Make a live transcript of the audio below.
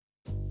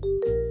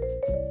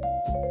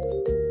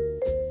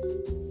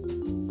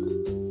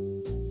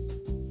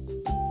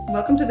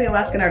Welcome to the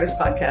Alaskan Artist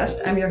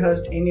Podcast. I'm your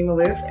host, Amy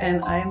Maloof,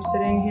 and I am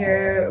sitting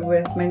here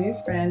with my new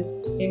friend,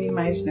 Amy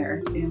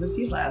Meissner, in the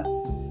Seed Lab.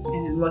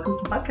 And welcome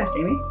to the podcast,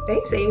 Amy.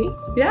 Thanks, Amy.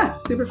 Yeah,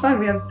 super fun.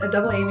 We have a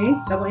double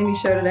Amy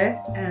show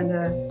today.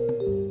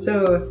 And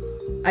so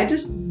I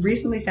just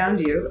recently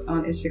found you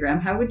on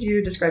Instagram. How would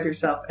you describe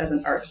yourself as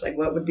an artist? Like,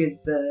 what would be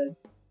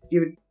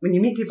when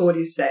you meet people, what do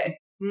you say?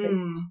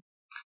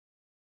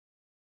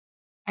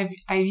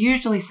 I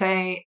usually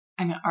say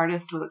I'm an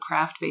artist with a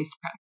craft-based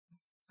practice.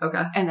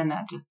 Okay. And then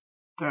that just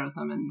throws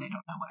them and they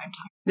don't know what I'm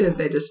talking about.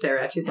 They just stare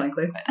at you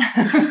blankly.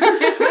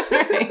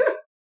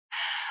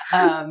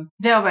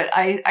 No, but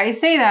I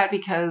say that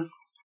because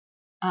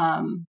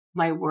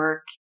my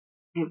work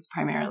is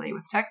primarily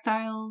with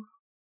textiles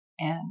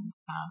and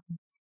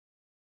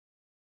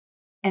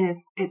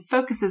it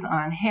focuses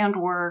on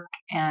handwork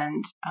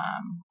and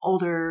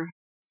older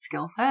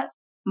skill set.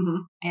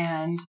 Mm-hmm.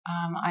 And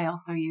I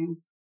also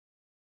use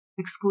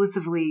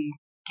exclusively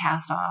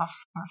cast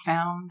off or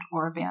found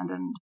or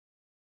abandoned,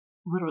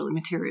 literally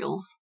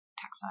materials,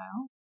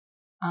 textiles,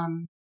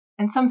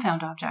 and some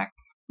found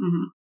objects.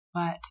 Mm-hmm.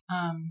 But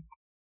I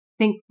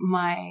think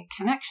my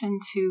connection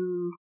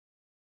to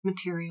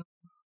materials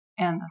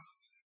and the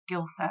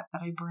skill set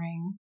that I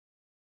bring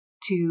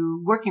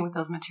to working with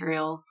those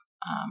materials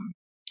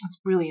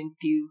is really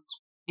infused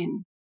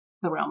in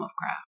the realm of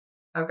craft.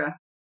 Okay.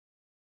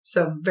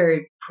 So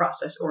very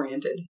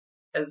process-oriented.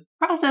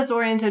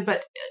 Process-oriented,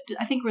 but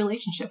I think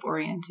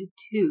relationship-oriented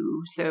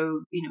too.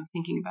 So,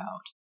 thinking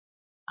about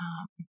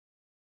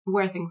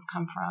where things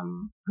come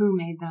from, who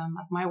made them.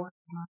 Like my work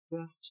does not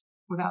exist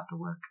without the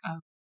work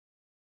of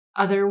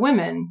other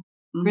women,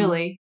 mm-hmm.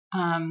 really.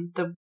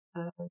 The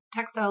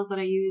textiles that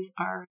I use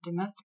are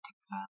domestic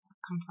textiles that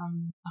come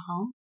from the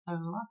home. So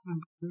lots of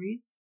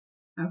embroideries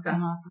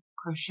and lots of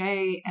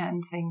crochet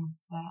and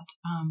things that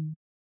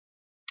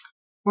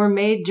were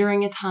made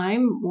during a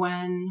time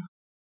when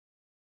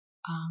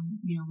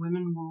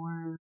women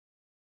were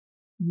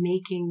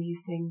making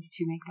these things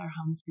to make their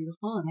homes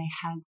beautiful, and they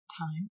had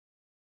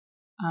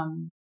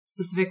time.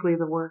 Specifically,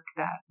 the work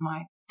that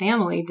my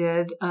family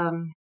did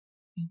in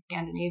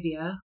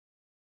Scandinavia.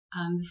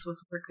 This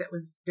was work that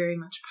was very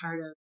much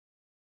part of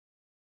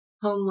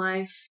home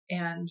life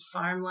and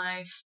farm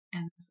life,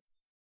 and this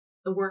is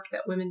the work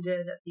that women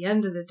did at the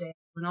end of the day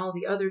when all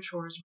the other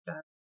chores were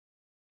done.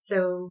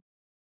 So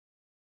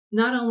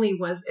not only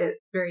was it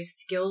very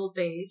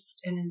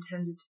skill-based and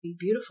intended to be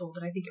beautiful,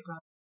 but I think it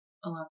brought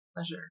a lot of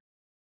pleasure.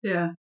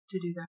 Yeah. To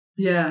do that.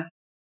 Yeah.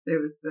 It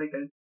was like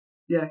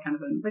kind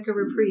of like a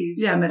reprieve.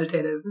 Yeah,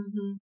 meditative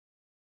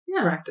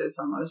mm-hmm. practice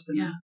almost. And,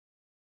 yeah.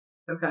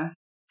 Okay.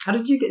 How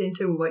did you get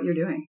into what you're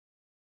doing?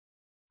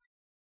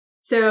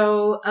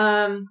 So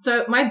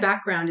my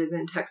background is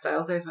in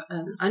textiles. I have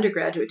an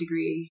undergraduate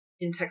degree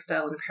in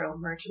textile and apparel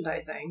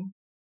merchandising.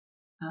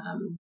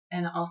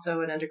 And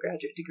also an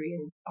undergraduate degree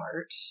in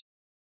art.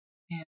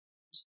 And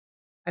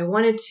I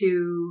wanted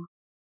to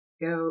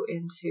go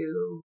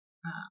into,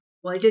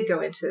 I did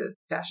go into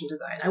fashion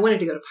design. I wanted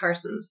to go to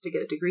Parsons to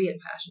get a degree in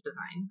fashion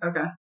design.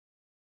 Okay.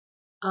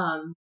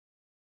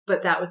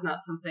 But that was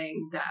not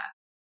something that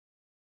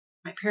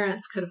my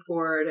parents could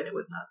afford, and it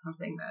was not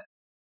something that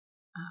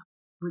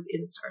was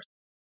in Stars.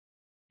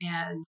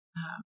 And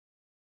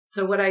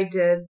so what I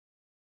did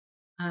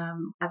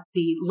at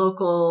the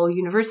local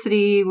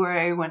university where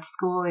I went to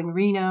school in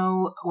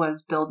Reno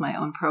was build my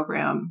own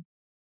program.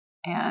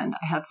 And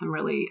I had some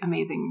really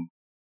amazing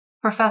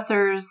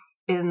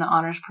professors in the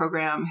honors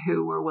program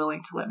who were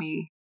willing to let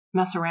me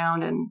mess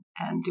around and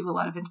do a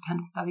lot of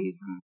independent studies.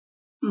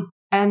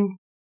 And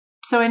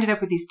so I ended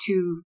up with these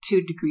two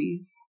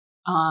degrees.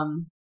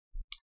 And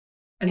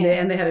they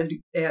had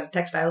a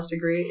textiles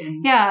degree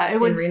in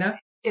Reno?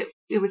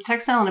 It was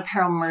textile and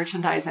apparel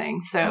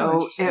merchandising.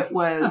 So it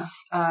was,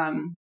 so I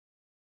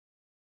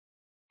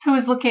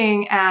was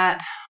looking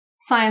at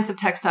science of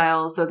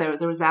textiles. So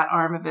there was that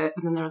arm of it,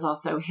 but then there was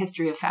also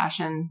history of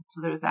fashion.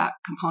 So there was that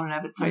component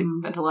of it. So I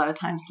spent a lot of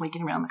time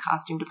slinking around the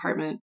costume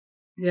department.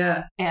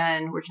 Yeah.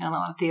 And working on a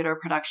lot of theater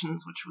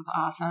productions, which was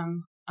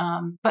awesome.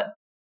 But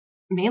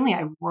mainly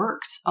I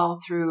worked all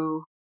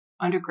through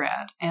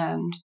undergrad,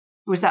 and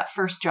it was that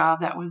first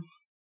job that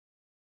was,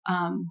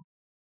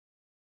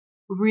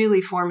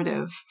 really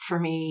formative for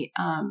me.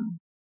 I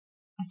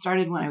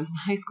started when I was in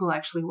high school,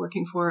 actually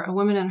working for a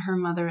woman and her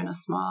mother in a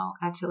small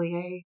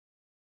atelier.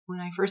 When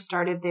I first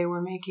started, they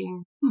were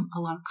making a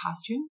lot of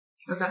costume.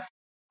 Okay.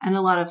 And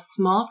a lot of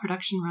small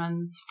production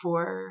runs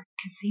for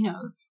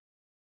casinos.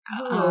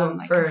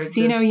 Like for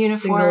casino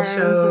uniforms.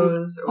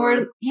 Shows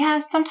or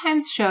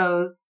sometimes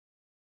shows.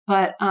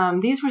 But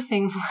these were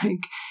things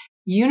like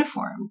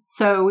uniforms.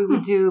 So we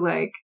would do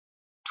like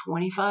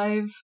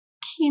 25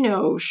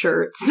 Kino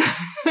shirts.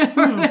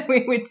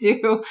 We would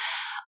do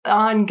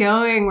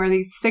ongoing were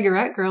these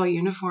cigarette girl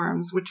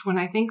uniforms, which when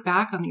I think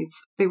back on these,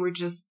 they were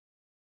just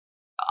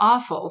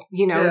awful,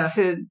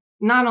 to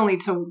not only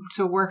to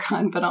work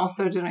on, but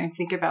also to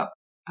think about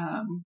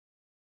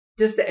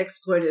just the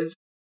exploitive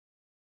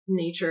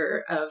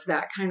nature of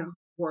that kind of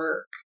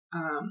work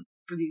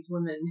for these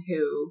women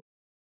who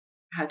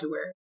had to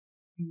wear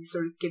these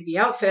sort of skimpy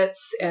outfits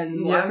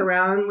and walk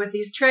around with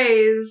these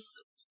trays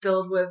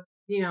filled with,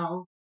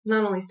 not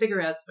only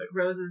cigarettes, but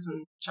roses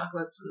and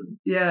chocolates and,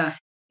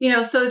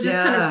 so just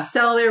kind of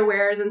sell their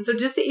wares. And so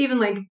just to even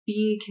like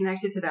be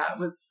connected to that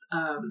was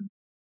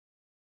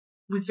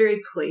very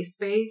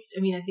place-based.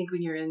 I mean, I think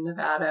when you're in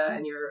Nevada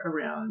and you're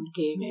around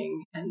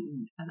gaming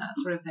and that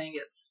sort of thing,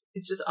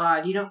 it's just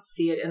odd. You don't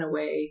see it in a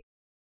way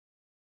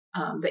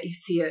that you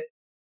see it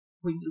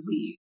when you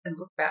leave and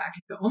look back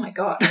and go, oh my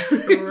God,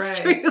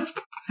 right. doing this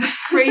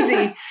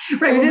crazy,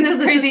 right? Well, in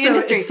this crazy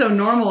industry. It's so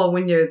normal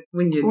when you're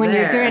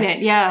you're doing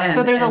it. Yeah.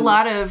 So there's a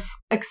lot of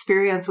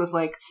experience with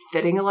like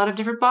fitting a lot of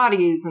different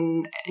bodies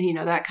and,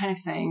 that kind of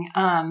thing.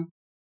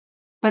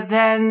 But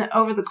then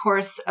over the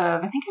course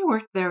of, I think I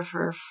worked there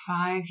for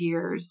 5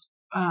 years.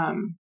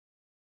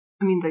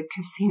 The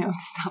casino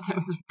stuff, that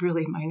was a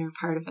really minor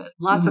part of it.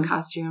 Lots of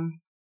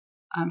costumes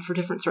for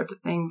different sorts of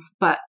things.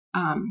 But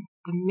the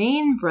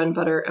main bread and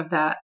butter of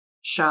that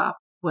shop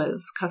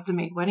was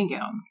custom-made wedding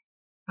gowns.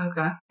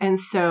 Okay. And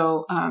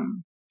so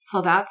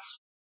that's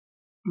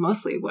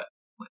mostly what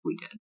we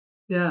did.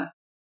 Yeah.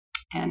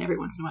 And every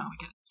once in a while we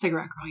get a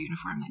cigarette girl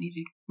uniform that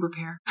needed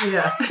repair.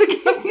 Yeah.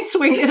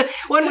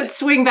 One would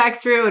swing back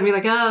through and be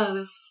like, oh,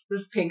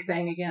 this pink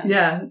thing again.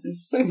 Yeah.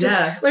 Let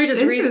me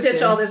just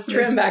restitch all this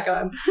trim back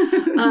on.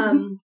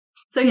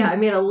 I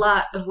made a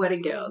lot of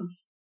wedding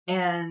gowns.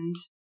 And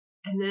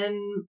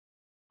then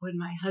when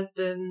my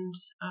husband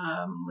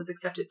was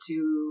accepted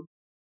to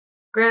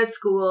grad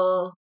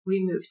school, we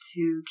moved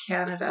to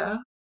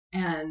Canada,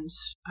 and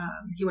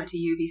he went to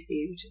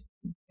UBC, which is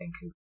in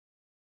Vancouver.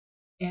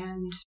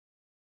 And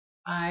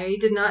I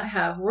did not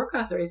have work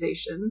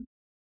authorization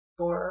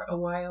for a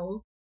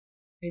while.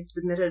 I'd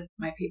submitted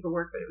my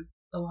paperwork, but it was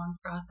a long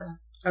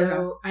process.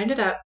 So I ended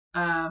up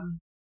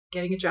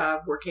getting a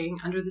job working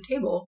under the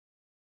table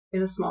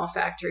in a small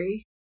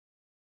factory.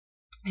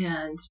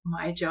 And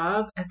my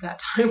job at that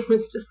time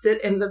was to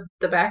sit in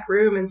the back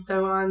room and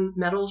sew on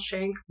metal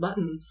shank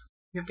buttons,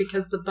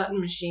 because the button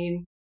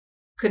machine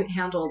couldn't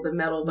handle the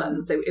metal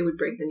buttons. It would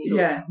break the needles.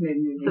 Yeah.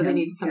 So they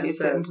needed somebody to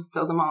sit and just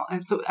sew them all.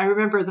 And so I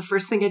remember the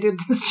first thing I did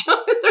this job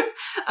was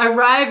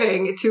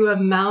arriving to a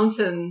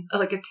mountain,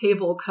 like a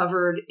table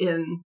covered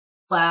in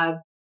plaid,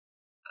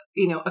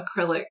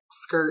 acrylic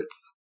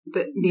skirts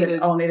that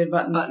all needed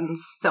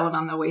buttons sewn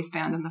on the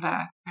waistband in the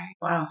back. Right?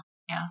 Wow.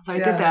 Yeah. So I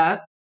did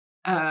that.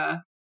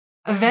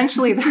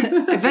 Eventually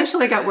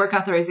I got work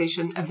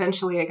authorization.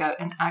 Eventually I got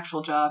an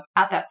actual job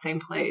at that same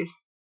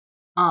place.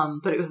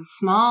 But it was a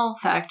small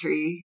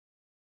factory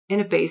in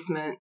a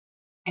basement,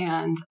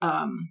 and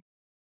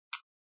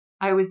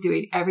I was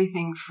doing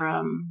everything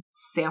from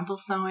sample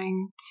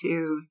sewing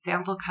to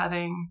sample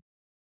cutting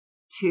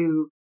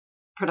to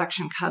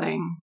production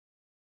cutting.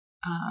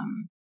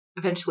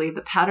 Eventually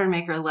the pattern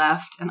maker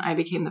left and I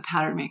became the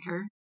pattern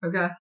maker.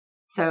 Okay.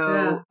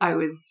 So I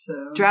was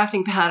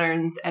drafting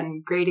patterns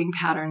and grading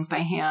patterns by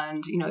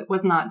hand. It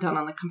was not done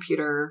on the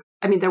computer.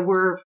 I mean, there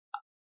were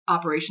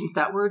operations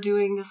that were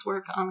doing this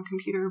work on the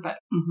computer, but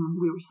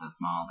we were so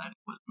small that it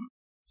wasn't.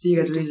 So you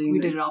guys were using we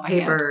did it all by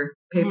hand.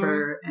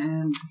 paper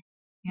and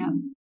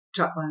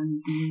chalk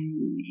lines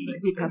and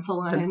pencil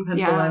lines.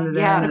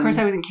 Yeah. And of course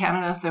I was in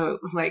Canada, so it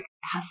was like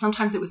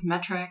sometimes it was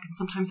metric and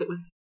sometimes it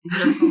was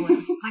empirical. And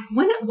it's just like,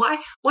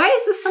 why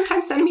is this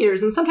sometimes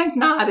centimeters and sometimes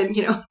not? And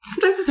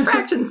sometimes it's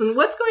fractions and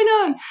what's going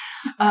on?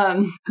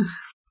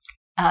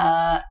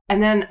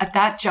 And then at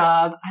that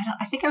job,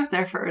 I think I was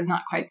there for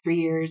not quite 3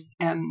 years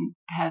and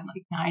had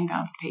like 9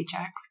 bounced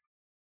paychecks.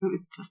 It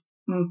was just,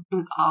 it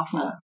was awful.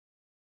 Yeah.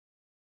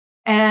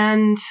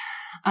 And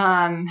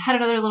had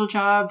another little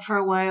job for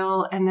a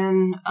while, and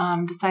then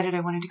decided I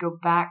wanted to go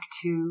back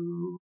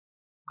to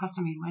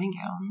custom-made wedding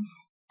gowns.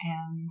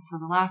 And so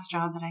the last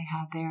job that I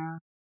had there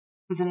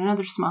was in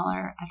another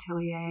smaller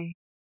atelier,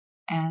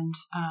 and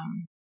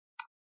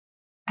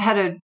I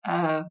had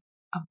a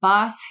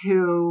boss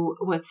who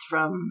was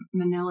from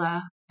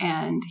Manila,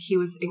 and he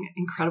was an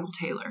incredible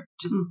tailor,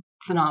 just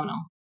phenomenal.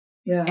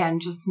 Yeah. And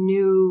just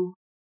knew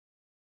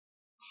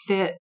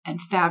fit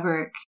and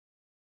fabric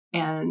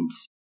and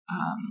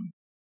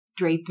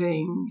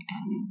draping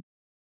and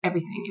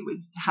everything. It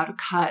was how to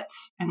cut.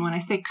 And when I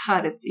say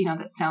cut, it's,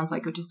 that sounds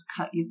like just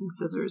cut using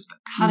scissors, but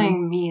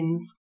cutting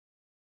means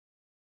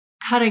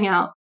cutting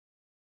out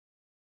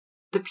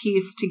the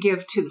piece to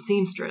give to the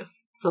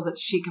seamstress so that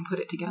she can put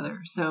it together.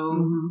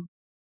 So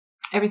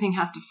everything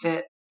has to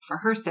fit for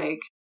her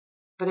sake,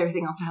 but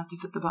everything also has to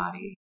fit the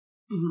body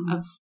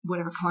of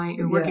whatever client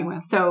you're working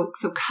with. So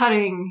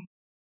cutting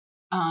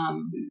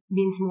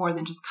means more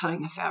than just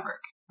cutting the fabric,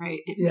 right?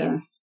 It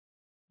means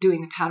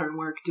doing the pattern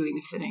work, doing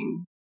the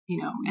fitting,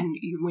 and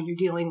when you're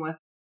dealing with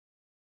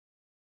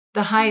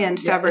the high-end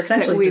fabrics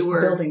that we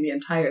were building the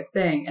entire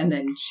thing, and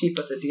then she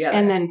puts it together.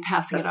 And then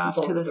passing it off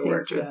to the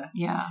seamstress.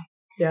 Yeah.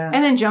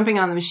 And then jumping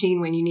on the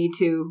machine when you need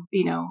to,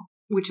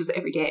 which was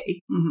every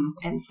day.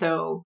 And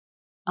so,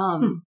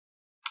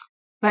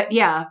 but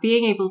yeah,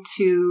 being able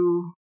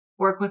to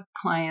work with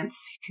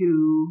clients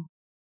who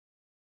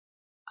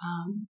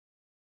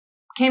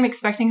came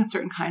expecting a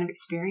certain kind of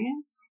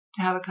experience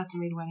to have a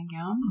custom-made wedding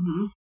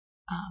gown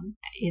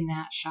in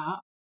that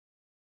shop.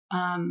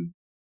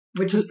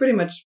 Which is pretty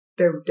much,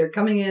 they're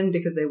coming in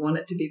because they want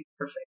it to be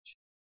perfect.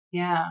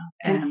 Yeah.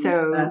 And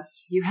so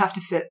you have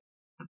to fit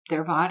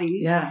their body.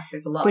 Yeah.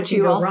 There's a lot but that can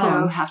you go also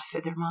wrong. have to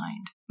fit their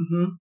mind.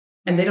 Mm-hmm.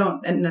 And they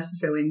don't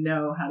necessarily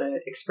know how to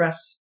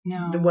express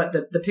what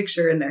the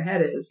picture in their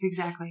head is.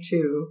 Exactly.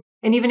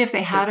 And even if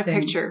they had a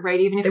picture, right?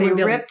 Even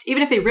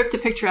if they ripped a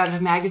picture out of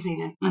a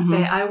magazine and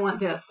say, I want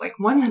this, like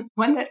one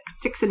that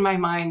sticks in my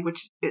mind,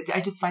 which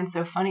I just find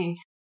so funny.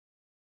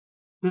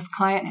 This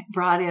client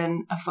brought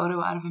in a photo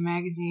out of a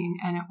magazine,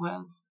 and it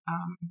was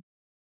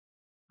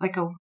like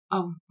a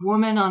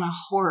woman on a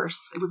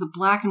horse. It was a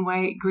black and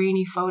white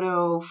grainy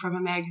photo from a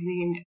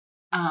magazine,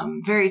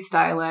 very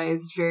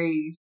stylized,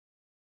 very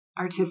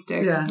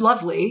artistic,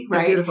 lovely,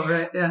 right? Beautiful,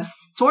 right? Yeah.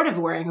 Sort of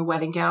wearing a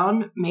wedding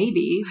gown,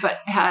 maybe,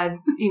 but had,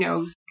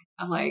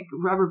 like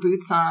rubber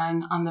boots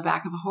on the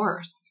back of a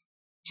horse.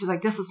 She's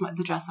like, this is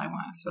the dress I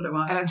want. That's what I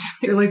want. And I'm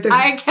just like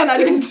I cannot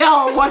even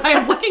tell what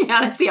I'm looking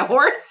at. I see a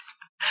horse.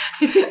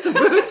 I see some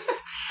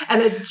boots.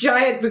 And a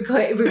giant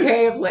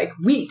bouquet of like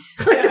wheat.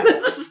 Yeah.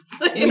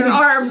 In her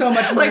arms. So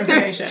much more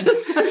information.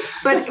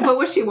 But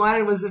what she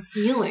wanted was a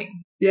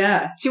feeling.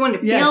 Yeah. She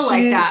wanted to feel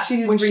like that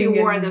when she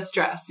wore this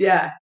dress.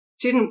 Yeah.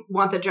 She didn't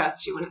want the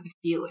dress. She wanted the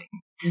feeling.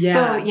 Yeah.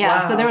 So,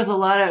 wow. So there was a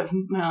lot of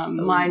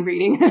mind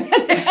reading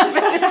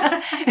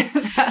that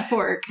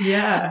work.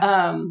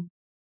 Yeah.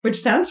 Which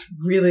sounds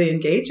really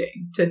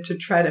engaging to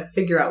try to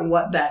figure out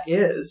what that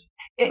is.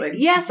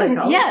 Yes. And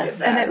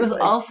it was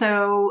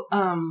also,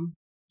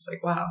 it's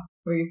like, wow.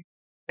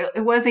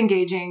 It was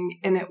engaging,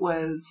 and it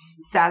was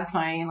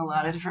satisfying in a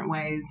lot of different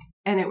ways.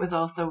 And it was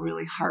also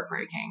really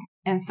heartbreaking.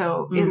 And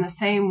so in the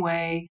same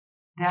way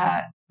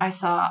that I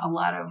saw a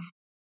lot of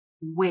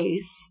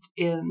waste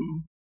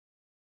in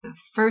the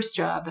first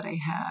job that I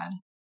had,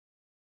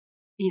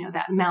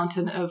 that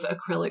mountain of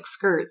acrylic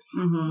skirts,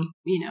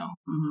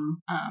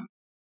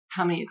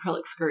 how many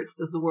acrylic skirts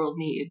does the world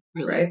need,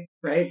 really?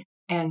 Right.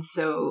 And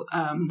so,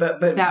 but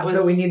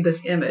we need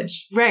this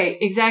image. Right,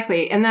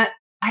 exactly. And that,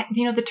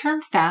 the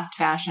term fast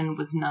fashion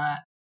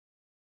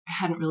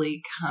hadn't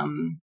really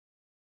come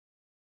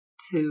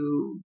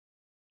to,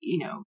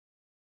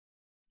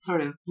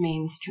 sort of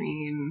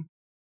mainstream,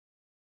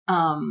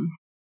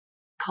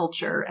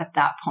 culture at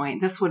that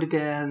point. This would have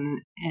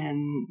been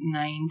in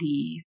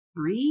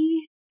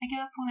 93, I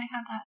guess, when I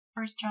had that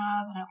first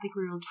job. I don't think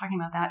we were talking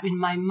about that. In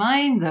my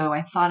mind, though,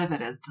 I thought of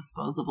it as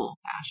disposable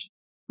fashion.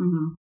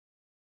 Mm-hmm.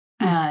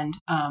 And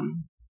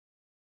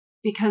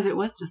because it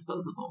was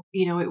disposable,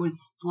 it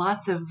was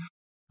lots of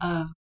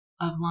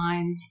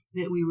lines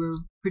that we were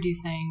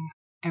producing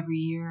every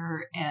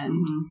year,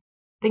 and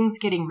things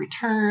getting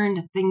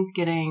returned, things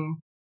getting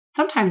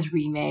sometimes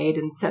remade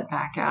and sent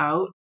back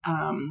out.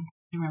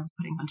 I remember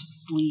putting a bunch of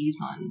sleeves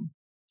on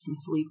some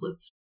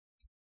sleeveless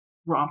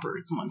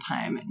rompers one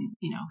time, and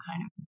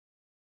kind of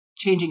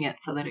changing it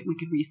so that we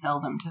could resell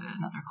them to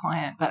another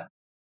client. But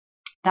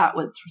that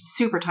was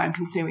super time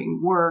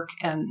consuming work,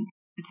 and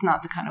it's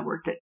not the kind of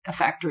work that a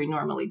factory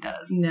normally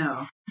does.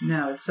 No,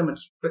 it's so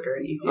much quicker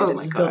and easier to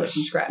just build it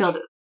from scratch. Build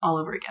it all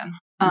over again.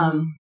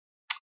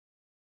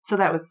 So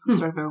that was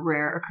sort of a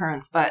rare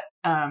occurrence, but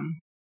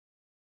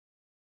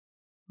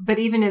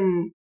even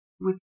in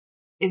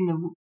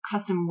the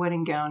custom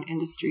wedding gown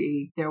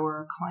industry, there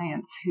were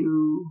clients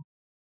who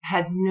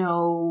had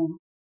no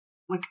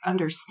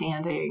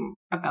understanding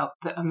about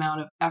the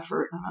amount of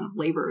effort, the amount of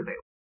labor that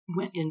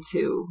went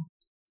into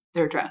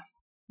their dress.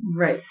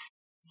 Right.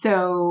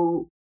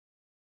 So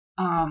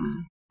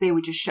they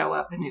would just show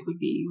up and it would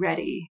be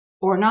ready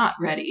or not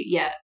ready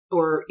yet,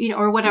 or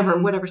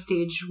whatever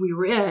stage we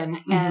were in.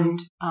 Mm-hmm.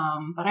 And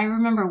but I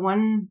remember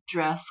one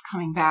dress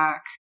coming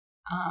back.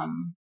 I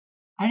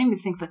don't even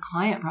think the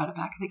client brought it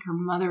back. I think her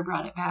mother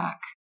brought it back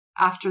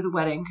after the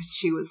wedding because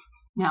she was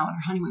now on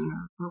her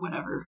honeymoon or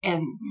whatever.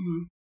 And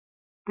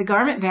the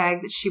garment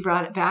bag that she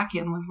brought it back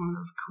in was one of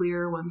those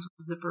clear ones with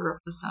the zipper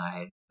up the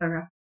side.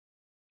 Okay.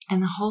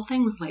 And the whole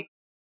thing was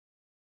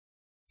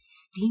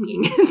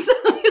steaming.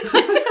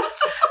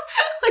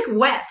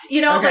 Wet,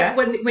 okay.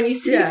 when you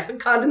see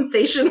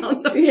condensation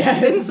on the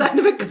inside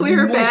of a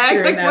clear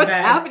bag, what's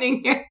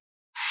happening here?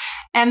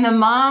 And the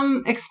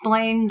mom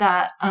explained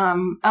that,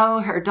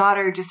 her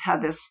daughter just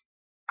had this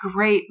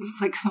great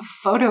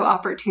photo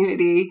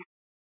opportunity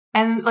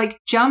and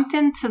jumped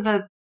into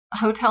the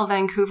Hotel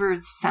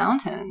Vancouver's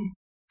fountain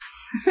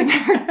in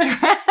her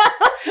dress,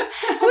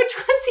 which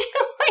was,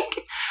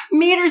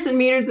 meters and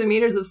meters and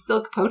meters of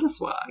silk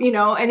potosoie,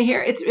 and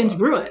here it's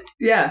ruined.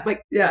 Yeah.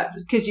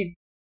 Because you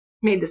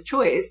made this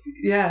choice.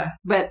 Yeah.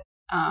 But,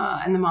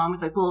 and the mom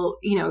was like, well,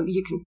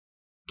 you can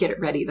get it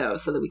ready though,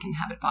 so that we can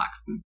have it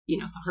boxed and,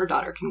 so her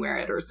daughter can wear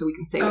it or so we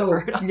can save it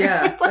for her daughter.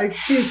 Yeah.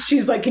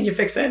 She's like, can you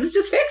fix it? Let's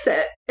just fix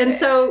it. And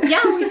so,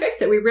 we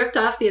fixed it. We ripped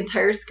off the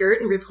entire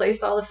skirt and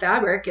replaced all the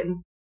fabric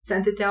and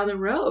sent it down the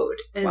road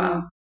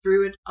and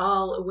threw it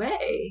all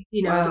away.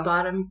 The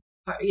bottom,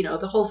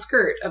 the whole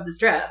skirt of this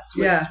dress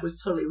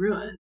was totally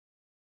ruined.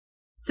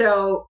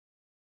 So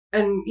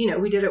and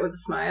we did it with a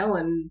smile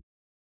and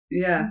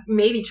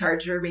maybe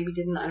charged her, maybe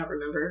didn't. I don't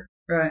remember.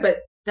 Right. But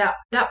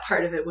that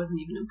part of it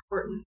wasn't even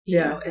important, you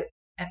know,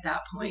 at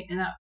that point. And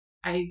that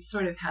I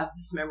sort of have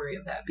this memory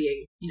of that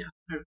being,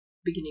 sort of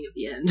beginning of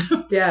the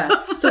end.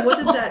 Yeah. So what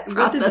did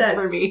that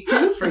for me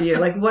do for you?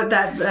 Like what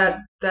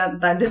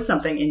that did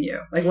something in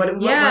you? Like what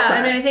was that?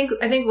 I mean,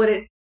 I think what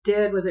it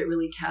did was it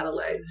really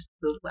catalyzed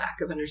the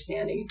lack of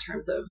understanding in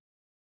terms of,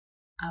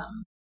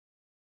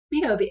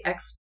 the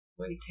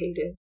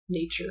exploitative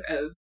nature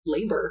of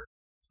labor.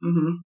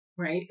 Mm-hmm.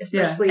 Right?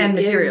 Especially and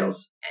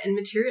materials. And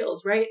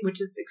materials, right?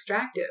 Which is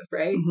extractive,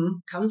 right? Mm-hmm.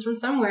 Comes from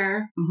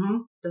somewhere. Mm-hmm.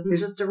 Doesn't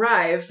just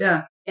arrive.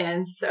 Yeah.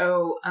 And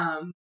so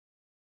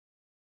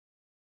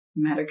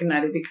matter can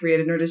neither be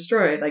created nor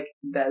destroyed. Like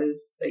that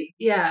is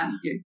you're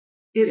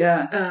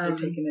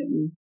taking it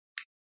and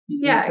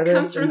using it for it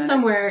comes from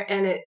somewhere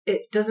and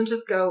it doesn't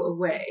just go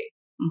away.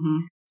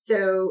 Mm-hmm.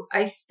 So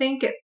I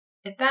think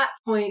at that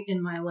point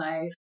in my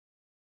life,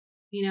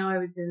 I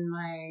was in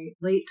my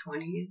late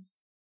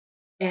 20s.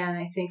 And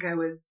I think I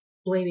was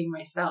blaming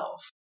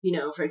myself,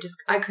 for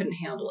I couldn't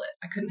handle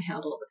it. I couldn't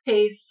handle the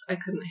pace. I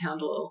couldn't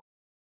handle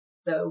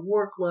the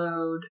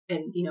workload.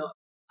 And,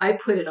 I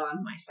put it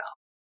on myself,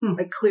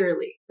 like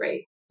clearly,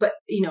 right? But,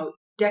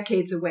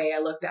 decades away,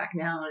 I look back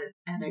now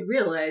and I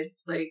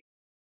realize like,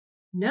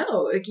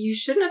 no, like you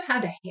shouldn't have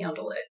had to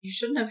handle it. You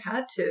shouldn't have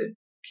had to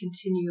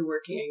continue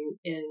working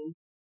in,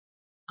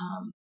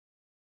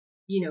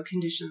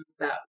 conditions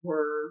that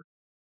were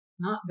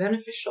not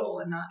beneficial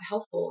and not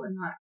helpful and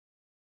not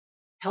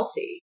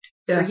healthy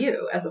for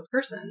you as a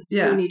person.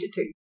 You needed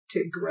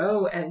to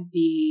grow and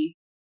be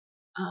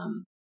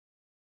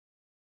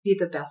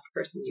the best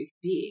person you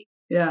could be.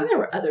 Yeah. And there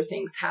were other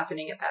things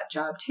happening at that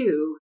job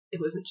too. It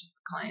wasn't just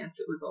the clients,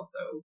 it was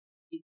also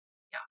the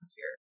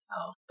atmosphere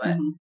itself. But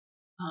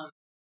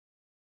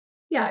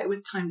it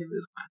was time to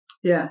move on.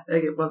 Yeah.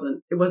 Like it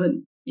wasn't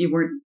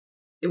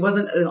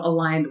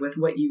aligned with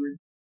what you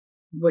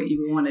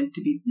wanted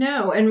to be.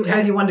 No, and how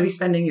you wanted to be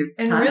spending your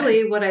time. And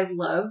really what I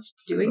loved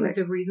doing, like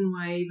the reason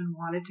why I even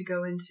wanted to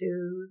go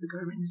into the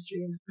garment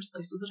industry in the first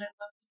place was that I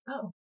loved to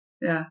sew.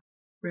 Yeah.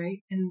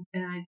 Right? And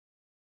I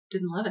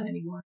didn't love it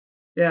anymore.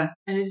 Yeah.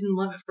 And I didn't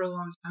love it for a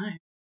long time.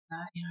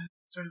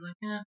 Sort of like,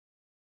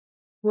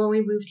 well,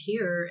 we moved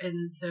here,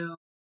 and so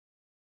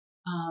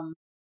when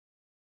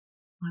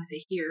I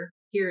say here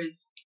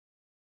is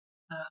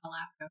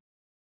Alaska.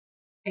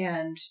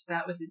 And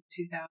that was in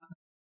 2000.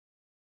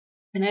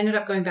 And I ended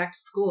up going back to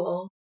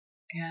school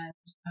and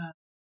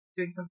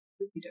doing something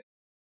completely different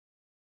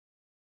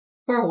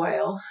for a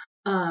while,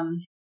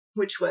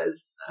 which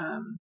was,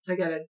 so I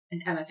got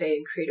an MFA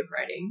in creative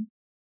writing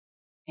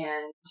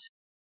and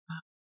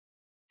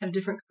had a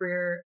different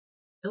career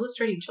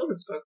illustrating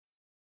children's books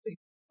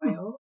for a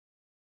while.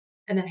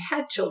 And then I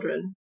had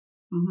children,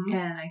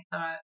 and I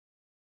thought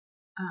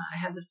I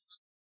had this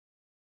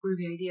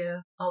groovy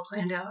idea all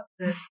planned out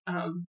that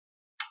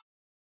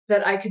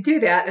that I could do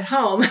that at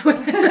home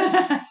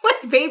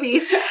with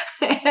babies.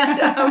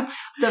 And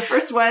the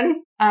first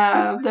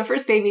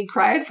baby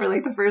cried for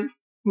like the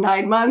first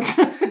 9 months.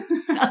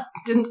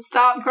 Didn't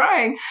stop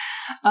crying.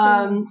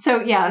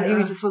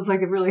 He just was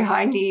like a really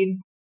high need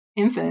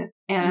infant.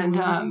 And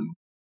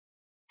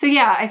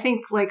I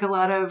think like a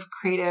lot of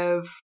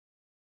creative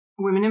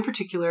women in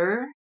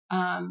particular,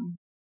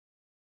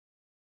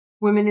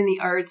 women in the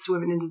arts,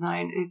 women in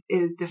design,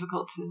 it is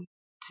difficult to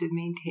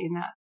maintain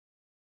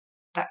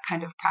that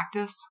kind of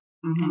practice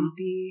and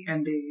be a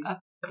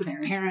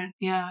parent.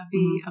 Yeah.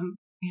 Be,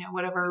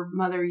 whatever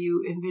mother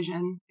you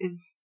envision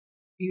is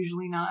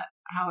usually not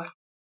how it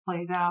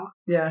plays out.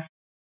 Yeah.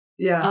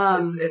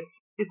 Yeah.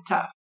 It's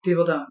tough.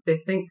 People don't.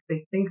 They think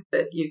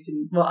that you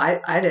can, well,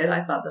 I did.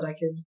 I thought that I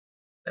could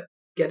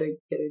get a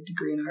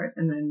degree in art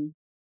and then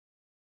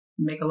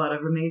make a lot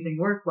of amazing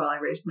work while I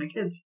raised my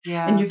kids.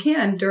 Yeah. And you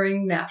can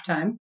during nap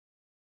time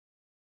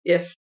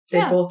if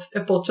both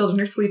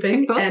children are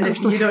sleeping and if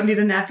you don't need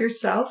a nap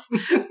yourself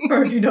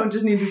or if you don't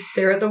just need to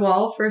stare at the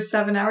wall for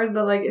 7 hours.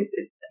 But like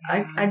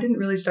I didn't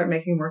really start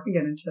making work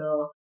again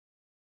until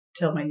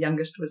my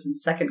youngest was in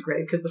second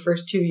grade, because the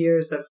first 2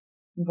 years of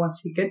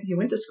once he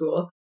went to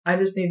school, I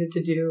just needed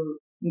to do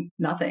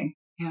nothing.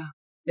 Yeah.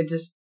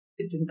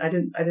 I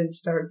didn't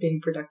start being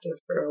productive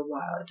for a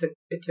while.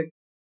 It took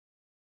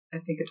I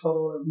think a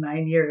total of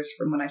 9 years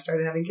from when I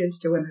started having kids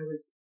to when I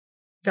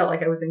felt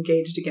like I was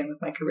engaged again with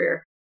my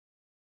career.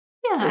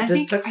 Yeah, I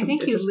think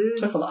you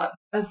lose took a lot.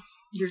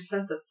 Your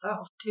sense of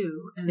self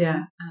too. And,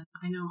 and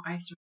I know I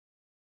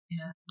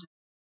survived.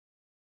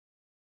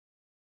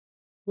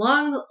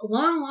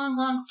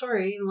 Long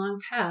story,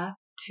 long path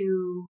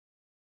to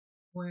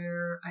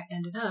where I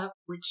ended up,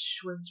 which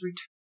was returned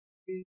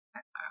to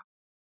textile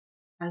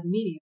as a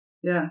medium.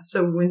 Yeah.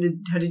 So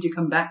how did you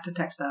come back to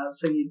textiles?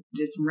 So you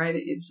did some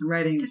writing,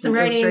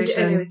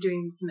 illustration. And I was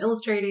doing some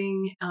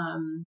illustrating.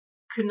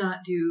 Could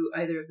not do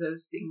either of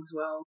those things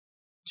well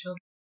with children.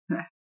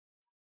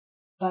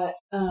 But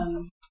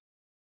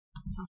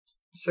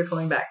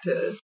circling back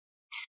to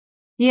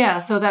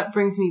so that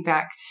brings me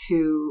back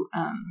to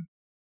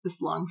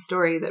this long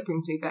story that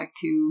brings me back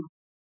to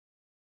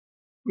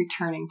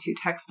returning to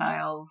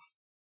textiles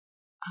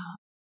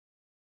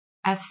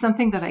as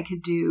something that I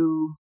could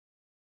do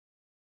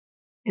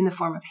in the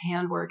form of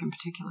handwork in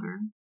particular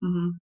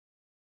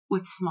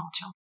with small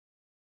children.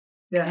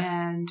 Yeah.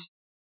 And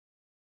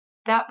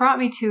that brought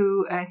me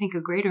to, I think,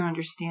 a greater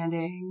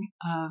understanding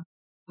of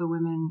the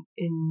women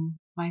in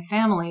my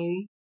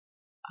family,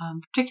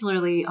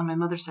 particularly on my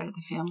mother's side of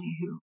the family,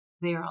 who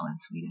they are all in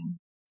Sweden.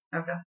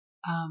 Okay.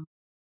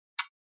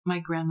 My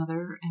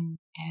grandmother and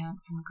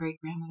aunts and great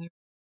grandmother.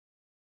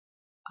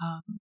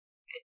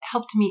 It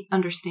helped me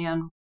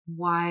understand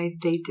why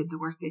they did the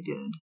work they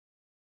did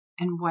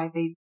and why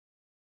it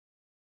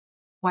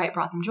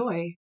brought them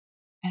joy.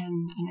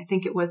 And I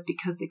think it was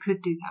because they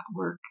could do that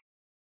work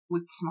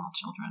with small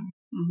children.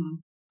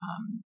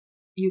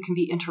 You can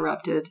be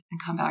interrupted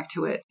and come back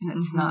to it, and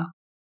it's not.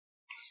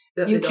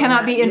 You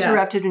cannot be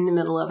interrupted in the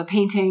middle of a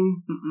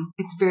painting.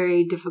 It's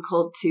very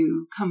difficult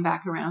to come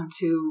back around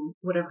to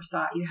whatever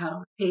thought you had on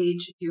the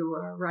page if you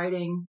were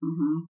writing.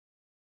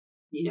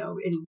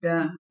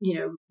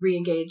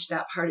 Re-engage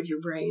that part of your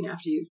brain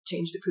after you've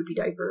changed a poopy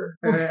diaper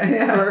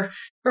or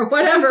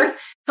whatever.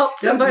 Help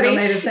somebody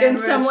in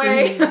some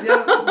way.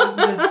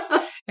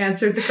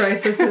 Answered the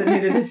crisis that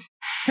needed it.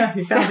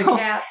 You found the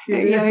cats.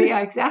 Yeah,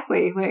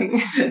 exactly. Like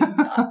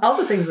all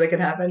the things that could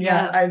happen.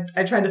 Yes. Yeah,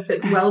 I tried to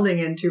fit welding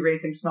into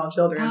raising small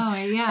children. Oh,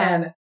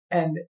 yeah.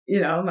 And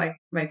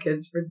my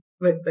kids would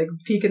like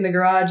peek in the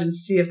garage and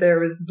see if there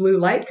was blue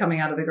light coming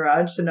out of the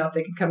garage to know if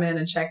they could come in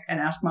and check and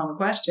ask mom a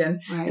question.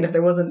 Right. And if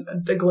there wasn't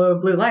the glow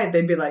of blue light,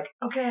 they'd be like,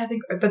 okay, I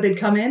think, but they'd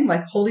come in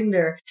like holding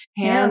their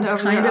hands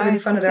kind of in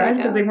front of their eyes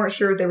because they weren't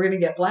sure if they were going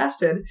to get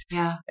blasted.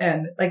 Yeah.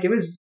 And like, it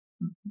was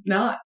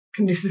not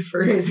conducive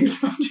for raising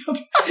small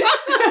children.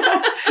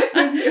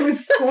 It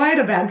was quite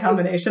a bad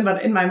combination,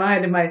 but in my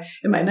mind, in my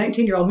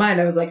 19-year-old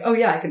mind, I was like, oh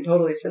yeah, I can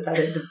totally fit that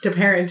into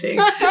parenting.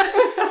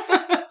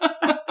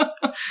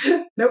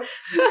 Nope.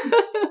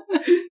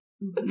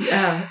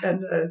 Yeah.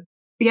 And,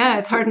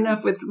 it's hard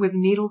enough with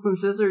needles and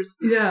scissors.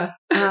 Yeah.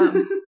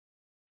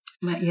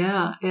 But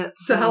yeah.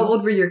 So how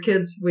old were your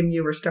kids when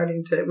you were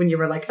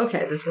like,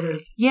 okay, this one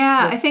is.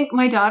 Yeah. I think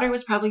my daughter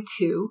was probably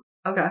 2.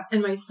 Okay.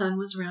 And my son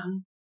was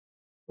around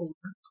 4.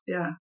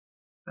 Yeah.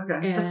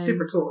 Okay. And that's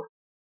super cool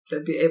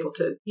to be able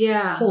to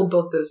hold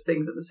both those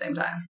things at the same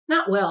time.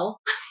 Not well.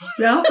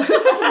 No?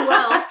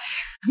 Well,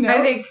 no?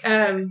 I think,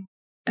 I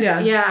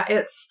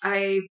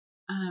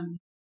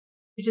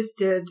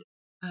just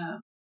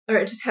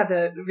had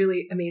the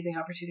really amazing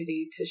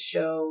opportunity to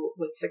show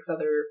with 6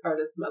 other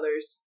artist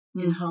mothers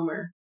in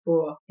Homer.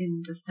 Cool.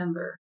 In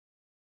December.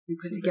 We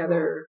put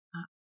together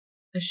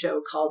a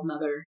show called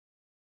Mother.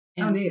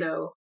 And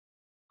so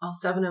all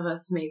 7 of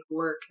us make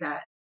work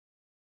that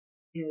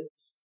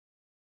is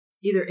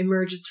either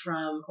emerges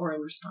from or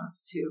in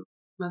response to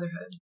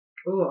motherhood.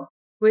 Cool.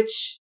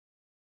 Which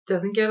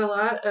doesn't get a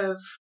lot of...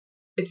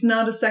 It's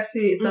not a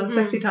sexy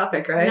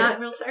topic, right? Not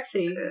real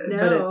sexy.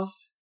 No.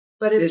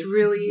 But it's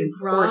really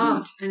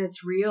raw and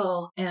it's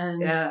real.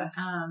 And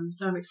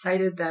so I'm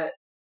excited that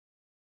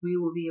we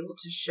will be able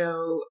to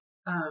show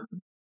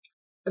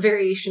a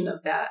variation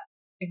of that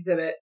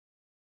exhibit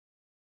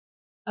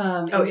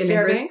in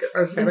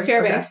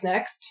Fairbanks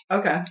next.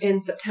 Okay. In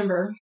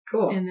September.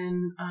 Cool. And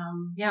then,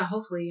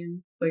 hopefully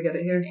we get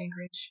it here in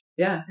Anchorage.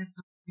 Yeah. That's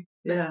something.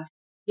 Yeah.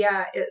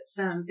 Yeah.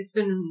 It's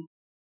been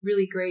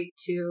really great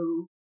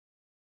to,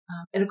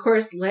 and of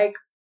course, like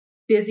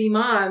busy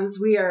moms,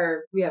 we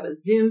have a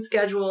Zoom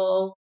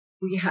schedule.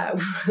 We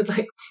have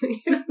like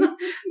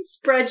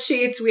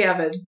spreadsheets. We have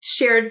a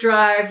shared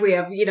drive. We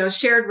have,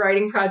 shared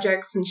writing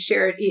projects and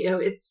shared,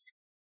 it's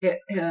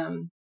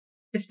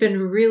been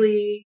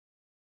really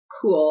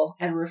cool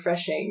and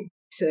refreshing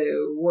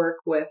to work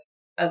with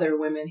other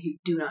women who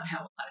do not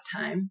have a lot of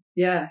time.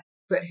 Yeah.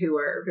 But who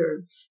are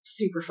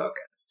super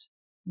focused.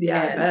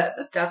 Yeah, and I bet.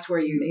 That's where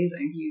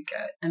you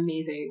get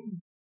amazing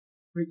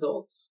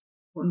results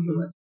working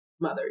with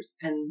mothers.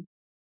 And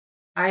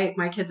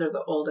my kids are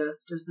the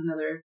oldest. There's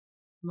another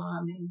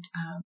mom named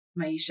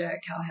Meissner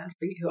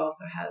Callahan-Fried who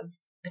also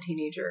has a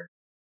teenager.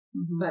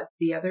 But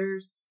the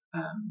others,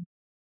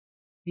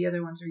 the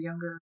other ones are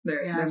younger.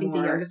 I think the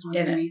youngest one's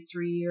maybe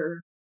 3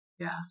 or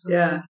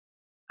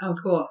oh,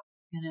 cool.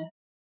 In it.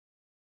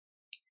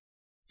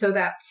 So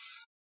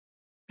that's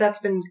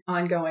been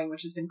ongoing,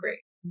 which has been great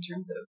in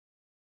terms of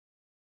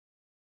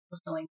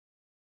fulfilling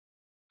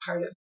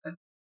part of a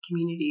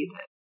community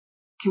that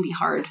can be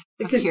hard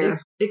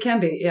here. It can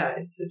be, yeah.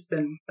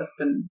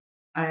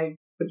 I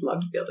would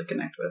love to be able to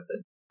connect with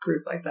a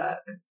group like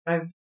that.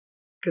 I've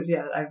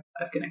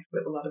connected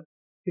with a lot of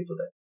people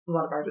a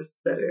lot of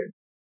artists that are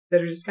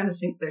just kind of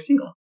they're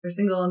single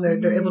and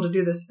they're able to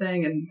do this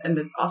thing and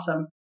it's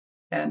awesome.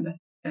 And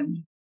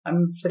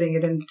I'm fitting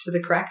it into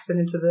the cracks and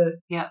into the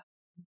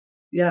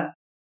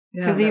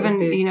because even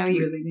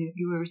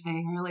you were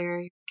saying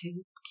earlier,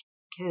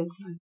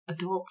 kids,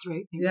 adults,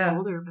 right? They're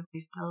older, but they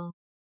still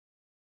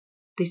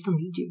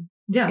need you.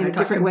 Yeah, in a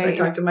different way. I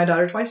talked to my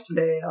daughter twice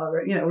today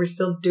already. You know, we're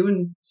still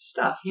doing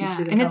stuff. Yeah,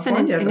 She's in and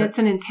California, it's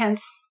an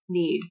intense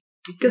need.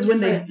 Because when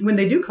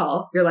they do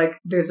call, you're like,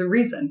 there's a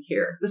reason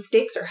here. The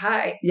stakes are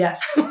high.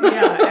 Yes.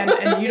 Yeah.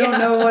 And you don't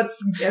know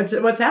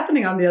what's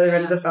happening on the other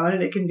end of the phone.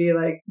 And it can be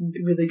like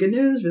really good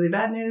news, really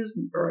bad news,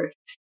 or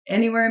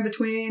anywhere in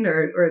between,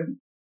 or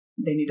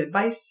they need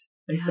advice.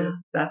 Like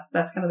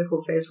that's kind of the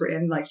cool phase we're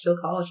in. Like she'll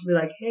call and she'll be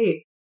like,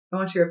 hey, I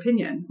want your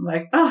opinion. I'm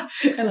like, oh,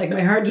 and like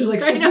my heart just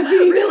like,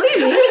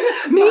 really?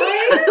 Me?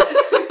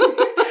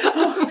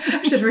 Oh,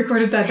 I should have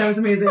recorded that. That was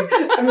amazing.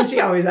 I mean, she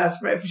always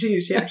asks, but she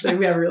actually,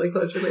 we have a really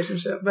close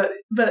relationship. But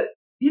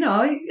you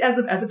know,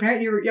 as a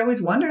parent, you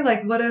always wonder,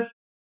 like, what if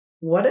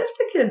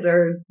the kids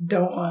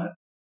don't want,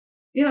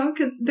 you know,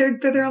 kids, they're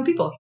their own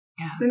people.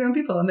 Yeah. They're their own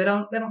people and they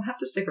don't have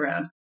to stick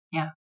around.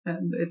 Yeah.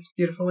 And it's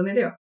beautiful when they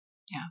do.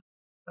 Yeah.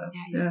 But,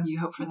 you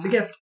hope for it's that. a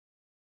gift.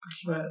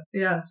 Sure. But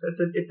yeah, so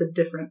it's a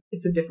different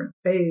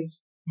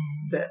phase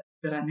that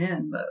I'm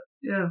in, but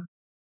yeah.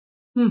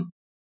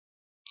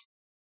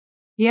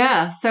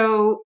 Yeah.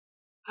 So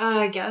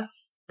I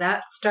guess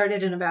that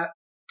started in about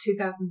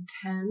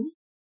 2010.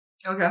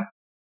 Okay.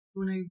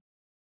 When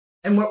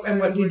And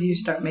what did you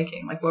start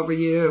making? Like, were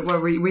you? I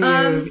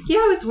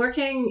was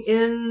working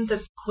in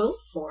the quilt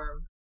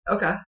form.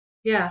 Okay.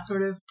 Yeah,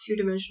 sort of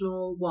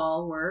 2-dimensional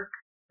wall work.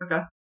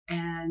 Okay.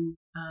 And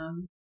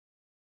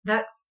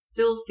that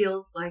still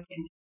feels like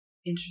an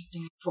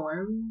interesting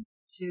form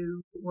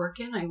to work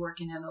in. I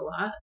work in it a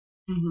lot.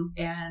 Mm-hmm.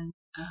 And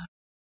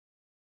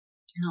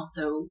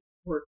also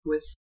work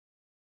with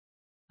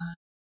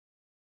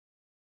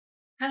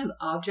kind of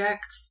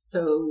objects.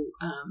 So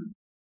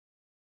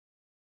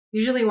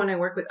usually when I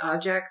work with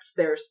objects,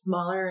 they're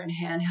smaller and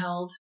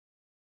handheld,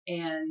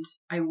 and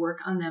I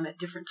work on them at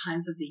different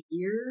times of the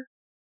year.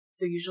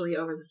 So usually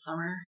over the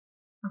summer.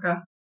 Okay.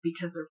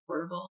 Because they're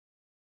portable.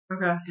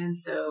 Okay. And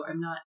so I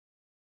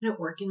don't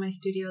work in my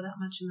studio that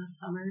much in the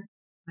summer.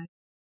 I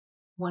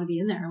want to be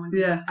in there. I want to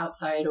be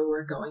outside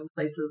or going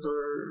places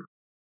or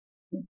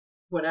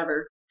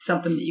whatever.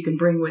 Something that you can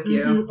bring with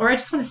you. Mm-hmm. Or I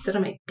just want to sit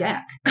on my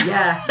deck.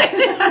 Yeah.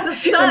 In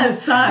the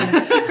sun.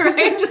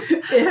 Right? Just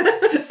if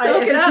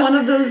it's one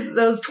of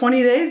those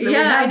 20 days that we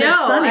have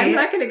that's sunny. I'm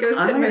not going to go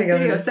sit in my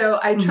studio. So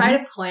I try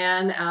Mm-hmm. to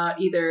plan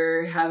out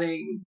either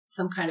having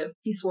some kind of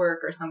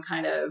piecework or some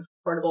kind of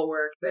portable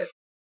work that,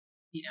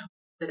 you know,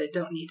 that I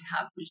don't need to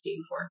have the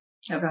machine for.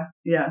 Okay.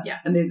 Yeah. Yeah.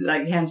 And they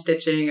like hand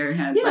stitching or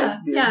hand. Yeah.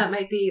 Yeah. It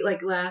might be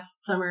like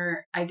last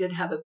summer, I did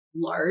have a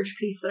large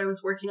piece that I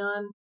was working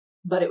on,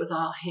 but it was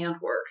all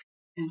handwork.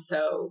 And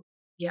so,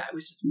 yeah, it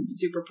was just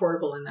super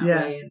portable in that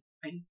way. And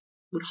I just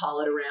would haul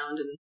it around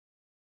and.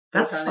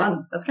 That's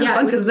fun. That's kind of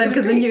fun because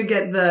then you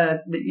get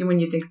when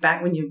you think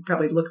back, when you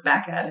probably look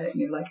back at it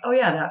and you're like, oh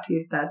yeah, that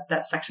piece,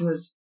 that section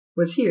was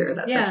here.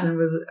 That section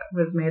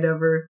was made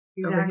over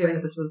here.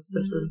 This was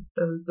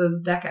those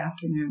deck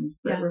afternoons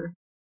that were.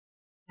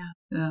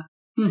 Yeah.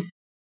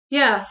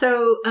 Yeah.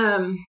 So,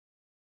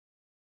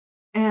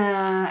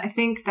 I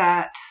think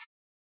that,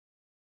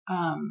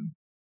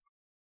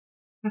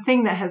 the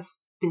thing that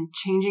has been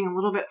changing a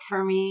little bit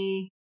for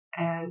me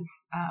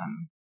is,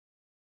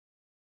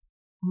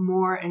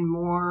 more and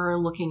more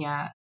looking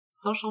at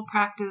social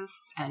practice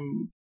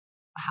and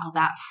how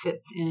that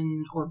fits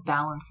in or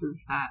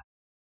balances that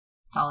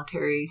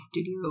solitary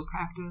studio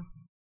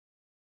practice.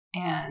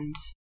 And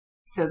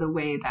so the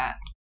way that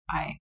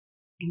I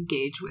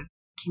engage with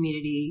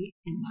community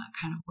in that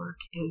kind of work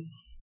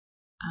is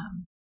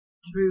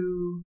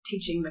through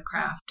teaching the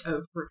craft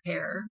of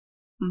repair,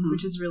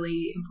 which is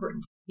really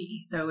important to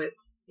me. So it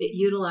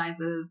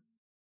utilizes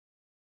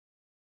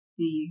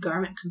the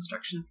garment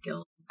construction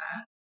skills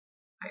that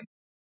I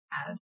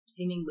had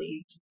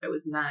seemingly since I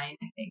was 9,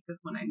 I think, was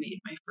when I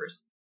made my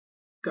first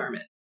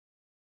garment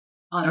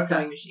on a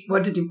sewing machine.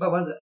 What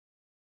was it?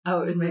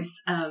 Oh, it was this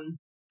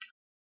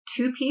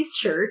 2-piece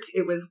shirt.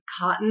 It was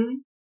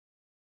cotton.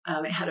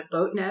 It had a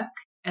boat neck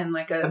and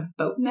like a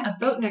boat neck. A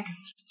boat neck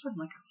is sort of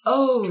like a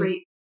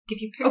straight.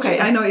 If you picture, okay,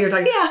 I know what you're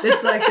talking. Yeah,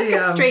 it's like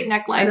the straight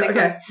neckline that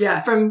goes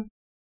from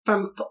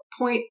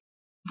point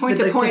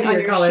to point on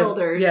your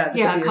shoulders.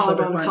 Yeah,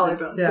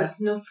 collarbone. Yeah. So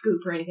no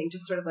scoop or anything,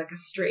 just sort of like a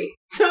straight.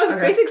 So it's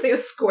basically a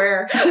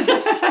square,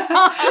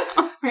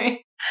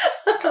 right?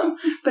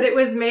 But it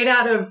was made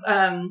out of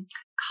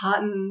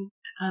cotton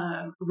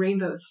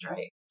rainbow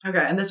stripe.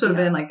 Okay, and this would have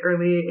been like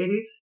early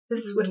 80s?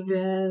 This would have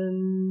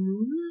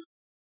been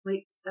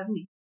late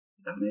 70s.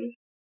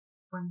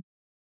 70s?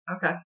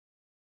 Okay.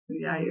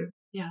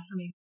 Yeah, so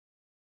maybe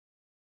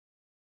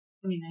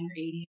 79 or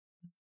 80.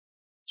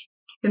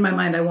 In my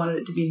mind, I wanted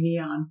it to be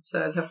neon,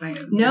 so I was hoping.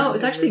 No, it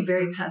was actually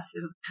very pastel.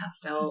 It was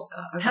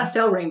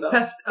pastel rainbow.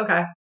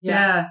 Okay.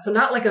 Yeah. So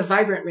not like a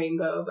vibrant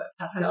rainbow, but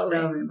pastel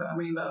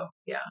rainbow.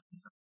 Yeah.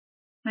 So.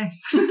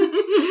 Nice.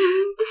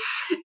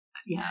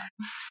 Yeah.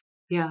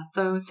 Yeah.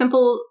 So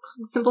simple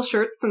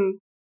shirts and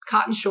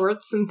cotton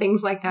shorts and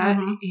things like that.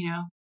 You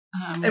know.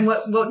 And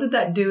what did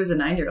that do as a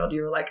 9-year-old?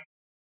 You were like,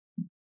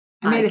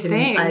 I made a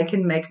thing. I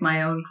can make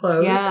my own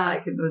clothes.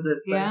 Yeah. Was it?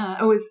 Like,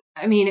 yeah. It was.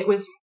 I mean, it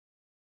was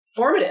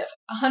formative,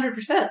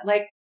 100%.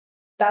 Like,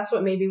 that's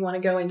what made me want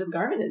to go into the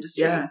garment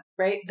industry,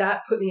 right?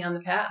 That put me on the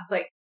path.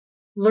 Like,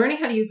 learning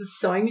how to use a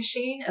sewing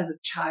machine as a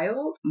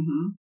child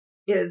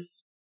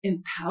is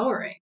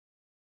empowering.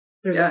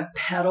 There's a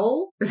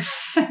pedal.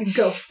 You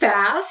go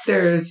fast.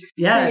 There's,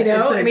 you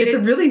know, it's a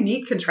really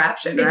neat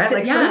contraption, right?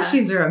 Like, sewing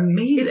machines are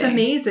amazing. It's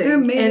amazing. They're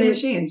amazing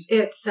machines.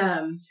 It's,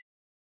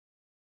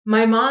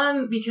 my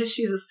mom, because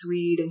she's a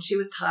Swede and she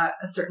was taught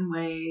a certain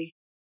way,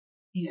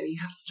 you know, you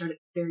have to start at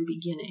the very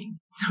beginning.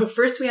 So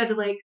first we had to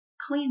like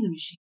clean the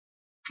machine.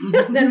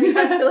 And then we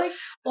had to like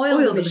oil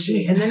the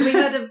machine. And then we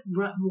had to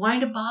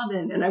wind a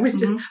bobbin. And I was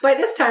just, by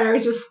this time, I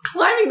was just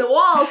climbing the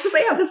walls because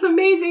they have this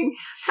amazing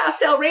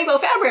pastel rainbow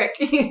fabric.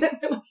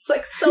 It was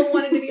like so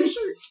wanted to be a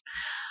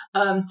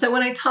shirt. So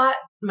when I taught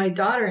my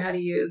daughter how to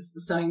use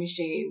the sewing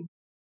machine,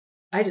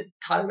 I just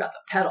taught her about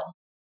the pedal.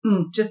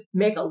 Just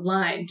make a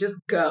line. Just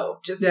go.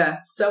 Just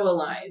sew a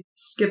line.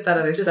 Skip that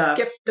other stuff.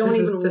 Don't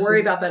even worry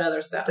about that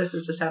other stuff. This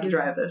is just how to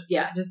drive this.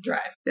 Yeah, just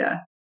drive. Yeah.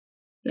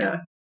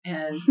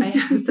 And I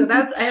have a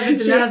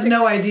domestic. She has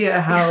no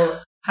idea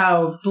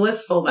how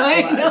blissful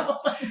that was.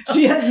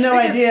 She has no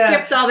idea.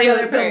 Skipped all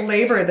the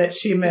labor that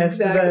she missed.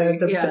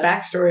 The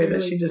backstory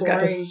that she just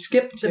got to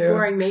skip to. The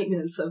boring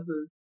maintenance of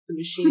the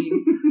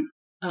machine.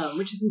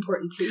 Which is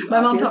important too. My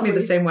mom taught me the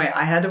same way.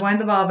 I had to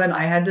wind the bobbin.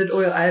 I had to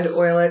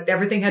oil it.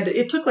 Everything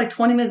it took like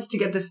 20 minutes to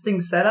get this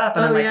thing set up.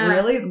 And I'm like,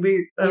 really?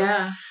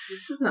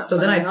 This is not. So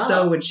then I'd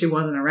sew when she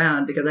wasn't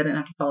around because I didn't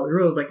have to follow the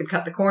rules. I could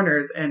cut the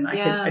corners and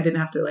I didn't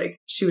have to like,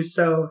 she's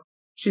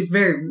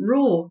very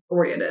rule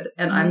oriented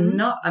and I'm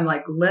not, I'm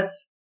like,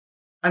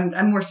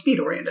 I'm more speed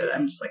oriented.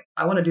 I'm just like,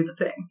 I want to do the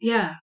thing.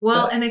 Yeah.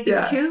 Well, and I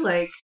think too,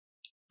 like,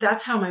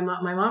 that's how my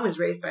mom was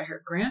raised by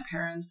her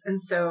grandparents. And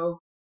so,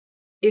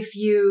 if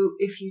you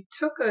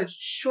took a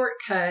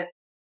shortcut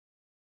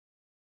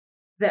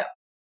that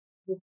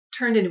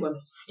turned into a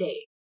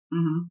mistake,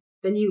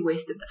 then you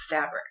wasted the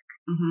fabric.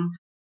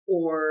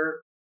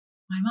 Or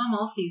my mom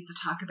also used to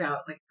talk about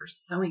like her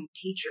sewing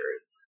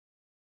teachers.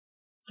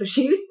 So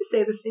she used to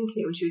say this thing to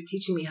me when she was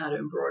teaching me how to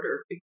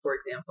embroider, for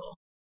example.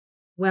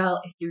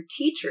 Well, if your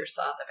teacher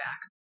saw the back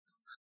of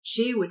this,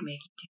 she would make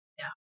you take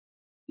it out.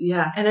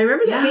 Yeah. And I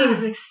remember that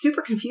being like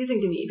super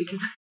confusing to me because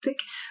I think,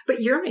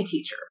 but you're my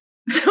teacher.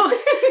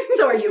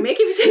 So are you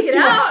making me take it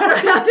out? Or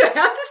do I have to take it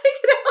out?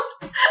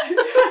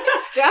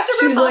 Do I have to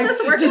She's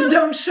like, just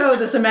don't show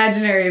this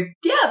imaginary.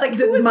 Like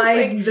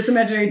this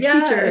imaginary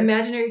teacher.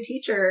 Imaginary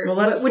teacher. Well,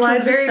 which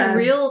was very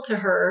real to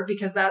her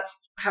because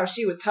that's how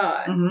she was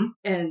taught.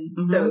 And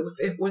so if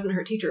it wasn't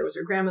her teacher, it was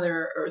her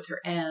grandmother or it was her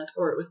aunt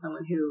or it was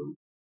someone who,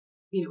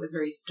 you know, was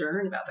very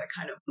stern about that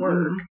kind of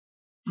work.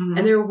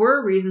 And there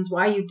were reasons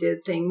why you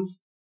did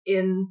things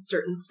in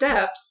certain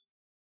steps.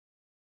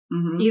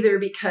 Either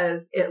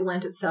because it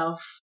lent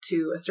itself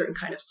to a certain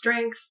kind of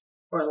strength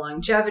or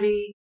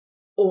longevity,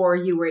 or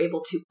you were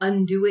able to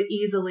undo it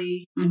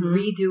easily and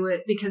redo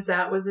it because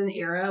that was an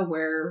era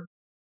where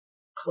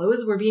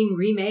clothes were being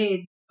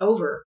remade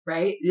over,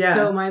 right? Yeah.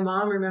 So my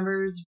mom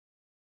remembers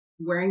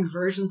wearing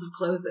versions of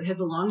clothes that had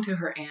belonged to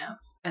her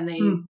aunts and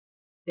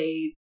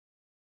they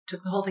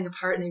took the whole thing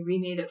apart and they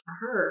remade it for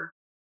her.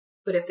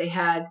 But if they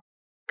had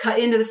cut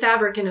into the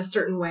fabric in a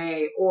certain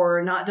way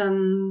or not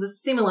done the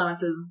seam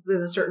allowances in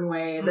a certain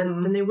way,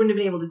 then they wouldn't have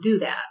been able to do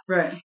that.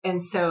 Right.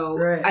 And so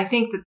I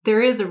think that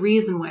there is a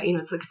reason why, you know,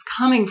 it's like it's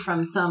coming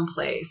from some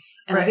place.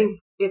 And I think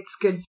it's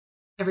good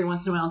every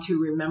once in a while to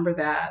remember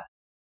that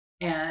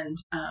and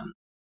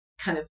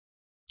kind of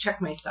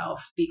check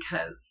myself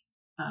because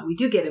we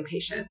do get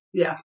impatient.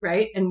 Yeah.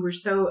 Right. And we're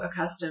so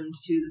accustomed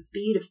to the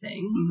speed of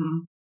things.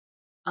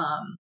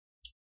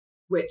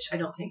 Which I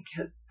don't think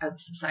as a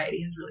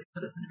society has really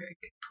put us in a very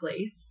good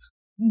place.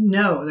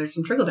 No, there's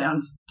some trickle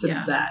downs to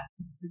that.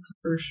 It's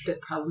a bit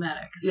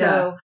problematic.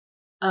 Yeah.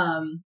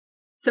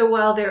 So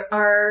while there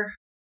are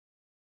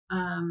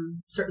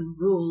certain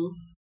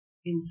rules,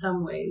 in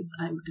some ways,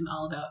 I'm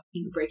all about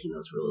breaking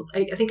those rules.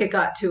 I think I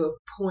got to a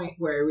point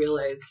where I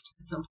realized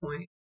at some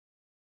point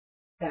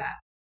that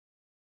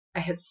I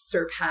had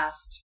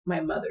surpassed my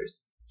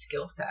mother's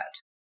skill set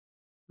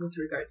with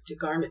regards to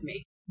garment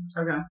making.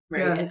 Okay.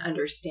 Right. Yeah. And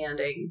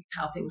understanding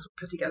how things were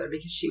put together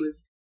because she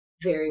was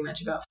very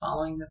much about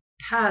following the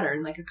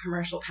pattern, like a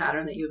commercial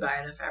pattern that you buy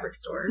in a fabric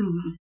store,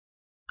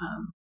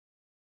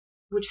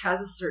 which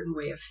has a certain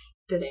way of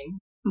fitting,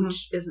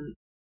 which isn't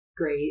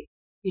great,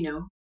 you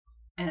know,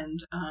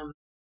 and,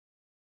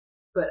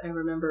 but I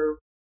remember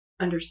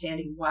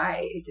understanding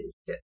why it didn't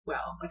fit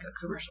well, like a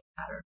commercial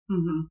pattern.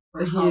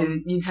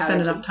 You'd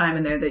spend enough time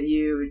in there that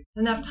you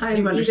understood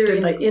either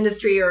in the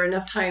industry or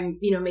enough time,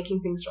 you know,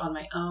 making things on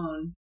my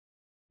own.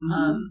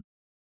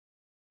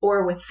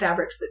 Or with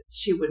fabrics that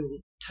she wouldn't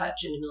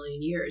touch in a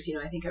million years. You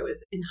know, I think I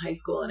was in high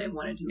school and I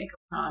wanted to make a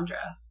prom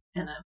dress.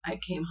 And I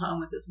came home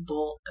with this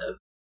bolt of,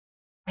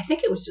 I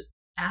think it was just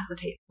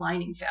acetate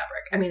lining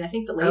fabric. I mean, I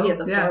think the lady at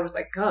the store was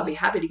like, oh, I'll be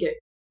happy to get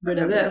rid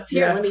of this.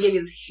 Here, let me give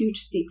you this huge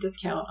steep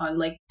discount on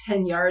like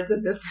 10 yards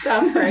of this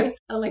stuff, right?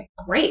 I'm like,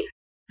 great.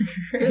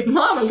 Because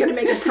Mom, I'm going to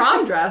make a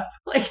prom dress.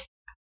 Like,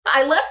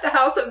 I left the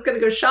house. I was going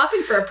to go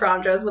shopping for a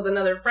prom dress with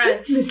another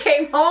friend.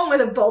 Came home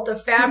with a bolt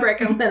of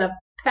fabric and then a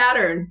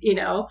pattern,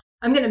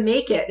 I'm going to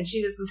make it. And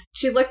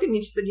she looked at me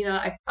and she said,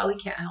 I probably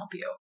can't help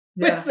you.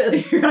 Yeah.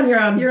 You're on your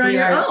own. You're on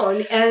your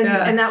own.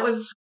 And that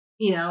was,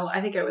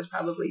 I think I was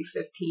probably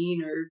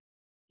 15 or,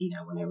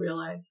 when I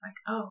realized like,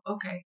 oh,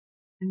 okay.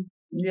 And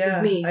this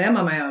is me. I am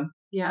on my own.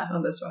 Yeah.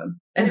 On this one.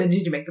 And then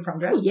did you make the prom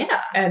dress? Oh,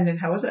 yeah. And then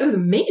how was it? It was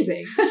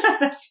amazing.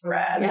 That's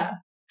rad. Yeah.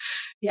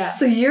 Yeah.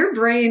 So your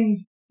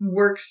brain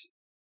works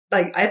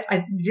like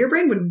your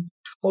brain would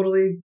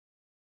totally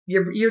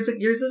yours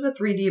is a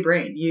 3D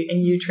brain.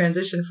 You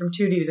transition from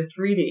 2D to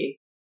 3D,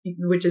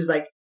 which is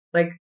like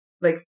I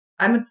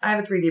have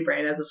a 3D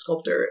brain as a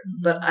sculptor,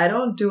 but I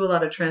don't do a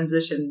lot of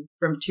transition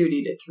from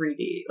 2D to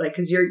 3D. Like,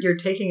 cause you're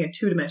taking a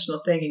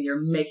 2-dimensional thing and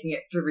you're making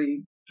it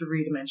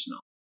three-dimensional.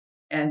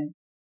 And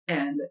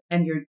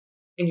you're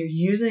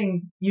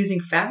using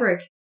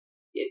fabric.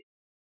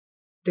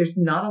 There's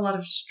not a lot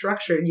of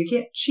structure. You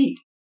can't cheat.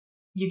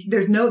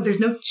 There's no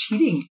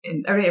cheating.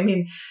 I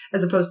mean,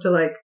 as opposed to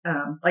like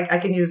I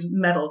can use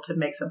metal to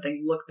make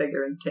something look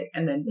bigger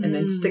and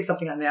then stick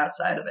something on the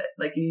outside of it.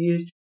 Like you're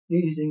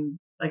using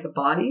like a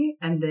body,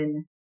 and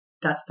then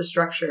that's the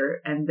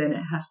structure, and then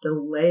it has to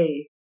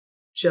lay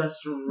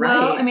just right.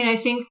 Well, I mean, I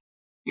think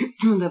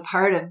the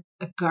part of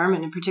a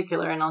garment in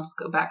particular, and I'll just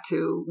go back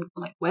to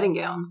like wedding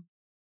gowns.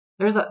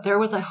 There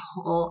was a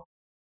whole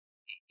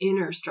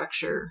inner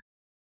structure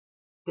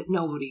that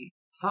nobody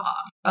saw.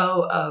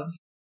 Oh, of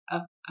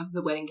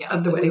the wedding gowns.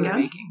 Of the wedding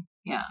gowns? Making.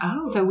 Yeah.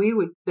 Oh. So we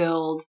would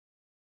build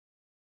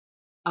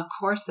a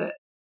corset.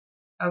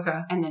 Okay.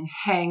 And then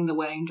hang the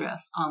wedding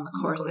dress on the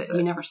corset.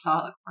 You never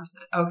saw the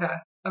corset. Okay.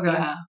 Okay.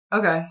 Yeah.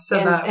 Okay. So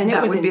and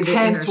it was would be the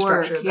intense inner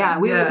work. structure.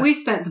 Yeah. We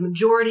spent the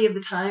majority of the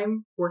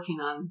time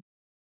working on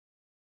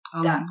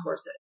that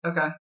corset.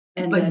 Okay.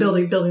 And like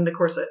building the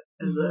corset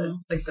as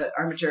the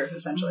armature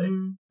essentially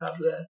of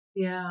the.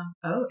 Yeah.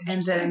 Oh,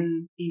 and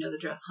then, the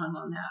dress hung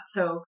on that.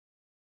 So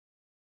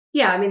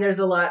yeah, I mean, there's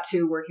a lot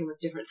to working with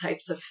different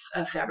types of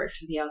fabrics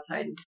for the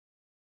outside, and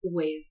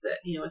ways that,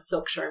 a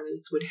silk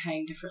charmeuse would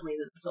hang differently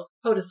than a silk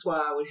pot de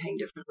soie would hang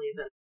differently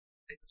than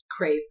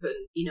crepe and,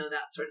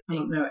 that sort of thing. I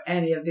don't know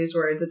any of these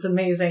words. It's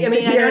amazing. I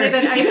mean,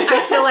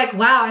 I feel like,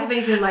 wow, I haven't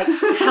even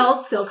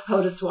held silk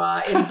pot de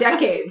soie in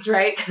decades,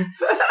 right?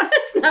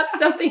 It's not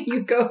something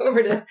you go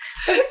over to a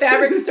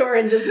fabric store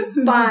and just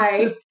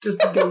buy. Just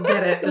go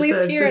get it. At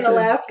least here in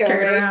Alaska,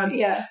 carry right? it around.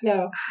 Yeah,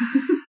 no.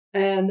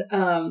 And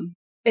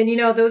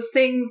those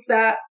things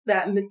that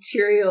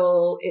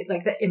material,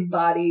 like the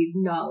embodied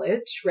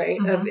knowledge, right,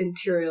 of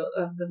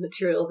the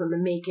materials and the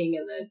making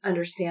and the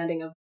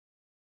understanding of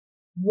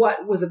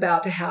what was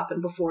about to happen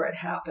before it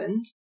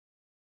happened.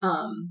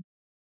 I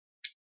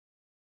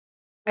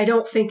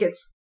don't think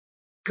it's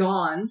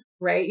gone,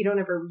 right? You don't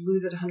ever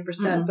lose it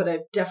 100%, but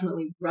I'm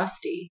definitely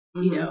rusty.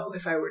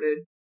 If I were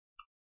to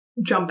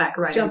jump back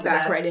right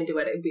into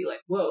it, it'd be like,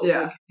 whoa,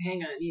 yeah.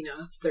 Hang on,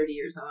 it's 30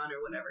 years on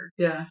or whatever.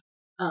 Yeah.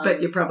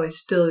 But you're probably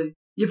still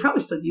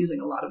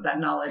using a lot of that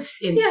knowledge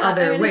in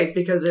other ways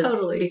because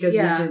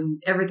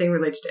everything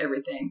relates to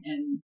everything,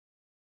 and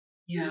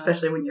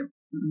especially when you're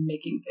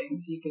making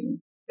things, you can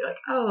be like,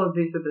 oh,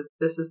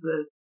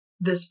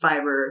 this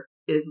fiber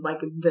is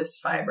like this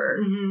fiber,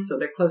 so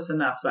they're close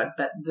enough. So I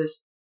bet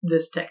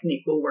this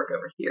technique will work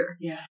over here.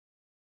 Yeah,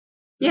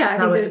 so I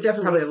think there's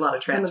definitely probably a lot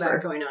of transfer some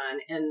of that going on,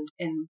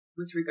 and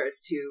with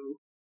regards to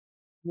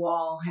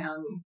wall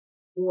hang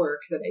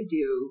work that I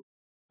do.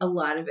 A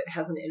lot of it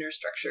has an inner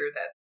structure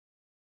that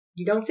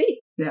you don't see.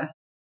 Yeah.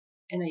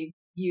 And I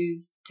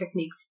use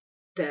techniques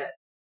that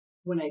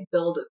when I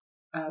build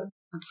I'll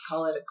just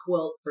call it a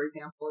quilt, for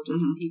example,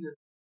 just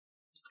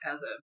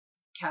as a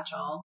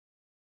catch-all,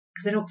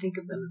 because I don't think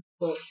of them as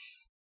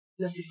quilts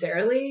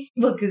necessarily.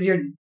 Well, because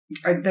they're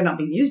not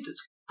being used as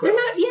quilts.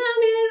 They're not, yeah, I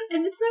mean,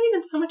 and it's not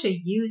even so much a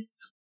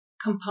use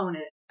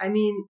component. I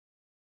mean,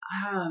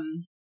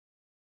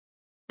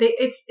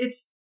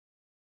 it's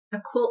a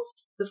quilt.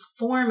 The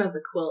form of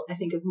the quilt, I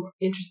think, is more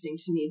interesting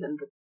to me than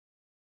the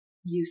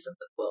use of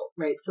the quilt,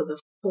 right? So the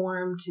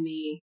form to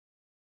me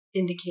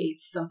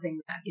indicates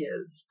something that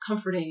is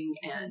comforting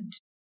and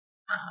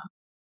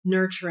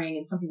nurturing,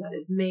 and something that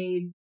is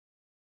made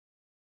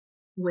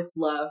with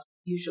love,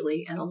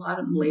 usually, and a lot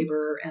of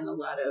labor and a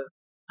lot of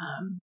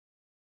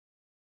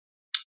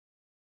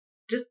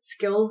just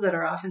skills that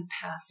are often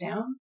passed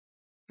down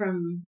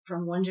from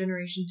one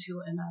generation to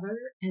another.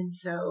 And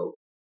so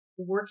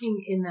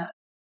working in that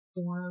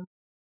form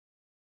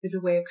is a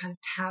way of kind of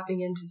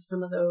tapping into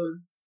some of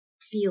those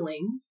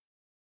feelings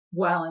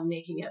while I'm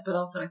making it, but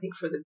also I think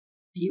for the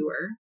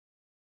viewer,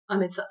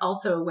 it's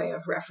also a way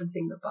of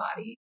referencing the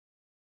body,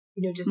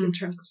 just in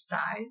terms of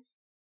size.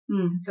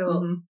 And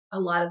so a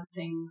lot of the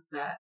things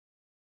that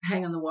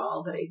hang on the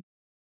wall that I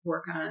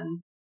work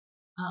on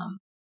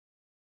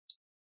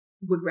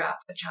would wrap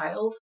a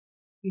child,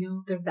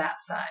 they're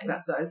that size.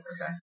 That size,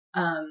 okay.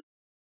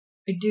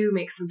 I do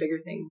make some bigger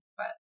things,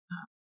 but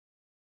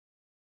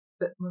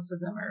most of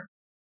them are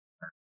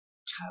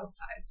child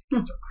sized,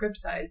 or crib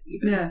size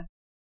even.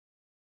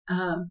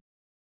 Yeah.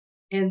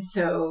 And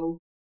so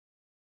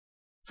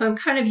I'm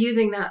kind of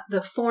using that,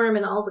 the form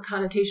and all the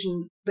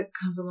connotation that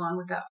comes along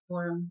with that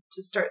form,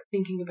 to start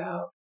thinking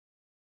about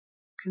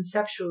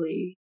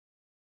conceptually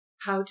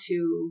how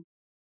to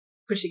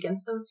push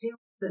against those feelings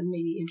and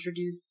maybe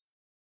introduce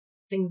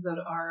things that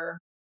are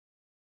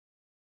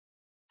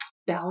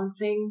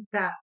balancing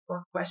that,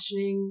 or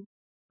questioning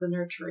the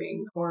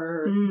nurturing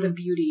or the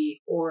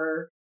beauty,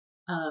 or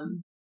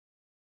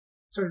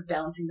sort of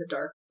balancing the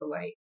dark with the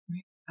light.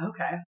 Right?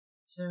 Okay.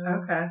 So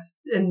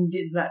And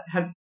is that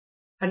how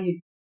do you?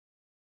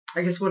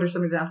 I guess what are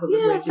some examples of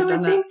ways so you've done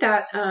I that? think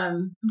that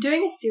I'm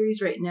doing a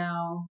series right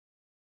now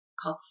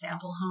called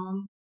Sample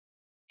Home,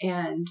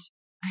 and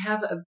I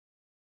have a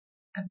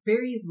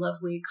very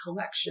lovely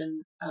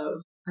collection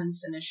of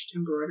unfinished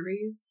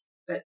embroideries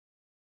that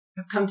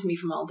have come to me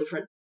from all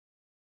different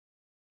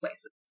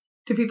places.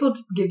 Do people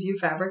give you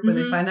fabric when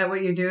they find out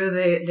what you do?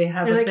 They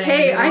have They're a like, thing.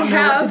 hey, They don't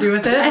know what to do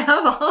with it. I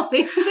have all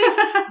these things.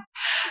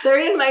 They're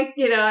in my,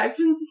 I've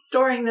been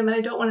storing them and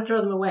I don't want to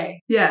throw them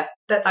away. Yeah.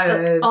 That's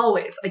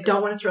always. I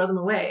don't want to throw them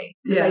away.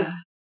 Yeah.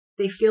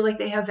 They feel like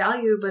they have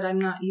value, but I'm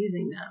not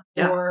using them.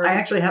 Yeah. Or I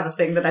actually have a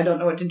thing that I don't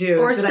know what to do.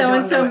 Or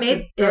so-and-so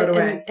made throw it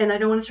away. and I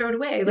don't want to throw it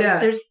away. Like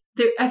Yeah.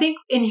 I think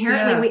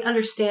inherently we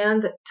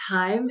understand that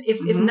time,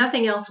 if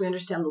nothing else, we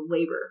understand the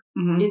labor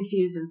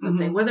infused in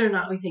something, whether or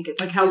not we think it's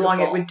like how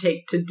long it would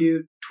take to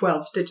do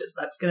 12 stitches.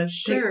 That's going to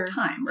take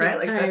time, right?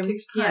 Like that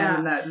takes time,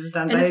 and that is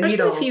done by a needle. And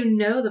especially if you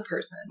know the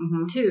person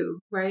too,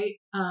 right?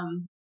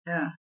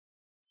 Yeah.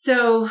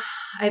 So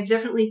I've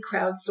definitely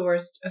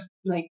crowdsourced,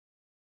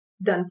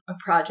 done a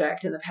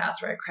project in the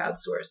past where I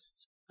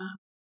crowdsourced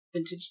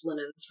vintage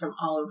linens from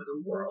all over the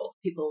world.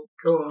 People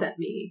sent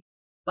me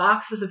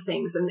boxes of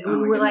things, and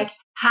we were like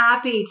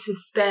happy to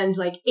spend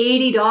like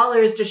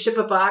 $80 to ship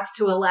a box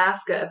to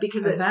Alaska,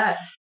 because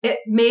it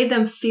made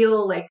them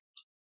feel like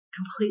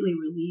completely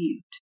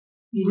relieved.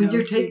 With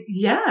your take,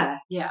 yeah,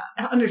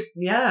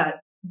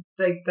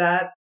 like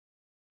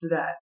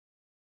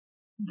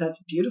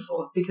that's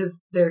beautiful,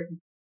 because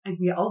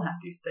we all have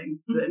these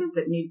things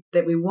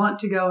that we want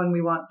to go, and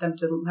we want them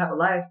to have a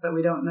life, but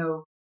we don't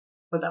know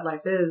what that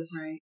life is,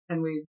 right?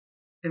 And we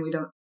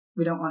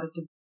don't want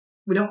to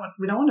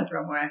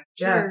throw them away.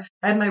 Sure. Yeah,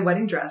 I had my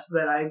wedding dress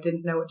that I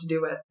didn't know what to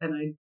do with,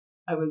 and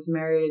I was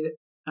married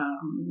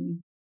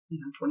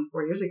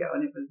 24 years ago,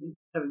 and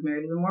I was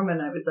married as a Mormon.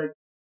 I was like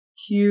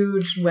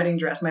huge wedding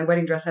dress. My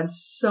wedding dress had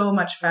so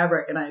much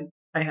fabric, and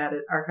I had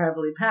it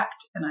archivally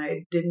packed, and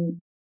I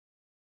didn't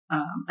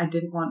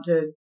want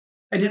to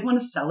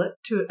sell it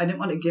I didn't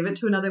want to give it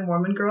to another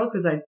Mormon girl,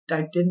 because I've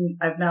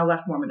now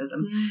left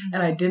Mormonism,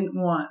 and I didn't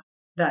want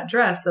that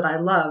dress that I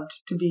loved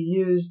to be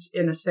used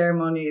in a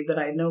ceremony that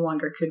I no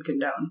longer could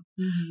condone.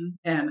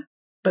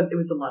 But it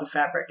was a lot of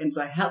fabric. And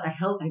so I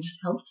just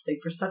held this thing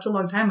for such a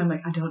long time. I'm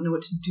like, I don't know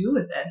what to do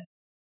with it.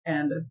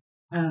 And,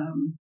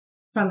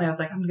 finally I was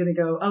like,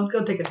 I'll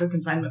go take it to a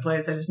consignment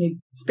place. I just need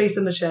space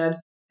in the shed.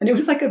 And it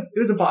was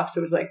a box.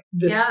 It was like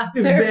this. Yeah,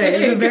 it was big. It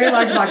was a very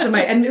large box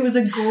and it was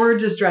a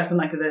gorgeous dress. And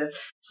like the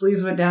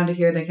sleeves went down to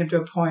here. They came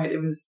to a point.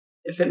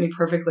 It fit me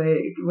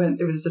perfectly.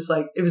 It was just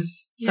like, it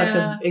was such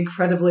an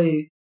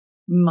incredibly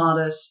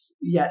modest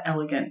yet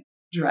elegant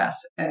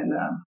dress. And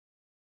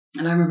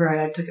I remember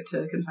I took it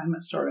to a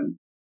consignment store,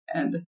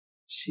 and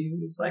she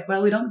was like,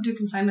 well, we don't do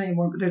consignment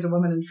anymore, but there's a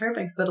woman in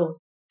Fairbanks that'll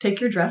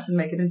take your dress and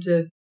make it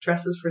into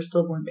dresses for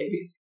stillborn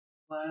babies.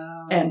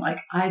 Wow. And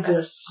like, I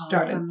just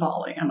started awesome.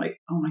 bawling. I'm like,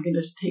 oh my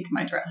goodness, take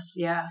my dress.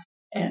 Yeah.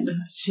 And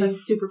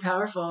that's super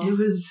powerful.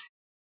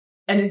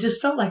 And it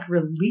just felt like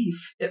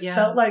relief. It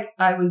felt like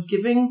I was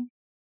giving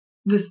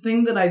this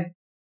thing that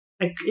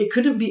it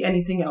couldn't be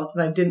anything else,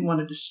 and I didn't want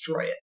to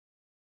destroy it.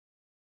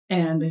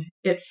 And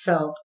it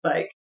felt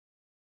like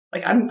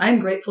I'm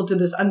grateful to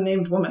this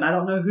unnamed woman. I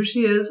don't know who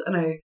she is, and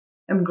I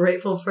am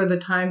grateful for the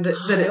time that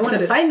I want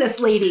to find this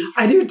lady.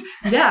 I do.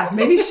 Yeah,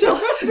 maybe she'll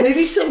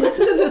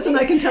listen to this, and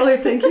I can tell her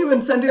thank you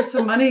and send her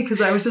some money,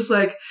 because I was just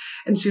like,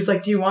 and she's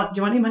like, do you want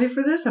any money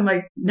for this? I'm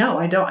like, no,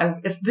 I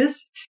don't. If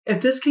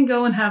this can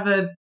go and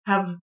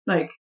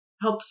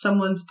help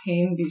someone's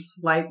pain be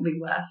slightly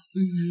less,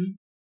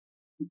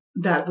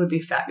 that would be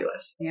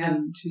fabulous. Yeah.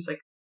 And she's like,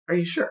 are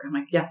you sure? I'm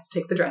like, yes,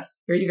 take the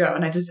dress. Here you go.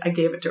 And I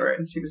gave it to her,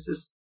 and she was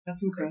just,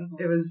 that's incredible.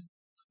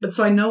 But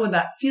so I know what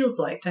that feels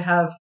like, to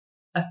have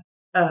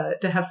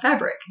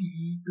fabric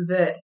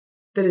that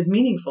is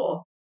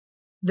meaningful,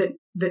 that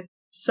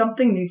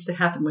something needs to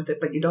happen with it,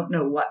 but you don't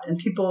know what. And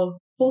people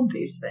hold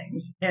these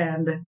things,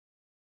 and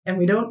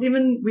we know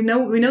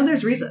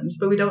there's reasons,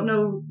 but we don't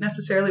know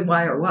necessarily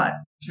why or what.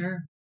 Sure.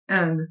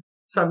 And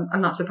so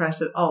I'm not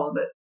surprised at all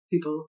that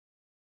people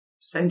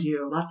send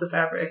you lots of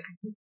fabric.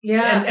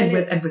 Yeah.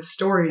 And with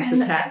stories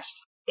attached.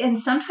 And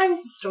sometimes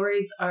the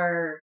stories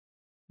are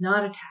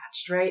not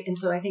attached, right? And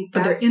so I think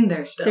but they're in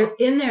there still. They're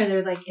in there.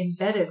 They're like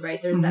embedded, right?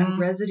 There's that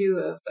residue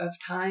of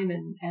time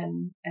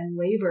and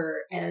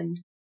labor and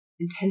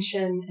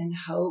intention and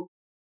hope.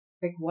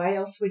 Like, why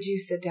else would you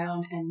sit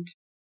down and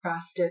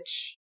cross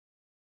stitch,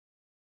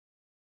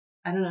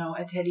 I don't know,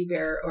 a teddy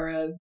bear or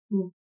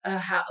a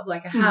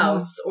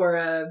house or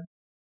a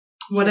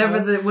whatever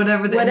the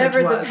image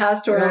was,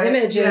 pastoral right?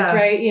 image is,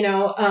 right?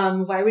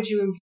 Why would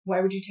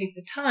you take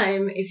the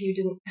time if you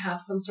didn't have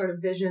some sort of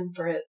vision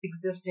for it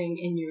existing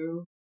in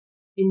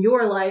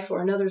your life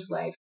or another's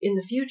life in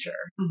the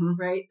future,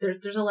 right?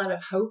 There's a lot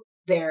of hope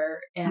there.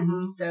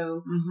 And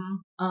so,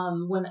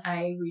 when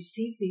I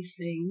receive these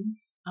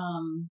things,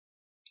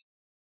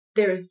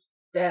 there's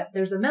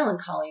a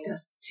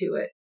melancholiness to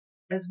it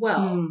as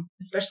well,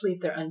 especially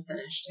if they're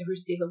unfinished. I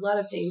receive a lot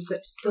of things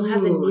that still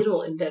have the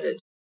needle embedded,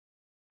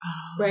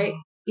 right?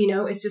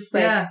 It's just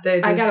like,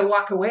 I got to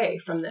walk away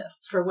from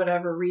this for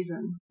whatever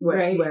reason,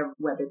 right?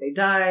 Whether they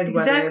died,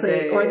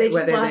 exactly, or they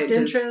just lost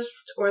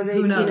interest, or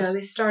they,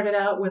 they started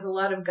out with a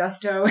lot of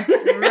gusto,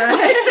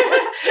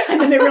 right? And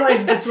then they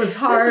realized this was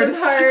hard.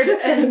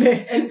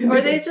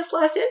 Or they just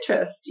lost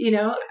interest,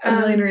 A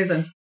million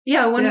reasons.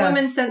 Yeah, one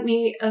woman sent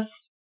me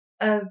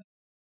a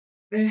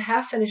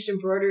half-finished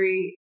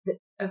embroidery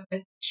of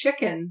a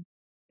chicken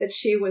that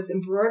she was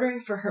embroidering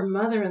for her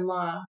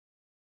mother-in-law.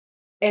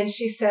 And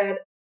she said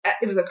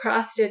it was a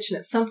cross stitch, and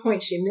at some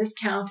point she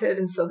miscounted,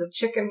 and so the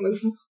chicken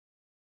was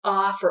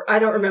off, or I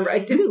don't remember. I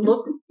didn't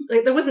look,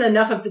 like there wasn't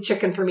enough of the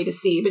chicken for me to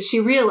see, but she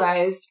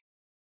realized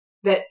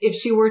that if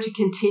she were to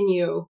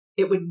continue,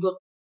 it would look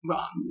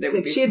wrong.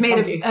 She had made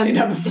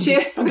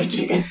funky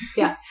chicken.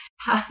 Yeah.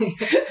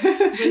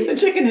 The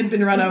chicken had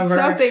been run over.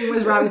 Something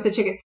was wrong with the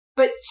chicken.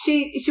 But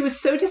she was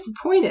so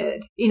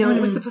disappointed, and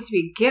it was supposed to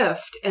be a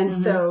gift.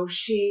 And so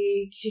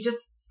she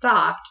just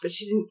stopped, but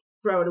she didn't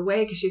throw it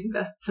away because she'd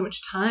invested so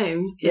much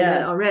time in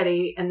it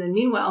already. And then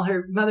meanwhile,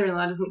 her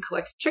mother-in-law doesn't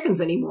collect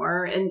chickens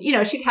anymore. And,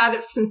 she'd had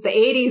it since the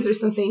 80s or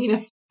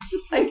something,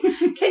 just like,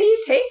 can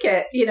you take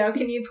it?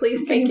 Can you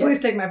please take it? Please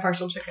take my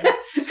partial chicken. So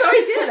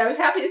I did. I was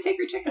happy to take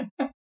her chicken.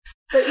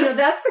 But,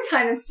 that's the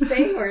kind of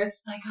thing where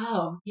it's like,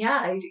 oh, yeah,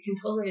 I can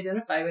totally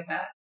identify with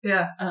that.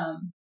 Yeah.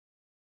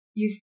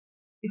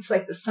 It's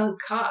like the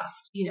sunk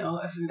cost,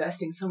 of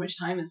investing so much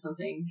time in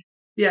something.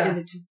 Yeah. And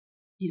it just,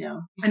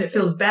 and it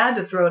feels bad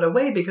to throw it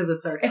away because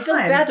it's our time. It feels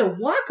bad to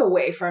walk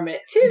away from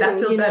it too. That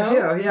feels bad too.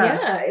 Yeah.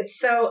 Yeah. It's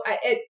so,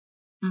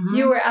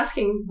 you were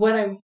asking what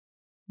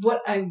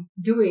I'm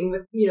doing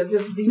with,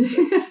 these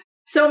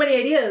so many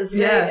ideas.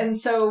 Right? Yeah. And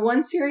so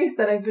one series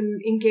that I've been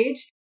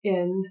engaged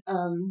in,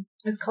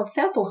 is called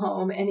Sample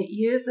Home, and it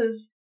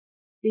uses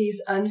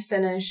these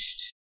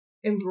unfinished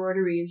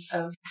embroideries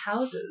of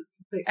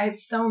houses. Like, I have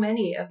so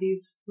many of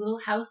these little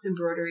house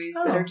embroideries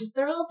that are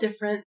they're all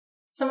different.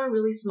 Some are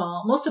really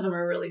small. Most of them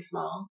are really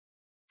small.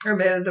 Or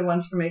they're the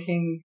ones for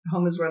making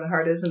Home is Where the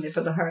Heart Is, and they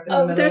put the heart in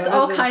the middle. There's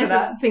all kinds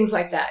of things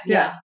like that.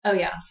 Yeah. Oh,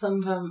 yeah. Some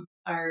of them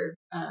are,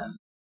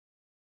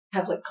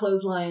 have like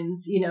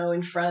clotheslines,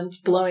 in front,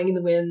 blowing in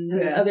the wind.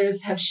 And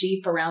others have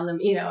sheep around them,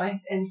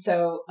 and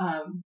so,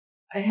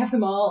 I have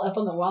them all up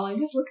on the wall. I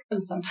just look at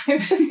them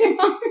sometimes.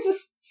 It's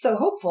just so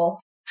hopeful.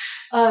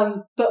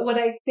 But what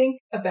I think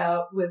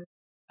about with,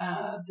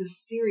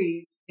 this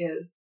series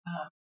is,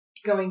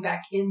 going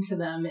back into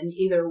them and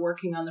either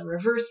working on the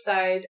reverse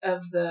side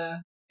of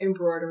the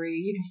embroidery.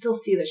 You can still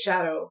see the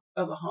shadow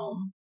of a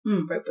home,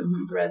 right? But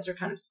the threads are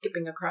kind of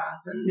skipping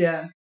across. And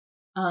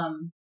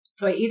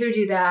so I either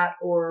do that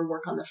or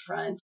work on the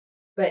front,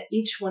 but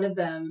each one of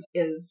them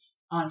is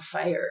on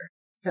fire.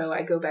 So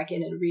I go back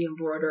in and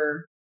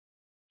re-embroider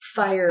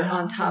fire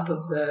on top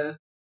of the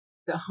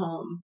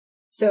home.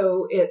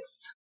 So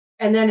it's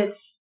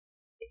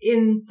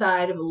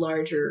inside of a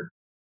larger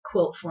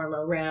quilt form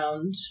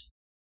around,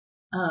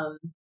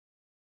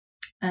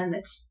 and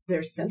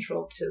they're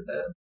central to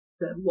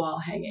the wall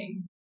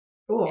hanging.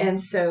 Cool.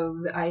 And so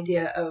the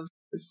idea of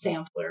the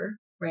sampler,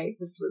 right?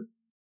 This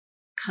was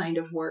kind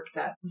of work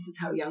that this is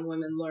how young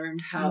women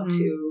learned how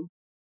to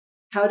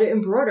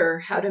embroider,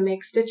 how to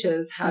make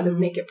stitches, how to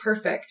make it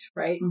perfect,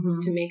 right?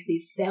 Was to make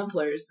these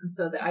samplers. And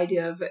so the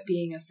idea of it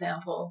being a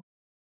sample,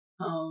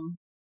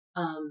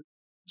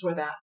 is where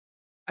that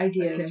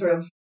idea sort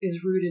of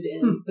is rooted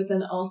in, but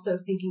then also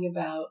thinking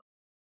about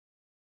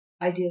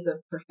ideas of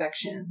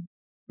perfection,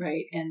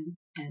 right? And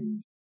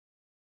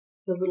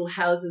the little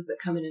houses that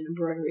come in an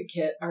embroidery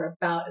kit are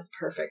about as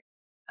perfect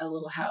a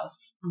little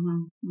house.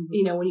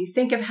 When you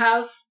think of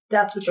house,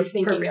 that's what you're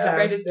thinking of,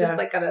 right? It's just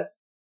like got a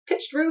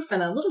pitched roof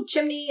and a little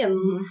chimney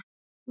and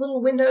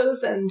little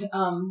windows and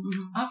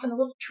often a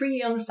little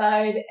tree on the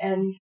side.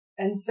 And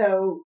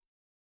so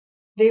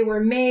they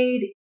were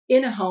made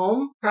in a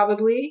home,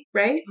 probably,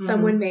 right?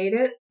 Someone made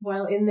it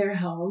while in their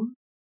home,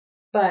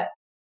 but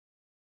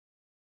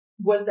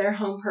was their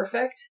home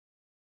perfect?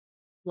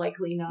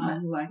 Likely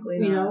not. Likely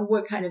not.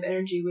 What kind of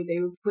energy were they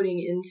putting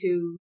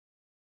into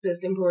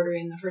this embroidery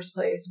in the first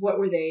place? What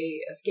were they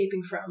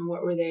escaping from?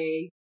 What were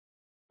they?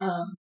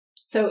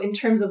 So in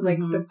terms of like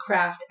the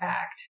craft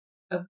act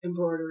of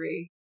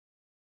embroidery,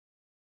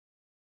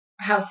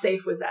 how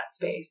safe was that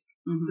space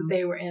that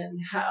they were in?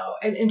 How,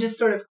 and just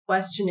sort of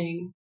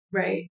questioning,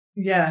 right?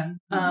 Yeah.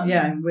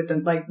 With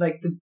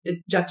the,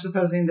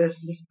 juxtaposing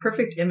this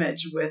perfect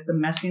image with the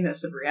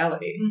messiness of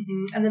reality.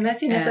 And the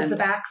messiness of the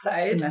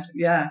backside. Of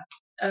an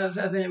Of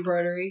an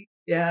embroidery.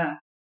 Yeah.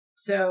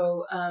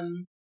 So,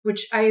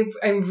 which I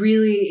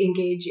really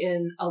engage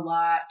in a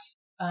lot.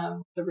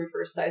 The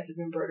reverse sides of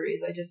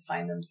embroideries. I just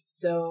find them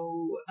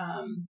so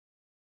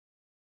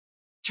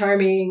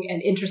charming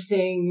and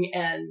interesting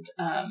and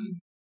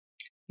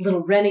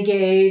little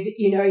renegade.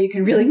 You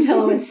can really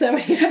tell when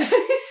somebody's just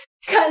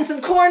cutting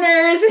some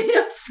corners,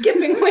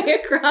 skipping way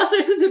across,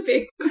 or there's a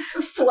big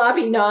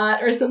floppy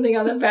knot or something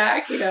on the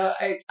back.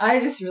 I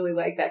just really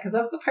like that because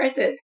that's the part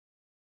that,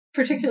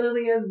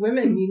 particularly as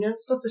women, you're not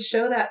supposed to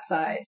show that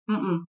side.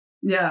 Mm-mm.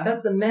 Yeah.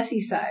 That's the messy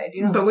side.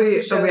 But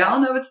we all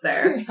know it's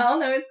there. We all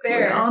know it's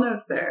there. We all know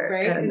it's there.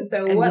 Right? And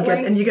so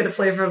you get a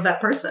flavor of that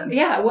person.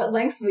 Yeah. What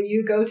lengths will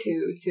you go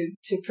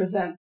to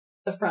present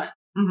the front,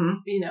 mm-hmm.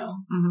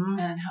 Mm-hmm.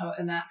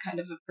 and that kind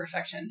of a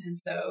perfection. And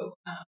so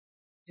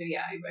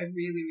yeah, I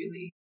really,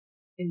 really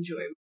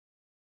enjoy.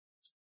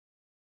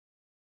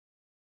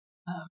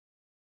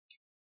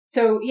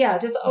 So yeah,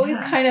 just always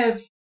kind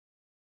of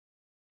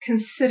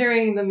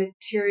considering the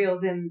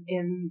materials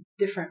in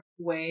different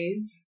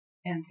ways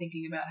and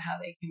thinking about how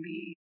they can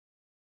be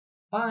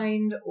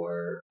combined.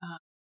 Or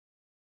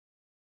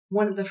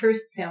one of the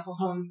first sample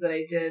homes that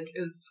I did,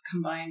 it was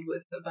combined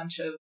with a bunch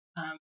of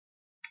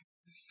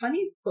this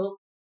funny quilt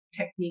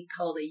technique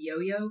called a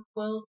yo-yo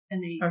quilt,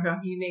 and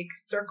you make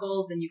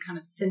circles and you kind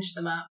of cinch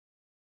them up,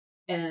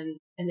 and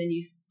then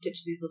you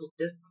stitch these little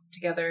discs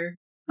together,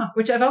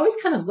 which I've always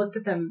kind of looked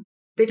at them.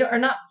 They are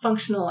not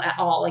functional at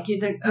all. Like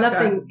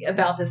nothing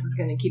about this is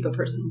going to keep a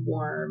person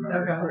warm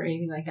or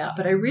anything like that.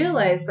 But I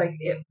realized, like,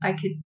 if I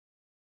could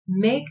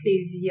make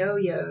these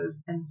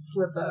yo-yos and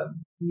slip a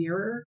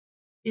mirror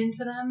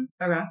into them.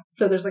 Okay.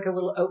 So there's like a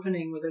little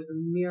opening where there's a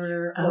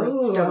mirror or a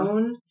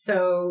stone.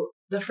 So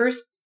the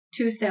first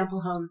 2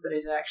 sample homes that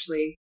I did,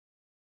 actually,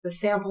 the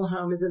sample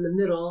home is in the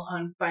middle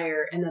on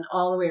fire, and then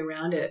all the way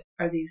around it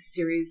are these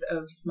series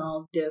of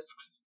small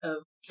discs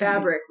of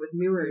fabric with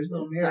mirrors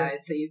inside.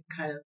 So you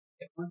kind of,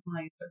 once in a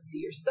while, you see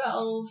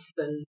yourself,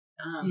 and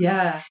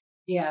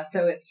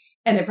so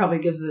it probably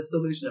gives this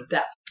illusion of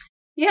depth.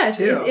 Yeah, it's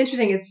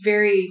interesting. It's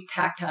very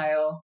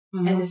tactile,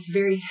 mm-hmm. and it's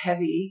very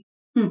heavy.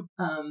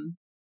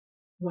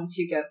 Once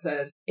you get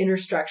the inner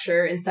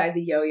structure inside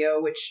the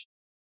yo-yo, which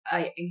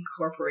I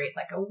incorporate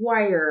like a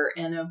wire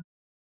and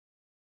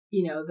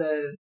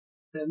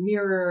the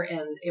mirror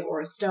or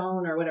a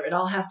stone or whatever. It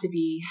all has to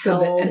be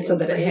held so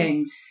that it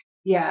hangs.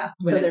 Yeah.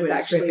 So there's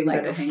actually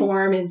like a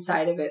form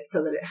inside of it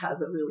so that it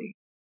has a really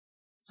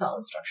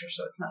solid structure.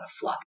 So it's not a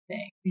floppy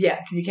thing.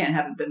 Yeah. Because you can't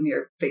have the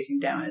mirror facing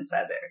down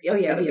inside there.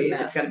 It's got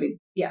to be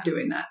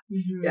doing that.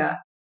 Mm-hmm. Yeah.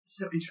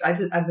 So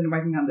I've been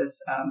working on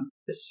this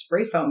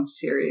spray foam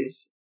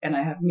series, and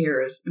I have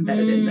mirrors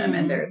embedded in them,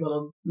 and they're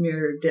little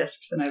mirror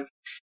discs. And I've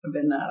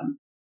been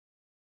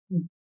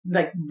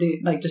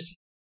just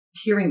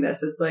hearing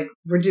this. It's like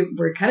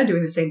we're kind of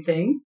doing the same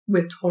thing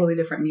with totally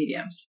different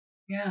mediums.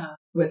 Yeah.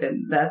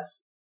 Within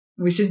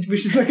we should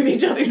look at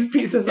each other's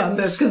pieces on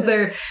this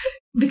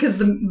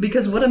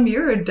because what a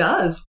mirror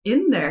does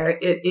in there,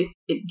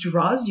 it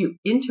draws you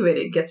into it.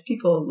 It gets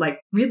people like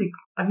really.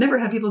 I've never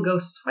had people go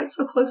quite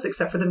so close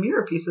except for the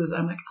mirror pieces.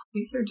 I'm like,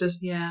 these are just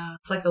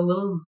it's like a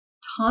little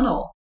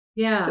tunnel.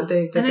 Yeah.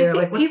 They're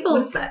like,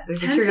 what's that?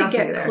 There's tend to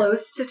get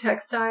close to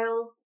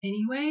textiles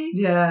anyway.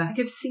 Yeah. Like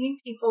I've seen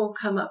people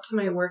come up to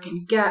my work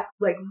and get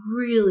like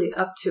really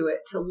up to it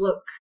to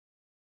look.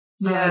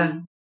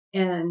 Yeah.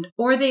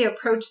 Or they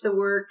approach the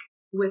work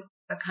with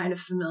a kind of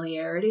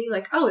familiarity,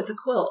 like, oh, it's a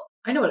quilt.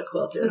 I know what a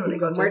quilt is. And they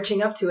go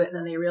marching up to it, and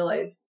then they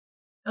realize,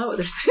 oh,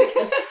 there's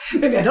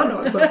maybe I don't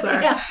know what quilts are.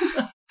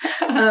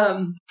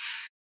 And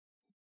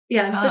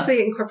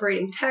especially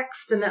incorporating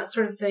text and that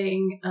sort of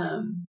thing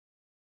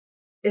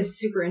is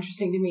super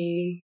interesting to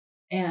me.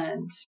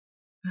 And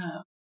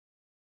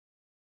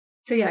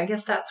so I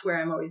guess that's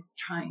where I'm always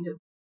trying to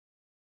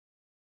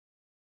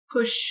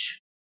push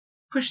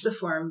the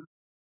form,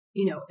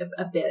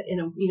 a bit in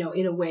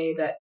a way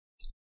that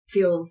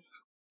feels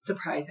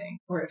surprising,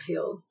 or it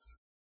feels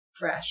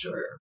fresh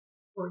or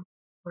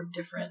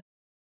different,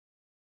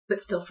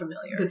 but still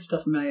familiar.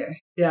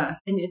 Yeah.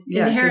 And it's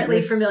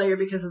inherently familiar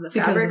because of the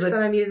fabrics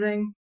that I'm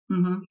using.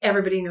 Mm-hmm.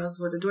 Everybody knows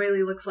what a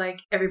doily looks like.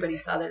 Everybody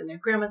saw that in their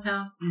grandma's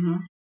house. Mm-hmm.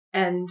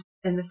 And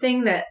the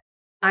thing that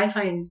I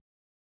find,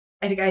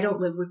 I think I don't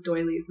live with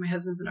doilies. My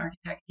husband's an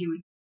architect. He would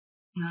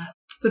not.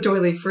 It's a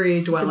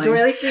doily-free dwelling. It's a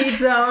doily-free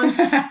zone.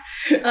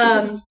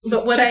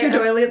 But check your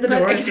doily at the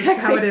door. Exactly, this is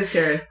how it is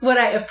here. What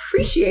I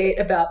appreciate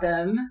about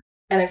them,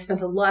 and I've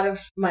spent a lot of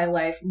my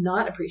life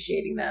not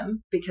appreciating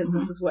them, because mm-hmm.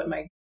 this is what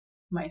my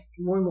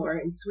mormor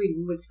in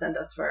Sweden would send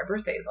us for our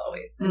birthdays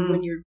always. And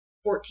when you're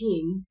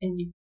 14 and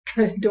you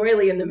got a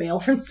doily in the mail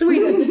from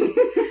Sweden,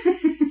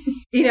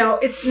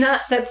 it's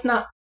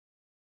not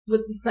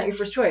your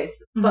first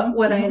choice. Mm-hmm. But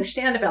what I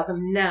understand about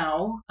them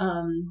now,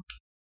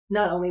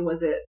 not only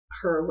was it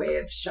her way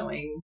of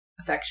showing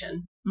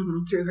affection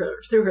mm-hmm. through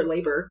her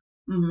labor,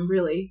 mm-hmm.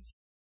 really,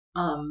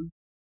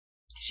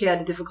 she had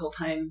a difficult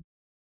time.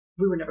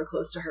 We were never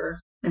close to her.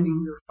 I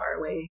mean, we were far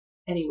away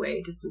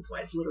anyway,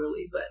 distance-wise,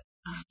 literally. But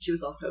she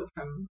was also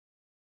from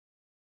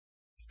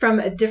from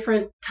a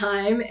different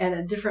time and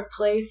a different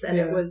place, and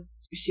Yeah.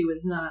 she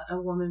was not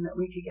a woman that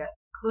we could get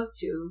close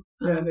to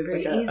There's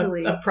very like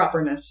easily. a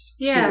properness.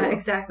 Yeah, to...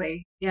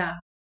 exactly. Yeah.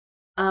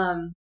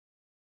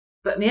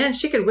 But man,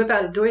 she could whip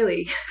out a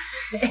doily.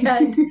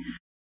 And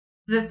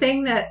the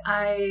thing that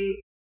I've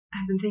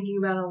been thinking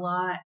about a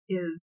lot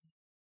is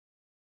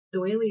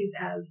doilies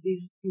as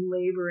these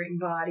laboring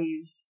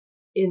bodies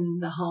in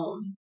the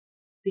home,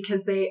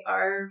 because they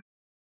are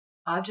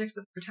objects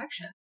of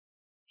protection.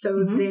 So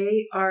Mm-hmm.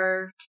 they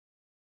are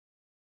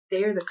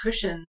the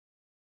cushion.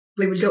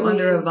 They would go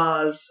under a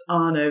vase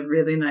on a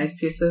really nice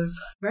piece of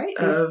right.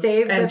 They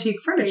save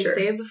antique furniture.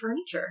 They save the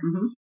furniture,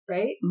 mm-hmm.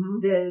 right?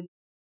 Mm-hmm.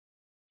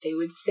 They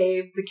would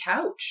save the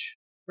couch,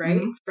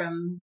 right, mm-hmm.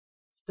 from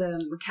the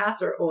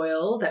castor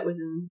oil that was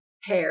in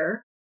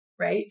hair,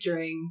 right,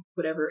 during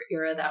whatever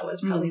era that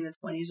was, probably in the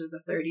 20s or the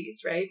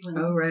 30s, right?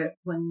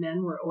 When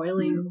men were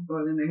oiling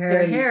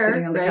their hair and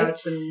sitting on the right?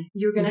 couch, and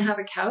you're going to have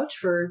a couch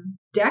for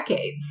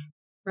decades,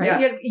 right?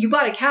 Yeah. You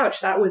bought a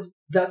couch, that was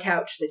the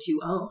couch that you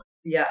owned.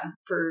 Yeah.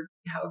 For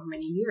however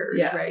many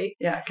years, right?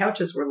 Yeah.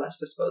 Couches were less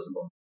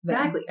disposable.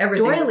 Exactly.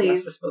 Everything Doilies, was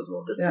less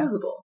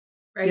disposable.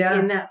 Right? Yeah.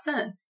 In that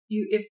sense.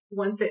 If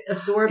once it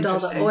absorbed all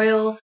the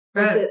oil,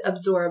 once it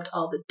absorbed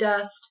all the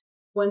dust,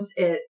 once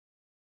it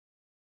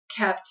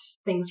kept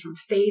things from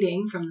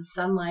fading from the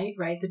sunlight,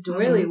 right? The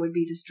doily would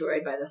be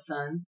destroyed by the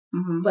sun,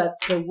 but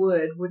the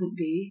wood wouldn't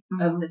be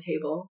of the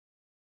table.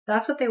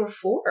 That's what they were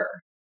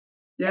for.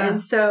 Yeah.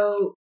 And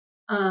so,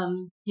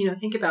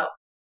 think about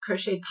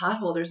crocheted pot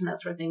holders and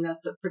that sort of thing.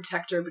 That's a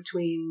protector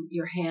between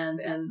your hand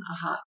and a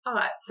hot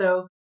pot.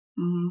 So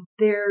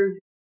that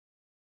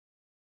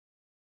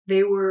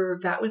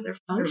was their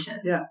function.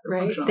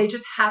 Right. Functional. They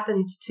just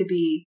happened to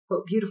be,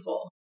 quote,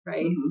 beautiful,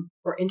 right?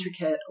 Or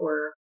intricate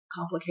or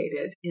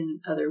complicated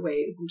in other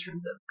ways in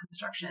terms of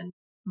construction,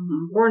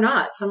 or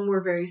not. Some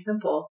were very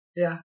simple.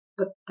 Yeah.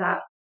 But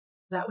that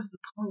was the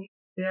point.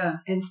 Yeah.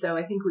 And so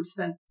I think we've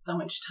spent so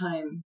much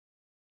time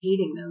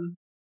hating them.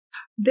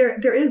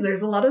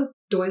 There's a lot of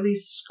doily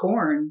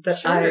scorn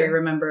that I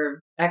remember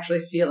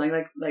actually feeling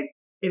like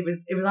it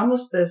was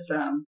almost this.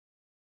 I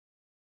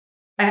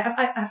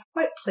haven't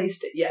quite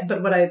placed it yet,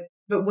 but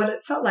what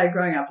it felt like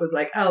growing up was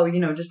like,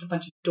 just a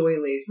bunch of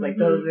doilies. Like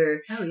those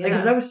are like it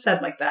was always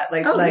said like that.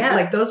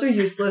 Like those are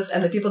useless,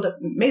 and the people that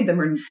made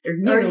them are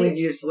nearly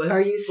useless.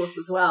 Are useless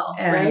as well,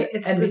 right?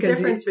 It's the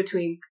difference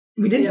between.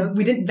 We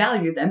didn't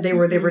value them. They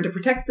were to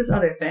protect this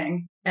other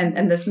thing,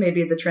 and this may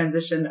be the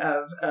transition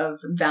of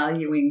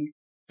valuing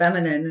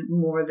feminine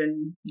more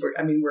than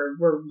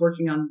we're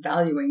working on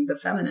valuing the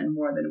feminine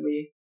more than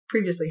we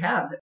previously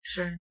have.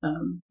 Sure.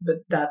 But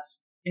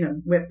that's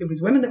it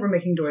was women that were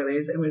making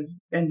doilies.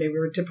 And they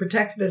were to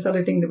protect this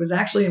other thing that was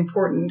actually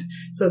important,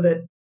 so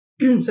that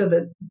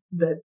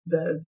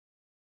the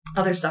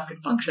other stuff could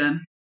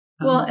function.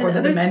 Or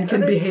that the men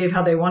could behave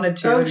how they wanted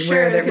to, and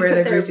wear their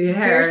greasy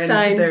hair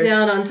and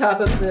down on top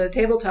of the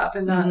tabletop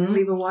and not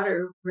leave a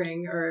water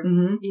ring, or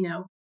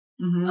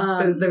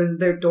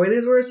their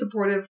doilies were a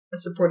supportive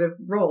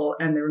role,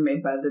 and they were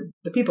made by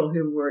the people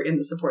who were in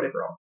the supportive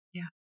role.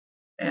 Yeah,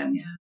 and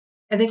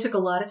they took a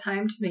lot of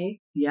time to make.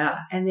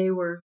 Yeah, and they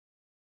were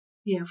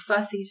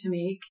fussy to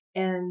make,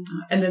 and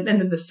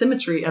then the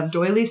symmetry of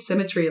doily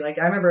symmetry. Like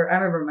I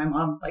remember my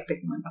mom like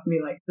picking one up and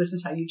me like, this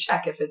is how you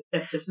check if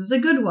this is a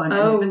good one.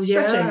 And if it's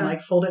stretching,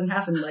 like fold it in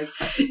half, and like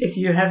if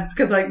you have,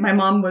 because like my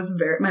mom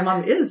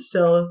is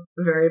still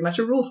very much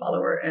a rule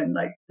follower, and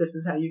like this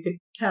is how you could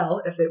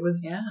tell if it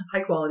was high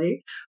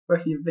quality or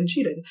if you've been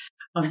cheated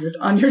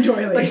on your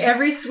doily. Like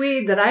every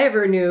Swede that I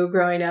ever knew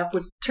growing up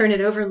would turn it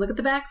over and look at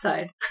the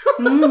backside.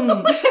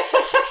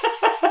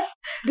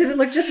 Did it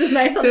look just as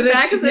nice on the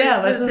back as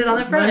it did on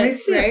the front? Let me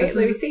see. Right?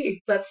 Let me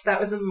see.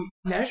 That was a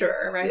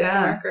measure, right? Yeah. It's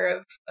a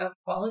marker of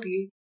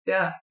quality.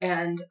 Yeah.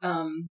 And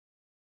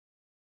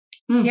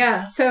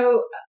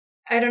so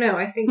I don't know.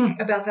 I think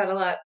about that a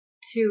lot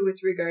too,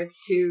 with regards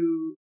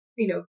to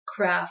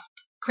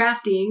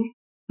crafting,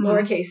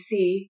 lowercase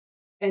c,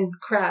 and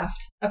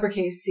craft,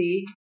 uppercase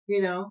C.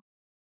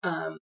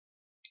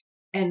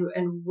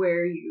 And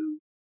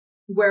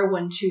where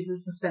one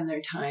chooses to spend their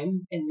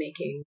time in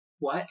making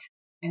what.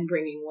 And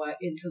bringing what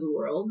into the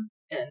world,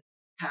 and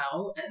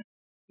how, and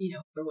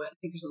for what. I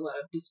think there's a lot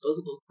of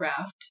disposable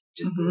craft,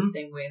 just in the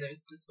same way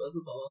there's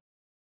disposable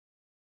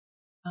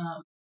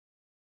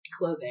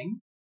clothing,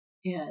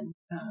 and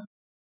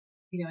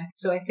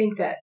so I think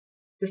that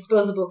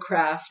disposable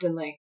craft and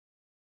like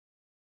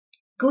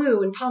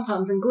glue and pom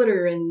poms and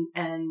glitter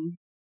and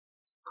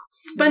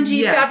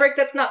spongy fabric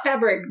that's not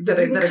fabric that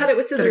cut it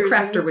with scissors.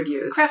 That a crafter would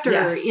use.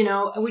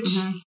 Which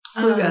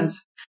glue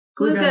guns.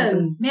 Glue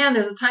guns. Man,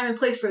 there's a time and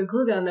place for a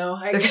glue gun, though.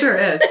 There sure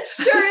is.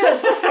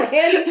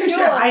 It's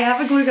sure. I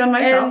have a glue gun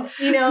myself.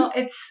 And,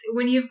 it's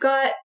when you've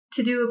got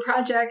to do a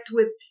project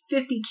with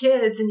 50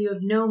 kids and you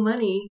have no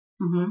money,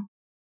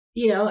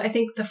 I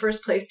think the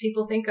first place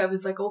people think of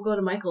is like, go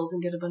to Michael's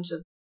and get a bunch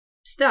of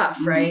stuff,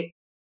 right?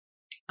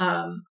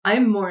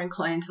 I'm more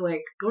inclined to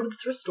like go to the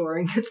thrift store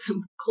and get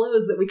some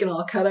clothes that we can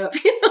all cut up.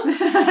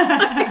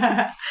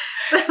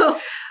 So,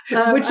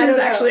 which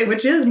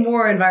is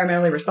more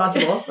environmentally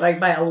responsible, like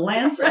by a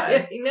landslide.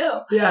 Right, I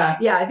know. Yeah.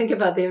 Yeah. I think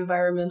about the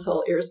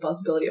environmental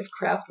irresponsibility of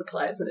craft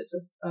supplies, and it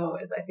just,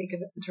 I think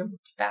of it in terms of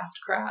fast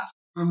craft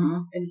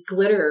and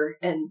glitter,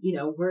 and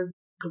where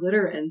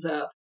glitter ends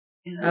up.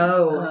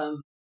 And,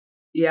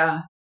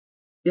 yeah.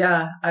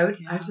 I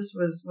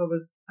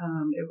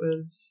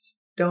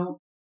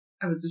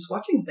was just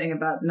watching a thing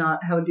about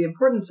the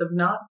importance of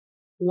not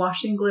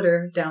washing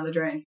glitter down the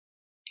drain.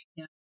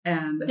 Yeah.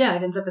 And it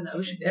ends up in the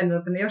ocean. It's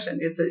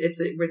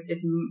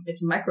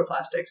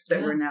microplastics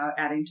that we're now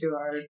adding to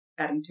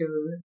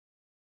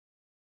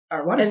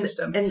our water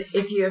system. And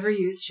if you ever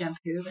use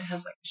shampoo that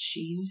has like a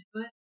sheen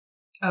to it.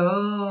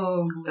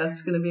 Oh,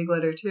 that's going to be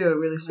glitter too.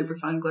 Really super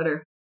fun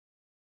glitter.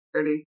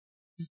 Dirty.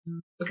 Mm-hmm.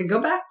 Okay, go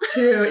back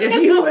to, if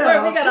you will.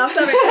 Before we got off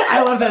topic.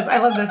 I love this.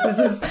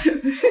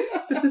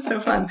 This is so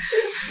fun.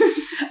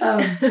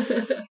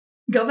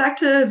 Go back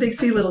to Big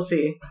C, Little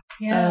C,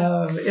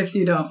 if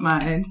you don't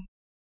mind.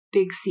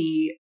 Big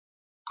C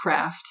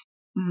craft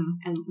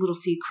and Little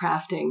C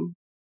crafting.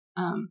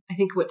 I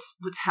think what's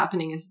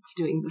happening is it's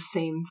doing the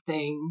same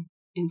thing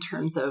in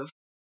terms of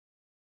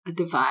a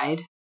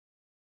divide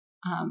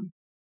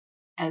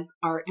as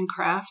art and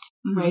craft,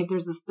 right?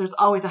 There's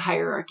always a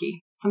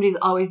hierarchy. Somebody's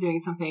always doing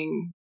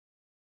something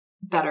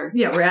better.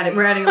 Yeah, we're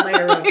adding a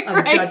layer of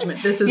right?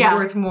 Judgment. This is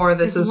worth more.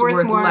 This is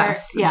worth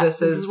less. Yeah,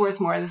 this is worth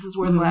more. This is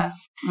worth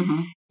less.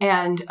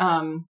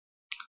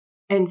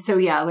 And so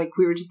like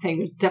we were just saying,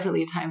 there's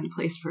definitely a time and a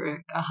place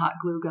for a hot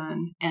glue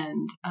gun,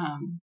 and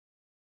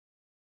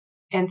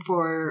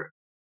for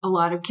a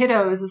lot of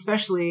kiddos,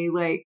 especially,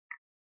 like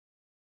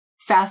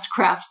fast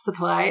craft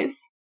supplies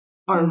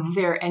are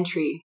their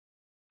entry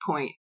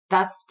point.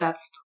 That's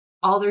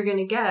all they're going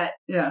to get.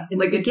 Yeah.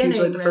 Like it's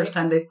usually the first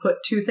time they've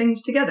put two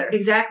things together.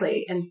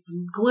 Exactly. And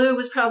some glue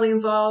was probably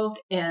involved,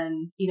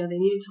 and, they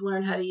needed to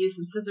learn how to use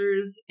some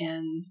scissors,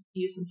 and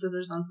use some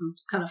scissors on some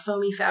kind of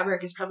foamy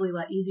fabric is probably a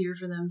lot easier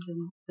for them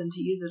than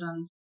to use it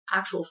on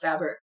actual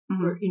fabric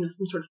or,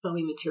 some sort of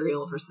foamy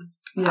material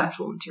versus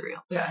actual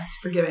material. Yeah. It's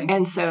forgiving.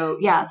 And so,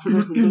 so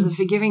there's a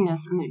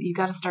forgivingness, and you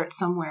got to start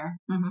somewhere.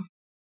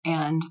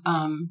 And,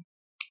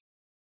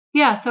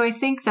 so I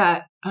think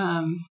that,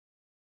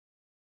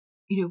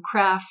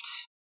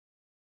 craft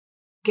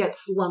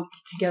gets lumped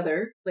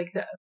together, like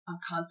the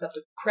concept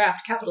of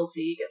craft, capital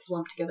C, gets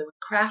lumped together with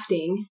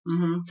crafting.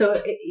 So,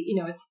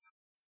 it's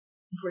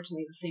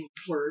unfortunately the same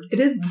word. It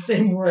is the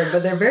same word,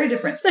 but they're very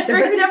different. They're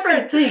very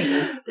different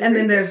things. And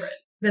then there's,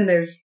 and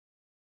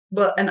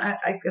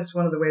I guess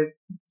one of the ways,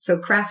 so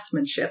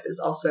craftsmanship is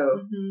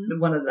also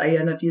I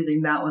end up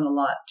using that one a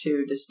lot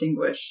to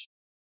distinguish.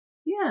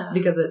 Yeah.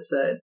 Because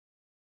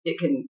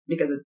partly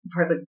because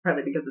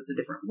it's a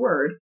different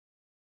word.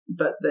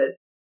 But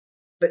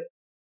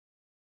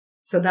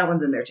so that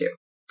one's in there too.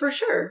 For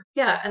sure.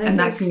 Yeah. And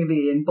that can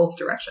be in both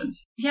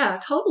directions. Yeah,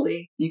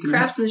 totally.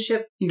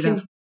 Craftsmanship, you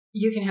can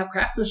have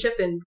craftsmanship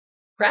in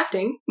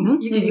crafting.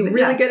 You can be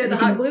really good at a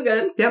hot glue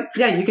gun. Yep.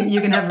 Yeah.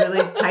 You can have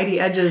really tidy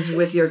edges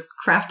with your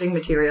crafting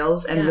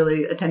materials and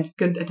really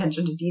good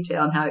attention to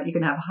detail, and how you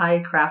can have high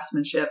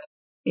craftsmanship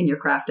in your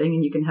crafting,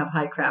 and you can have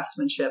high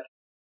craftsmanship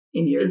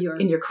in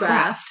your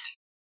craft.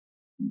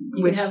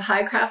 You can have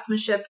high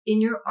craftsmanship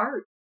in your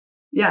art.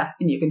 Yeah,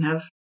 and you can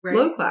have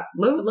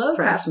low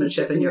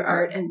craftsmanship in your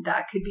art, and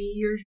that could be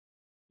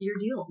your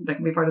deal. That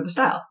can be part of the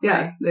style.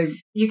 Yeah, right.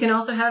 You can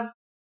also have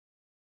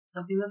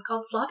something that's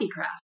called sloppy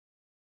craft,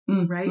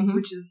 right?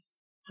 Which is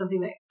something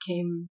that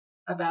came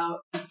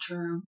about as a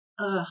term.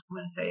 I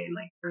want to say in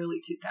like early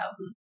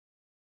 2000s.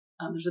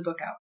 There's a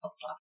book out called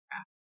Sloppy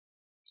Craft.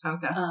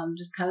 Okay.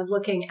 Just kind of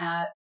looking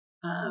at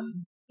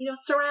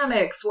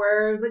ceramics,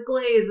 where the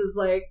glaze is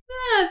like,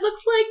 it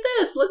looks like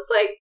this,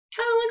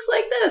 kind of looks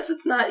like this.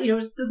 It's not,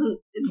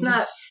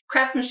 not,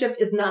 craftsmanship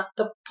is not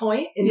the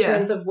point in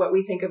terms of what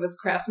we think of as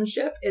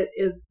craftsmanship.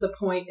 The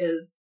point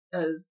is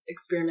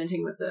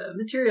experimenting with the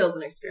materials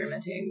and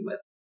experimenting with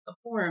the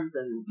forms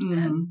and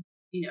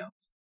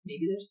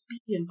maybe there's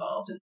speed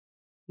involved, and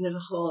there's a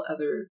whole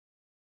other,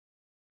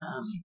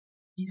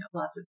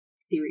 lots of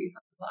theories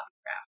on sloppy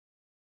craft.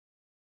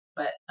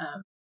 But,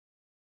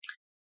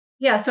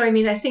 so I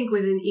mean, I think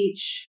within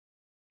each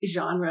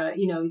genre,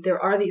 there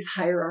are these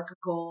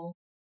hierarchical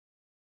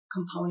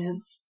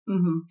components,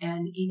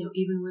 and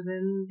even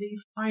within the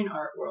fine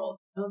art world,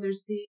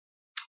 there's the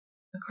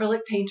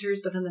acrylic painters,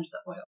 but then there's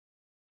the oil,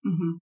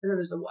 and then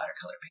there's the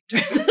watercolor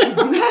painters.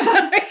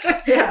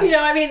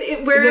 I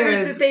mean,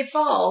 wherever they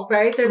fall,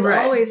 right? There's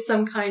always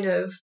some kind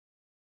of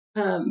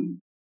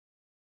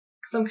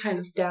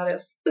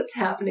status that's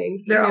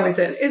happening. There always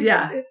is.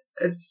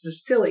 It's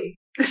just silly.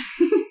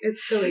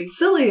 It's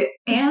silly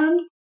and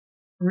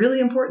really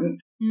important.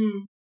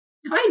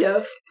 Kind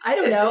of. I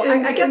don't know.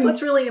 I guess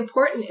what's really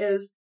important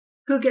is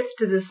who gets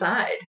to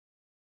decide.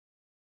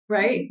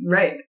 Right?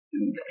 Right.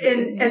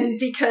 And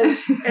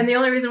the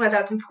only reason why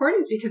that's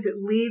important is because it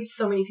leaves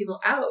so many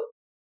people out.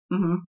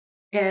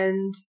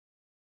 And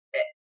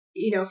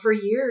for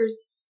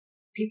years,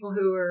 people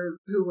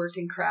who worked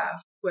in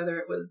craft, whether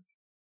it was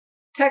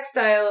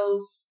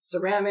textiles,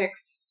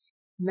 ceramics,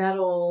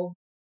 metal,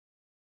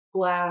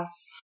 glass,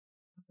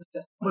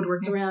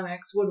 woodworking,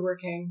 ceramics,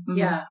 woodworking. Mm-hmm.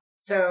 Yeah.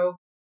 So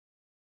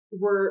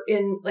we're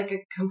in like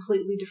a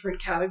completely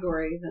different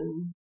category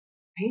than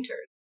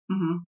painters.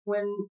 Mm-hmm.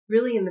 When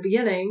really in the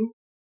beginning,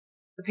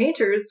 the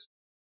painters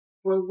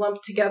were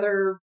lumped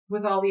together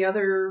with all the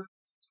other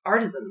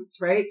artisans,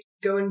 right?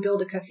 Go and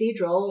build a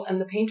cathedral,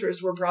 and the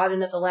painters were brought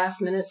in at the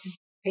last minute to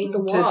paint the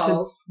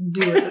walls.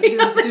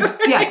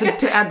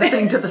 To add the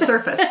thing to the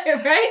surface.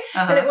 Right?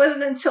 Uh-huh. And it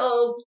wasn't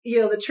until,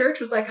 the church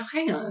was like, oh,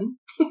 hang on,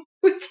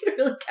 we can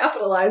really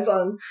capitalize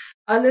on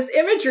this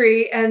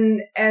imagery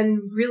and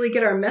really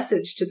get our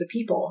message to the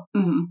people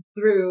mm-hmm.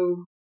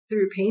 through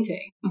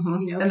painting.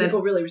 Mm-hmm. And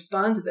people really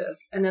respond to this.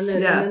 And then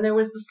there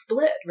was the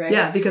split, right?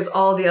 Yeah, because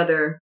all the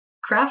other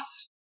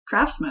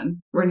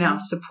craftsmen were now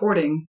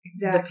supporting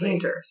the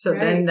painter. So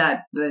then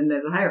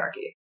there's a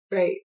hierarchy.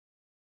 Right.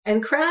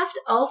 And craft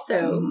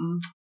also,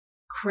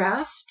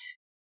 craft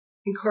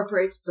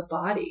incorporates the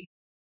body,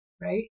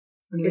 right?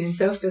 It's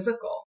so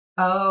physical.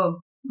 Oh.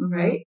 Mm-hmm.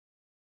 Right?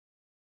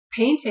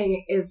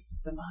 Painting is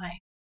the mind,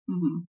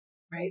 mm-hmm.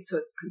 right? So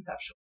it's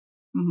conceptual.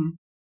 Mm-hmm.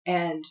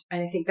 And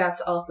I think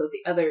that's also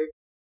the other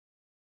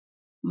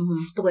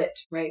split,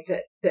 right?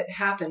 That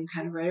happened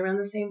kind of right around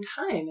the same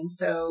time. And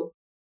so,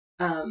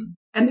 and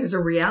there's a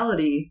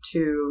reality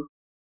to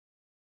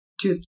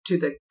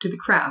the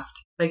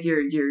craft. Like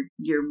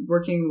you're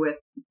working with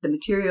the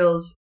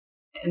materials,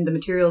 and the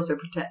materials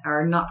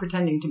are not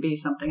pretending to be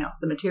something else.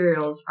 The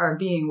materials are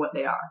being what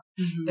they are.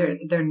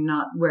 Mm-hmm. They're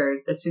not where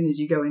as soon as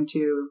you go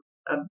into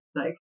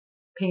like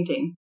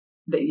painting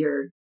that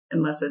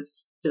unless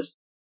it's just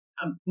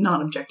a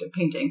non-objective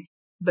painting,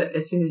 but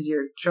as soon as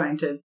you're trying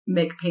to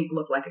make paint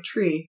look like a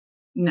tree,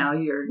 now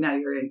you're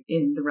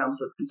in the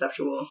realms of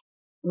conceptual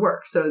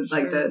work. So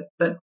like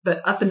but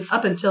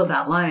up until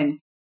that line,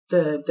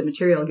 the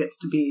material gets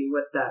to be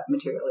what that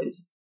material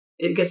is.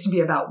 It gets to be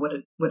about what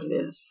it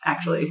is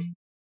actually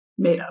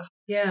made of.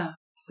 Yeah.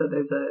 So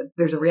there's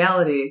a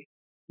reality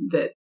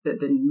that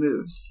then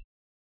moves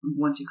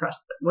once you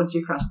cross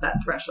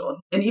that threshold.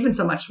 And even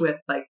so much with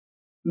like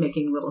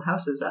making little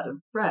houses out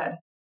of bread,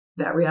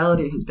 that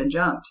reality has been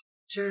jumped.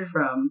 Sure.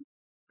 From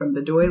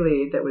the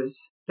doily that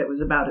was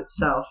about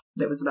itself,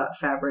 that was about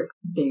fabric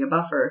being a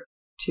buffer,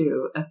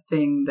 to a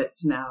thing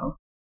that's now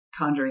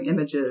conjuring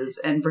images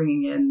and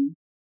bringing in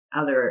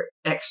other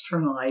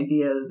external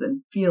ideas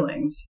and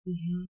feelings.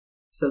 Mm-hmm.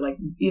 So like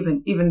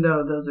even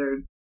though those are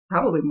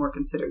probably more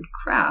considered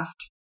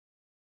craft.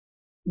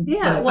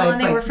 Yeah,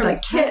 and they were from a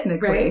kit,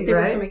 right? They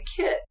were from a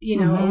kit,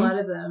 mm-hmm. a lot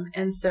of them.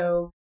 And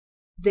so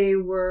they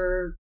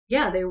were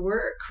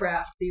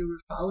craft. They were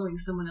following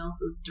someone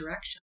else's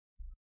directions,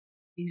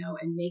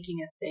 and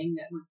making a thing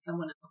that was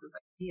someone else's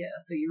idea.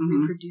 So you're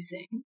mm-hmm.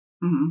 reproducing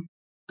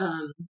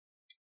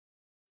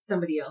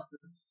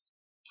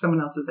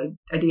someone else's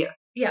idea.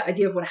 Yeah,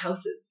 idea of what a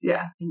house is.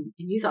 Yeah. And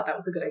you thought that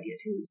was a good idea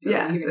too. So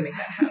yeah. You're going to make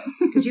that house.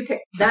 Because you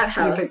picked that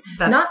house,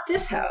 not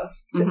this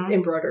house to mm-hmm.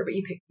 embroider, but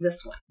you picked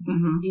this one.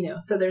 Mm-hmm.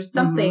 So there's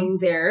something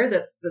mm-hmm. there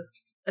that's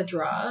a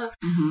draw,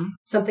 mm-hmm.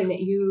 something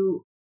that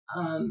you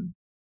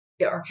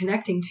are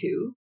connecting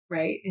to,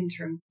 right? In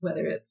terms of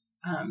whether it's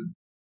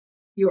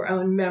your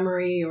own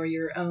memory or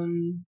your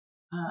own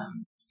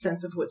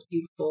sense of what's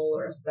beautiful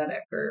or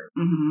aesthetic or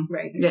mm-hmm.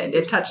 right.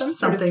 It touched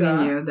something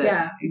in you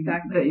that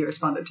exactly that you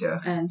responded to.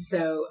 And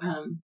so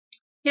and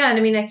I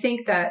mean I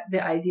think that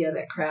the idea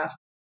that craft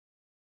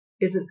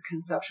isn't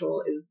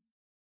conceptual is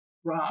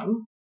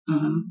wrong.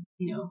 Mm-hmm.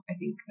 I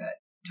think that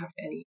talk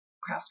to any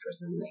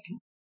craftsperson, they can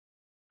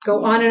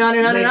go on and on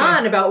and on and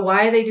on about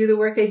why they do the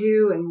work they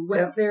do and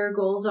what their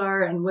goals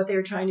are and what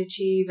they're trying to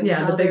achieve. And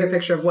the bigger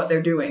picture of what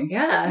they're doing.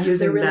 Yeah.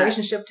 Using their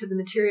relationship to the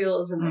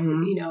materials and,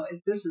 mm-hmm.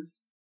 This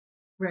is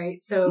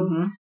right. So,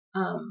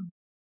 mm-hmm.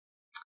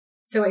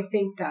 So I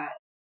think that,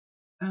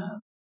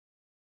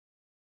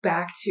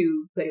 back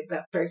to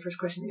that very first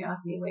question that you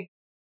asked me, like,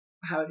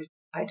 how did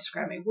I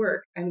describe my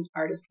work? I'm an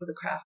artist with a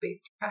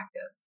craft-based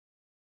practice.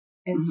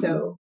 And mm-hmm.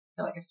 so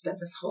I feel like I've spent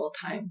this whole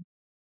time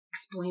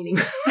explaining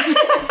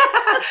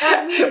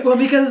well,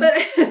 because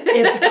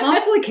it's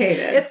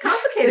complicated. It's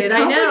complicated.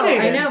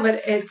 I know,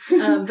 but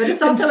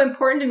it's also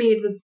important to me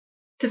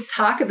to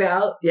talk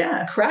about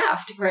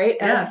craft, right?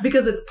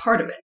 Because it's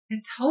part of it.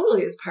 It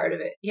totally is part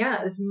of it.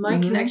 Yeah, it's my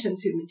mm-hmm. connection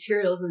to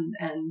materials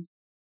and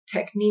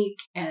technique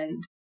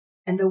and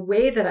the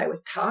way that I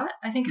was taught,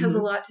 I think, has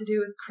mm-hmm. a lot to do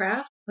with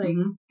craft. Like,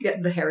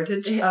 the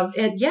heritage of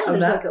there's that.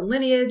 Like a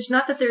lineage.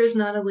 Not that there is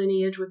not a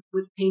lineage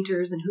with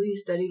painters and who you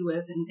studied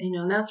with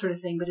and that sort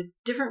of thing, but it's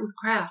different with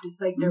craft.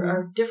 It's like there mm-hmm.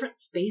 are different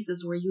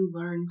spaces where you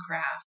learn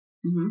craft.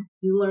 Mm-hmm.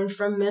 You learn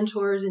from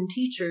mentors and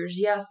teachers,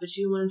 yes, but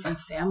you learn from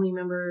family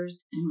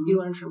members. Mm-hmm. You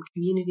learn from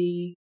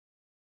community.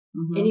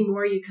 Mm-hmm.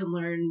 Anymore, you can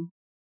learn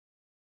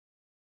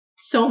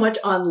so much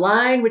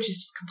online, which is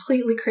just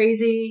completely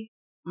crazy.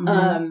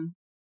 Mm-hmm.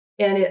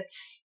 And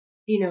it's,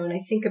 and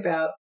I think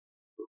about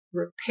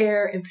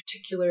repair in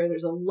particular,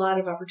 there's a lot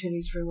of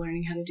opportunities for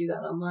learning how to do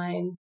that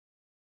online.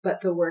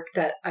 But the work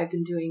that I've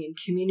been doing in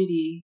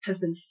community has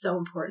been so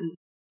important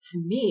to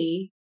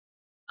me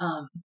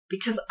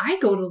because I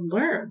go to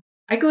learn.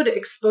 I go to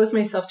expose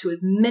myself to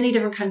as many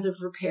different kinds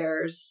of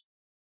repairs.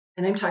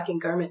 And I'm talking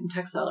garment and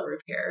textile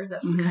repair.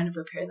 That's the kind of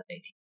repair that I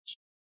teach.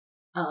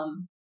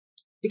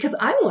 Because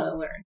I want to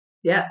learn.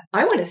 Yeah.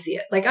 I want to see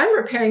it. Like I'm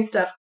repairing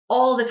stuff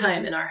all the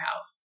time in our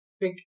house,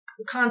 like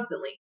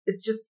constantly.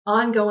 It's just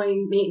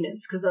ongoing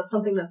maintenance because that's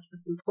something that's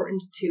just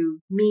important to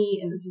me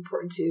and it's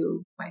important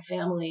to my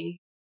family.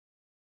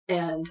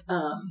 And,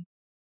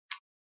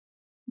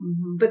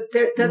 but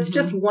that's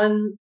just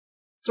one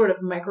sort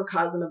of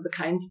microcosm of the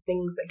kinds of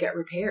things that get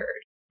repaired.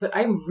 But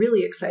I'm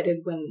really excited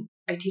when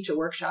I teach a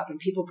workshop and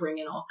people bring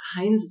in all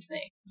kinds of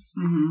things.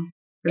 Mm-hmm.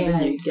 And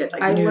then you get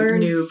like I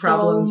learn new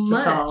problems so to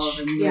much. solve.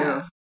 And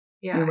yeah.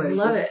 new I ways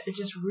love it. It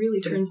just really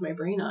turns my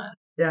brain on.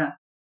 Yeah.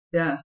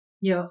 Yeah.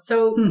 You know,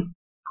 so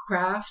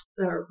craft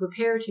or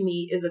repair to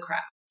me is a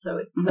craft. So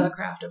it's the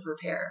craft of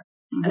repair.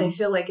 And I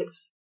feel like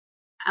it's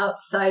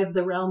outside of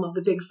the realm of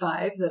the big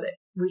five that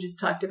we just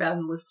talked about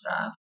and listed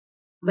off.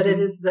 But it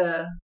is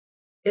the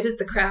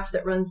craft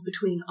that runs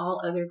between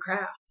all other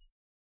crafts.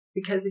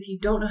 Because if you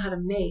don't know how to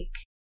make,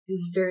 it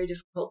is very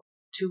difficult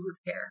to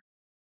repair.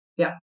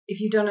 Yeah.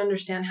 If you don't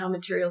understand how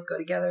materials go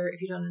together,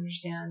 if you don't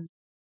understand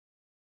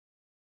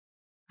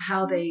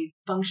how they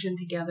function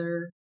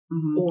together,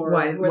 or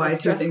why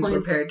two things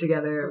were paired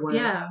together, where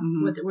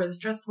the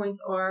stress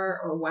points are,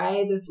 or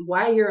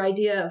why your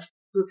idea of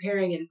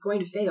repairing it is going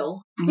to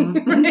fail.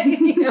 Right?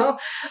 You know,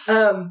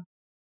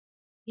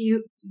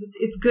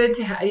 it's good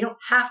to have. You don't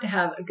have to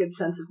have a good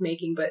sense of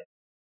making, but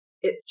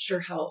it sure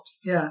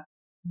helps. Yeah,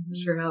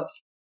 sure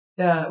helps.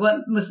 Yeah.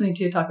 Well, listening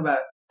to you talk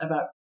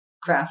about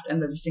craft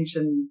and the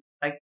distinction,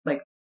 like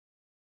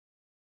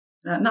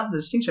not the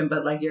distinction,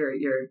 but like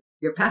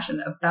your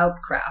passion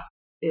about craft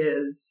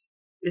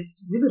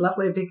it's really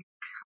lovely,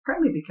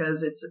 partly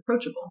because it's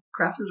approachable.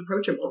 Craft is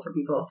approachable for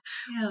people.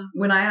 Yeah.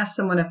 When I ask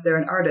someone if they're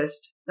an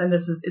artist, then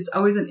it's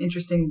always an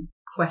interesting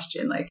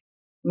question. Like,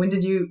 when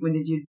did you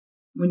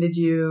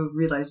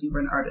realize you were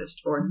an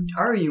artist, or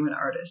are you an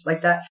artist?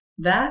 Like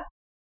that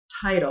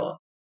title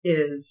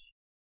is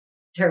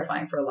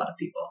terrifying for a lot of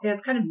people. Yeah,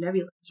 it's kind of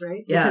nebulous,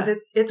 right? Yeah,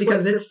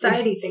 because what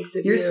society thinks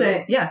of you. You're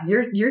saying,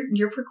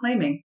 you're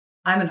proclaiming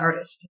I'm an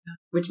artist,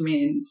 which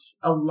means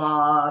a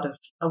lot of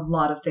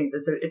things.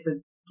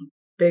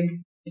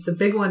 It's a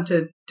big one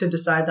to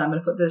decide that I'm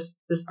going to put this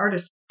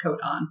artist coat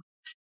on,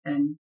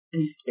 and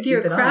if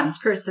you're a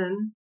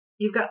craftsperson,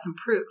 you've got some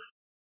proof,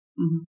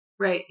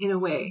 right? In a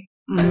way,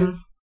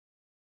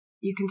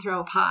 you can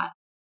throw a pot,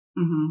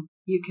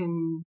 you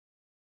can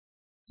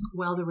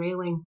weld a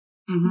railing,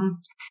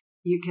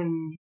 you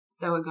can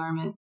sew a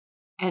garment,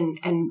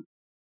 and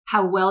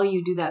how well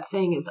you do that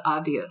thing is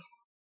obvious,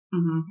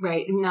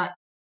 right?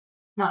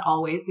 Not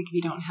always. Like if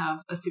you don't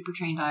have a super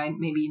trained eye,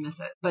 maybe you miss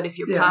it. But if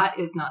your pot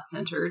is not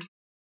centered,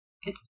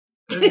 it's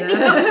you're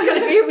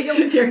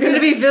going to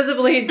be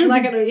visibly. It's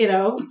not going to, it's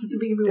going to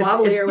be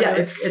wobbly or whatever.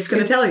 Yeah, it's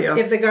going to tell you.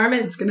 If the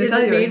garment isn't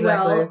made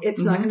well,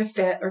 it's not going to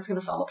fit, or it's going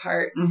to fall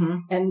apart.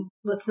 And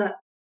let's not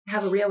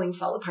have a railing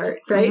fall apart,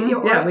 right?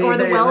 Or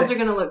the welds are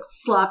going to look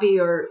sloppy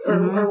or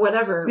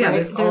whatever. Yeah, right?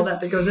 there's all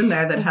that goes in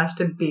there that has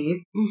to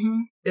be.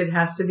 It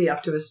has to be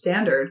up to a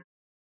standard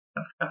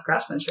of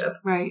craftsmanship.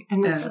 Right.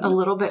 And it's a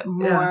little bit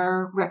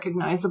more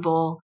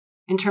recognizable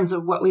in terms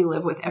of what we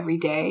live with every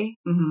day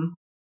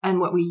and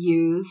what we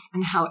use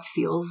and how it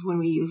feels when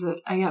we use it.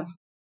 I have,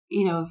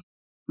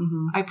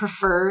 I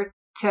prefer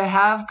to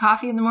have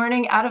coffee in the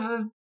morning out of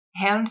a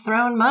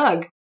hand-thrown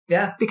mug.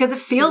 Yeah. Because it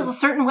feels a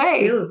certain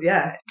way.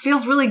 It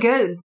feels really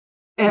good.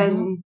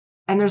 And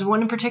there's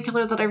one in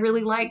particular that I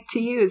really like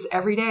to use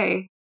every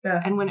day.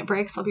 Yeah. And when it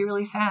breaks, I'll be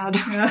really sad.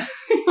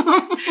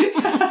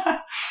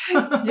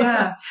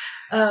 Yeah.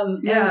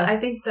 And I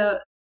think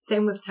the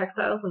same with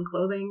textiles and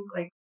clothing.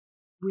 Like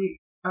we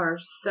are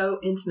so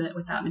intimate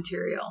with that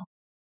material,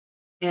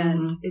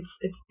 and it's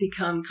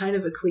become kind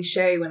of a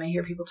cliche when I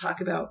hear people talk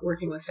about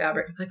working with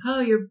fabric. It's like,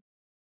 oh,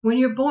 when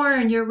you're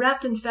born, you're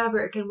wrapped in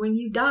fabric, and when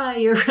you die,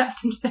 you're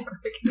wrapped in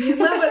fabric.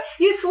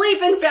 You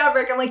sleep in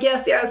fabric. I'm like,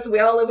 yes, we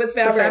all live with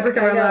fabric. The fabric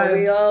of our lives.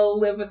 We all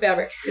live with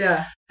fabric.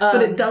 Yeah.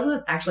 But it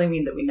doesn't actually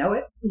mean that we know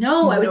it.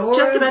 No, I was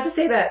just about to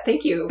say that.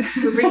 Thank you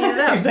for bringing it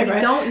up. Exactly.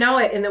 We don't know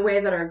it in the way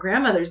that our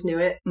grandmothers knew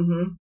it.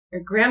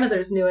 Our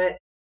grandmothers knew it.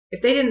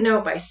 If they didn't know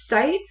it by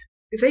sight,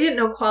 if they didn't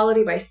know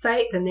quality by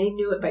sight, then they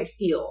knew it by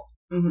feel.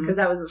 Because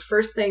that was the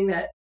first thing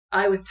that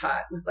I was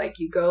taught, was like,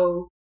 you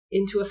go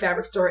into a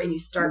fabric store and you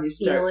start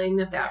feeling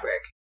the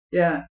fabric.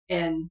 Yeah.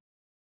 And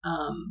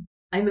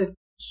I'm a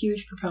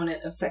huge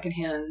proponent of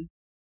secondhand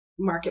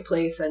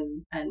marketplace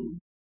and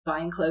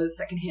buying clothes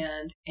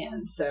secondhand.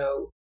 And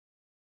so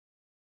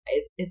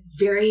it's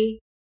very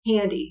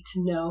handy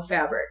to know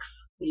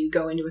fabrics when you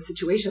go into a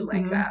situation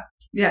like that.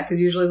 Yeah, because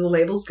usually the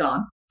label's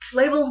gone.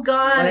 Label's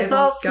gone. It's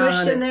all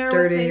smushed in there. It's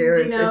dirty.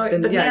 Things, it's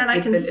been, but man, I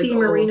can see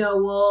merino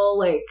wool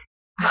like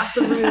across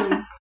the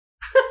room.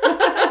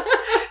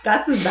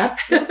 That's a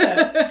skill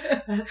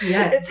set.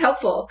 It's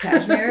helpful.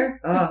 Cashmere.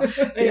 Oh,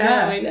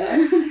 yeah. I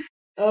know.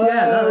 Oh,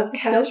 yeah, no, that's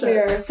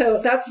cashmere. So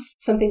that's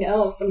something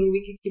else. I mean,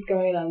 we could keep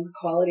going on the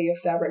quality of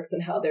fabrics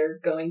and how they're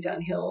going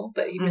downhill,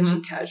 but you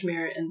mentioned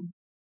cashmere, and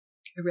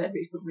I read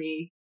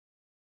recently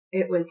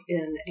it was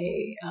in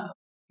a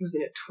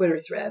Twitter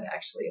thread,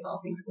 actually, of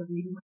all things. It wasn't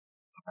even an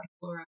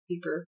article or a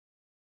paper.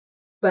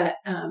 But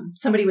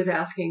somebody was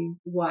asking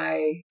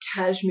why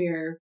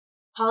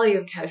quality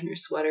of cashmere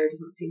sweater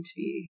doesn't seem to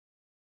be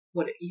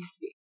what it used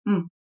to be.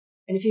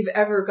 And if you've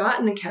ever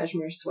gotten a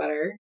cashmere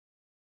sweater,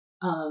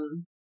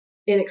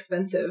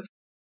 inexpensive.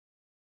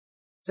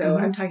 So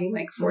I'm talking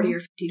like $40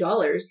 or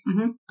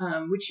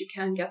 $50, which you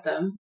can get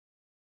them.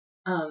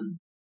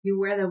 You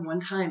wear them one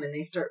time and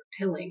they start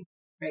pilling,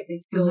 right?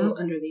 They pill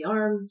under the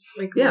arms,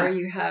 like where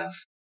you have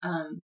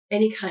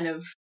any kind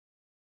of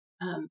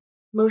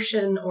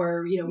motion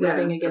or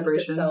rubbing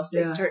against itself.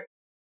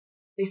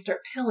 They start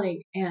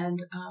pilling,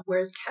 and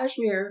whereas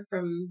cashmere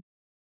from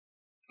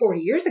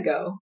 40 years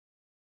ago,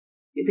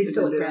 they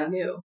still look brand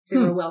new. They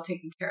were well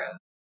taken care of.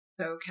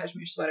 So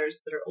cashmere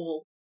sweaters that are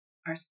old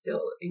are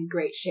still in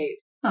great shape.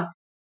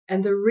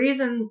 And the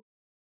reason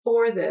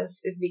for this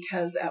is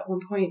because at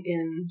one point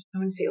in, I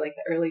want to say like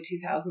the early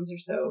 2000s or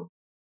so,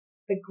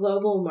 the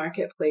global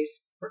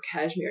marketplace for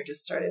cashmere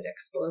just started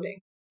exploding.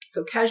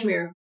 So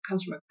cashmere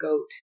comes from a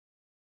goat.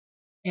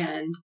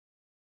 And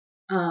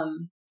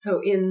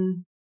so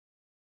in,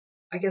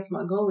 I guess,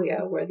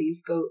 Mongolia, where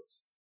these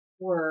goats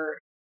were,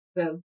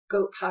 the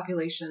goat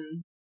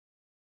population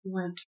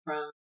went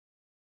from,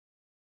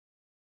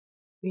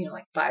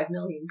 like 5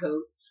 million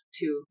goats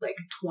to like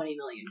 20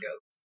 million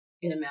goats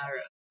in a matter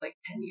of like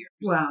 10 years.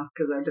 Wow,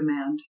 because of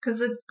demand.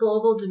 Because it's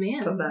global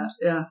demand. Of that,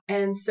 yeah.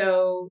 And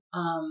so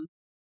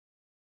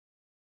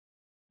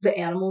the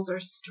animals are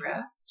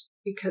stressed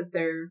because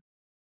they're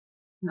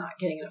not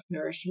getting enough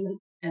nourishment,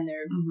 and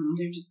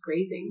they're just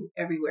grazing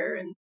everywhere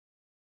and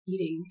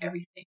eating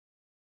everything.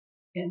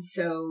 And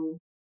so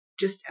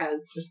just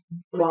as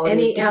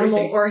any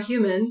animal or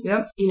human,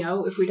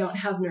 if we don't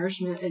have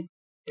nourishment,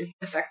 it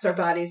affects our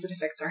bodies, it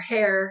affects our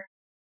hair.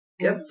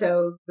 And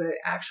so the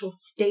actual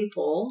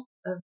staple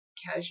of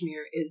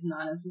cashmere is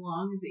not as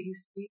long as it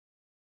used to be.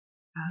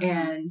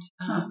 And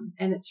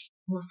it's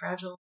more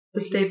fragile. The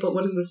staple,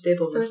 what is the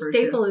staple referred to? So a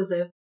staple is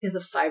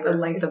a fiber. The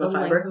length of a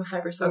fiber? Length of a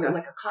fiber. So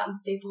like a cotton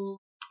staple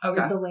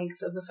is the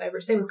length of the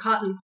fiber. Same with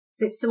cotton.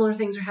 Similar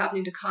things are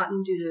happening to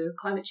cotton due to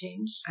climate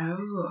change.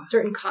 Oh.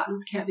 Certain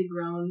cottons can't be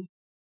grown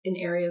in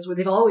areas where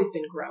they've always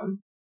been grown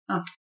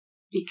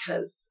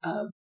because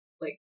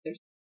like there's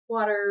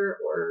water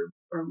or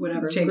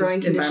whatever, changes,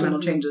 growing environmental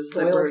conditions, changes,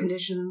 soil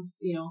conditions,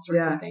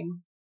 sorts of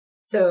things.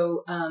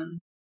 So, so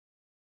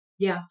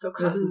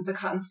the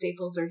cotton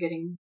staples are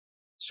getting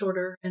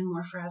shorter and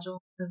more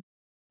fragile.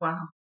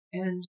 Wow.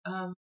 And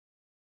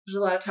there's a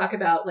lot of talk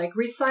about like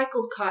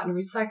recycled cotton,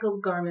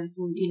 recycled garments,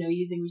 and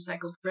using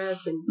recycled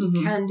threads, and you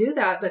can do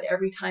that. But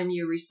every time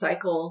you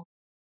recycle,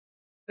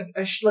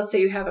 let's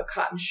say you have a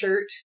cotton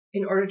shirt,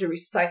 in order to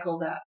recycle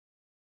that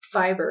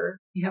fiber,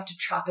 you have to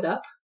chop it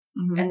up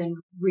and then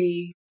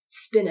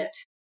re-spin it.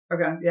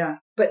 Okay, yeah.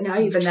 But now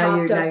you've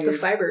chopped up the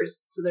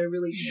fibers, so they're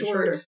really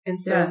shorter. And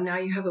so now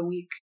you have a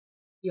weak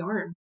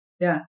yarn.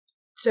 Yeah.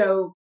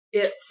 So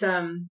it's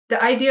the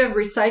idea of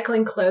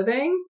recycling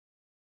clothing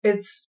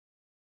is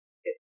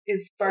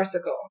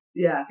farcical.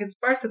 Yeah. It's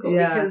farcical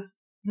because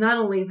not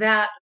only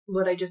that,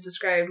 what I just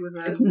described was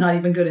it's not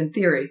even good in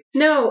theory.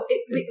 No,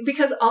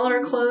 because all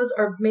our clothes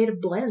are made of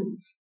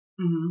blends.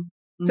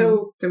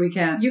 So we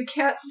can't. You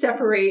can't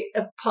separate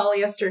a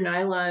polyester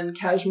nylon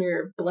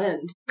cashmere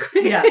blend.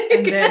 Yeah,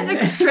 and then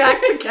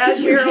extract the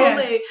cashmere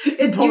only.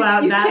 Pull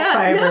out that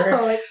fiber.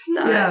 No, it's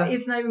not. Yeah.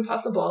 It's not even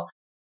possible.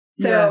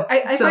 So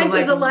I find like,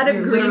 there's a lot of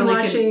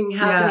greenwashing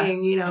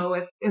happening,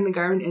 in the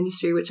garment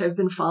industry, which I've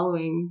been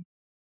following.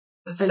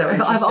 That's so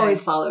I've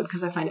always followed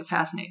because I find it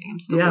fascinating. I'm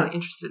still really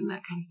interested in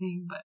that kind of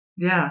thing. But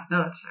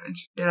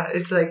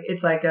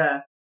it's like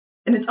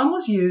and it's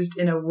almost used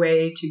in a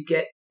way to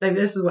get. Like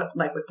this is what,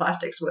 like with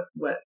plastics,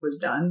 what was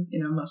done.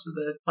 Most of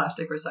the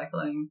plastic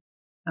recycling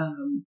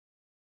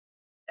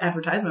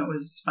advertisement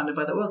was funded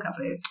by the oil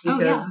companies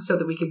because so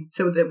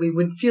that we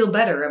would feel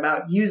better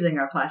about using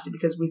our plastic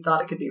because we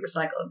thought it could be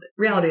recycled. The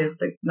reality is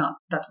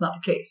that's not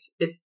the case.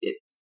 It's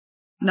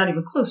not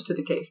even close to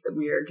the case that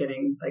we are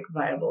getting like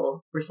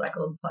viable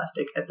recycled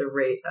plastic at the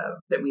rate of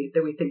that we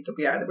think that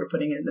we are, that we're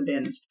putting it in the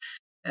bins,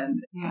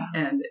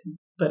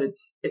 but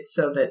it's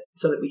so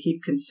that we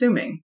keep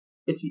consuming.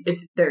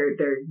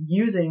 They're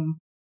using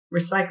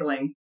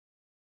recycling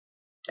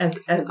as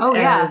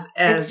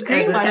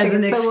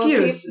an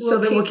excuse so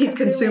that we'll keep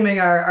consuming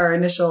our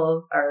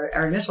initial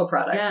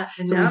products.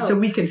 Yeah, so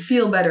we can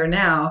feel better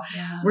now.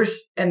 Yeah.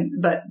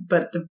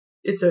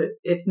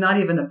 It's not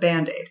even a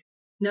Band-Aid.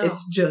 No.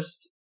 It's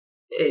just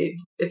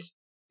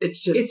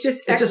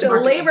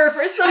extra labor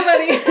for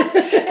somebody.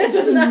 It's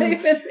just not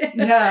even.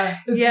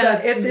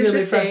 It's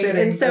really interesting.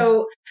 And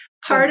so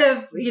part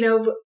of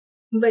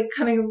like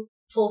coming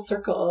full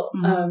circle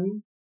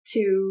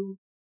to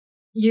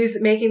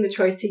making the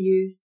choice to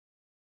use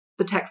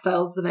the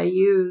textiles that I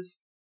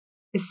use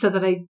is so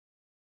that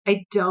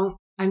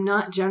I'm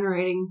not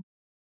generating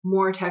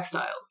more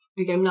textiles.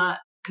 Like I'm not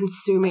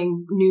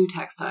consuming new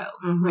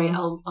textiles, right?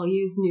 I'll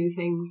use new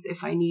things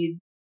if I need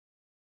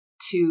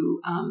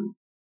to,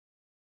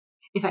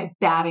 if I have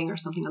batting or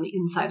something on the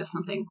inside of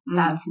something,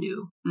 that's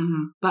new.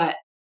 But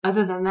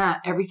other than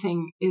that,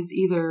 everything is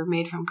either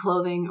made from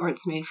clothing or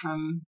it's made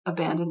from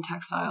abandoned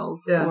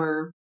textiles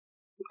or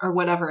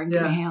whatever I can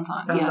get my hands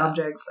on. Found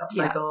objects,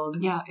 upcycled.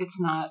 Yeah, it's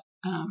not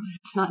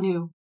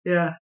new.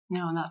 Yeah.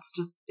 No, and that's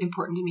just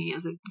important to me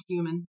as a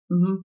human.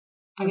 If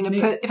I'm That's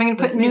going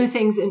to put new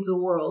things into the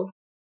world,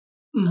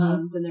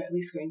 then they're at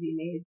least going to be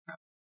made from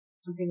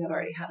something that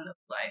already had enough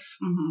life.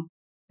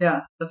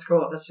 Yeah, that's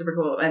cool. That's super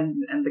cool.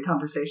 And the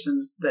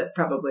conversations that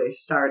probably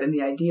start and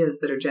the ideas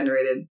that are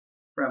generated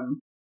from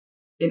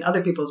in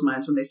other people's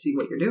minds when they see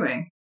what you're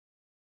doing,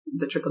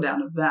 the trickle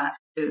down of that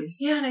is...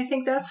 Yeah, and I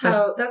think that's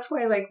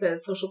why I like the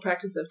social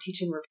practice of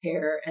teaching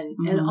repair and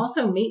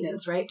also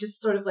maintenance, right?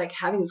 Just sort of like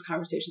having these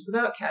conversations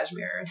about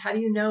cashmere and how do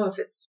you know if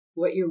it's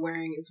what you're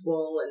wearing is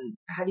wool and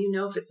how do you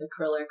know if it's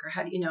acrylic or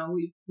how do you know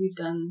we've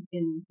done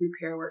in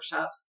repair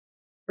workshops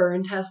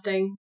burn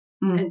testing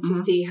and to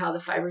see how the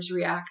fibers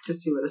react. To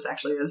see what this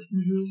actually is.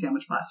 To see how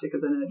much plastic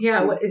is in it.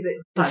 Yeah, what is it?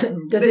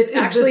 Does it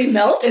actually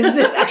melt? Is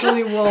this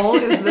actually wool?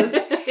 Is this...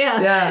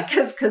 Yeah.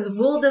 Because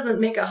wool doesn't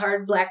make a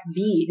hard black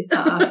bead.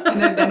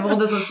 And wool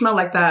doesn't smell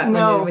like that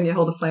when you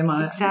hold a flame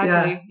on it.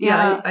 Exactly.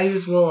 Yeah. I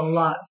use wool a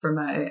lot for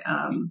my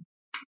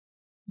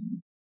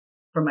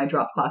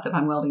drop cloth if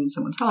I'm welding in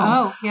someone's home.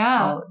 Oh,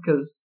 yeah.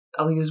 Because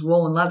I'll use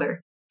wool and leather.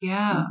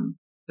 Yeah.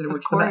 It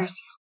works the best.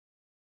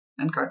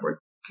 And cardboard.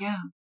 Yeah.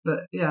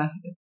 But yeah.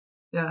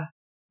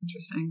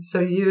 Interesting. So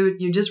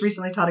you just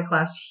recently taught a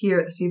class here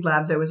at the Seed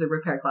Lab. There was a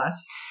repair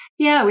class.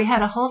 Yeah, we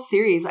had a whole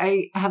series.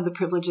 I have the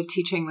privilege of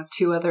teaching with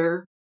two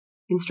other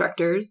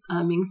instructors,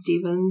 Ming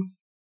Stevens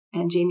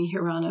and Jamie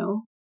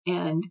Hirano.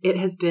 And it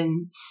has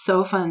been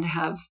so fun to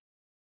have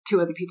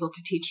two other people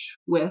to teach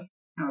with.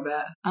 Oh, I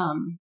bet.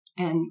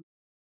 And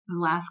the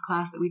last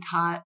class that we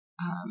taught,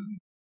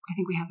 I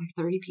think we had like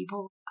 30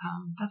 people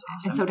come. That's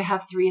awesome. And so to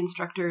have three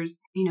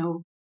instructors,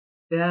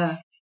 Yeah.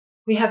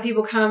 We have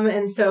people come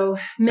and so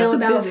mill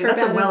about for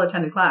That's a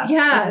well-attended class.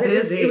 Yeah,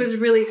 that's it was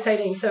really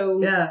exciting.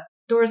 So yeah.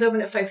 Doors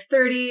open at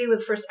 5:30 with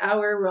the first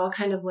hour. We're all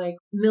kind of like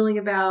milling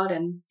about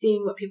and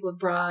seeing what people have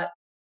brought.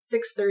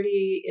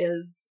 6:30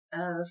 is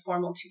a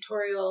formal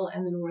tutorial,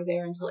 and then we're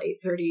there until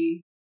 8:30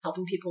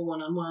 helping people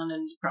one-on-one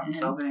and problem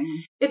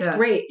solving. It's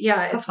great.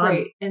 Yeah, it's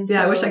great. And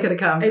I wish I could have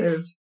come.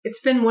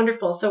 It's been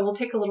wonderful. So we'll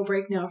take a little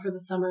break now for the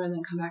summer and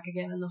then come back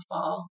again in the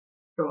fall.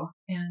 Cool.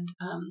 And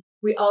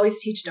we always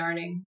teach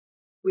darning.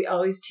 We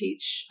always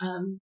teach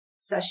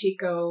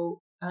sashiko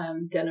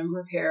denim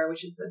repair,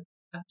 which is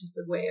just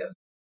a way of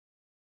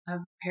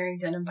repairing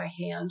denim by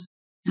hand.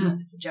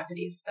 It's a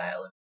Japanese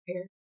style of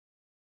repair.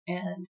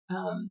 And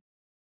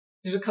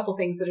there's a couple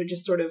things that are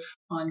just sort of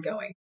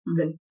ongoing.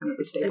 That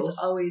it's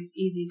always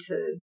easy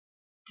to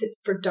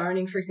for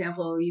darning, for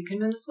example, you can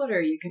mend a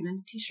sweater, you can mend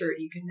a t-shirt,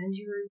 you can mend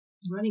your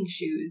running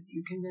shoes,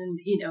 you can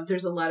mend,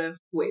 there's a lot of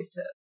ways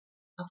to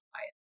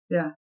apply it.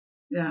 Yeah.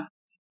 Yeah.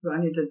 Well, I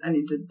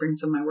need to bring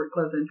some of my work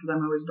clothes in because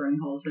I'm always burning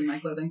holes in my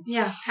clothing.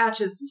 Yeah,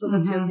 patches. So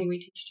that's the other thing we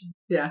teach too.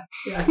 Yeah.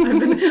 I've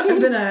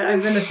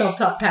been a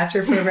self-taught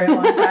patcher for a very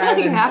long time.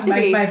 You have to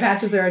be. My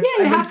patches are.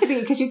 Yeah, you have to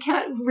be because you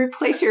can't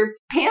replace your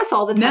pants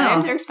all the time.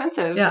 No. They're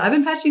expensive. Yeah, I've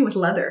been patching with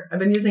leather. I've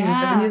been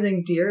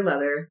using deer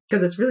leather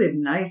because it's really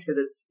nice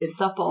because it's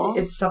supple.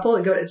 It's supple.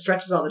 It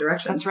stretches all the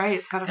directions. That's right.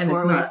 It's got a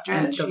 4-way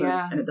stretch.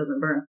 And it doesn't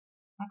burn.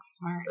 That's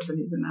smart. So I've been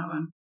using that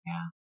one.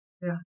 Yeah.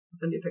 Yeah, I'll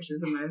send you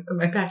pictures of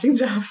my patching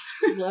jobs.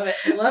 Love it.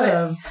 I love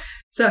it.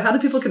 So how do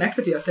people connect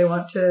with you if they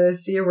want to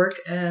see your work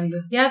and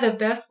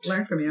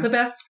learn from you? The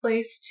best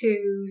place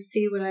to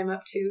see what I'm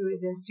up to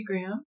is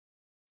Instagram.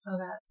 So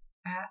that's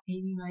at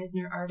Amy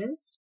Meissner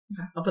Artist.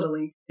 Okay. I'll put a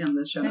link in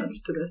the show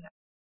notes to this.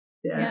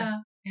 Yeah.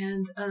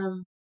 And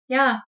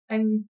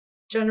I'm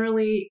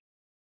generally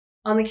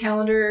on the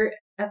calendar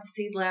at the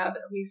Seed Lab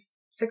at least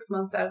 6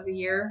 months out of the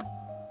year.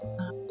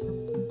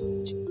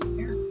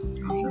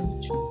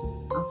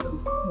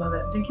 Awesome. Love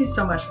it. Thank you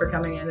so much for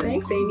coming in.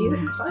 Thanks, Amy.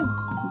 This is fun.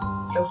 This is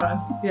so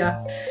fun.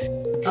 Yeah.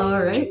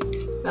 All right.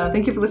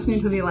 Thank you for listening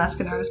to the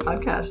Alaskan Artist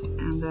Podcast.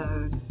 And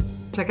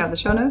check out the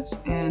show notes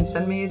and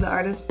send me the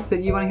artists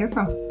that you want to hear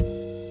from.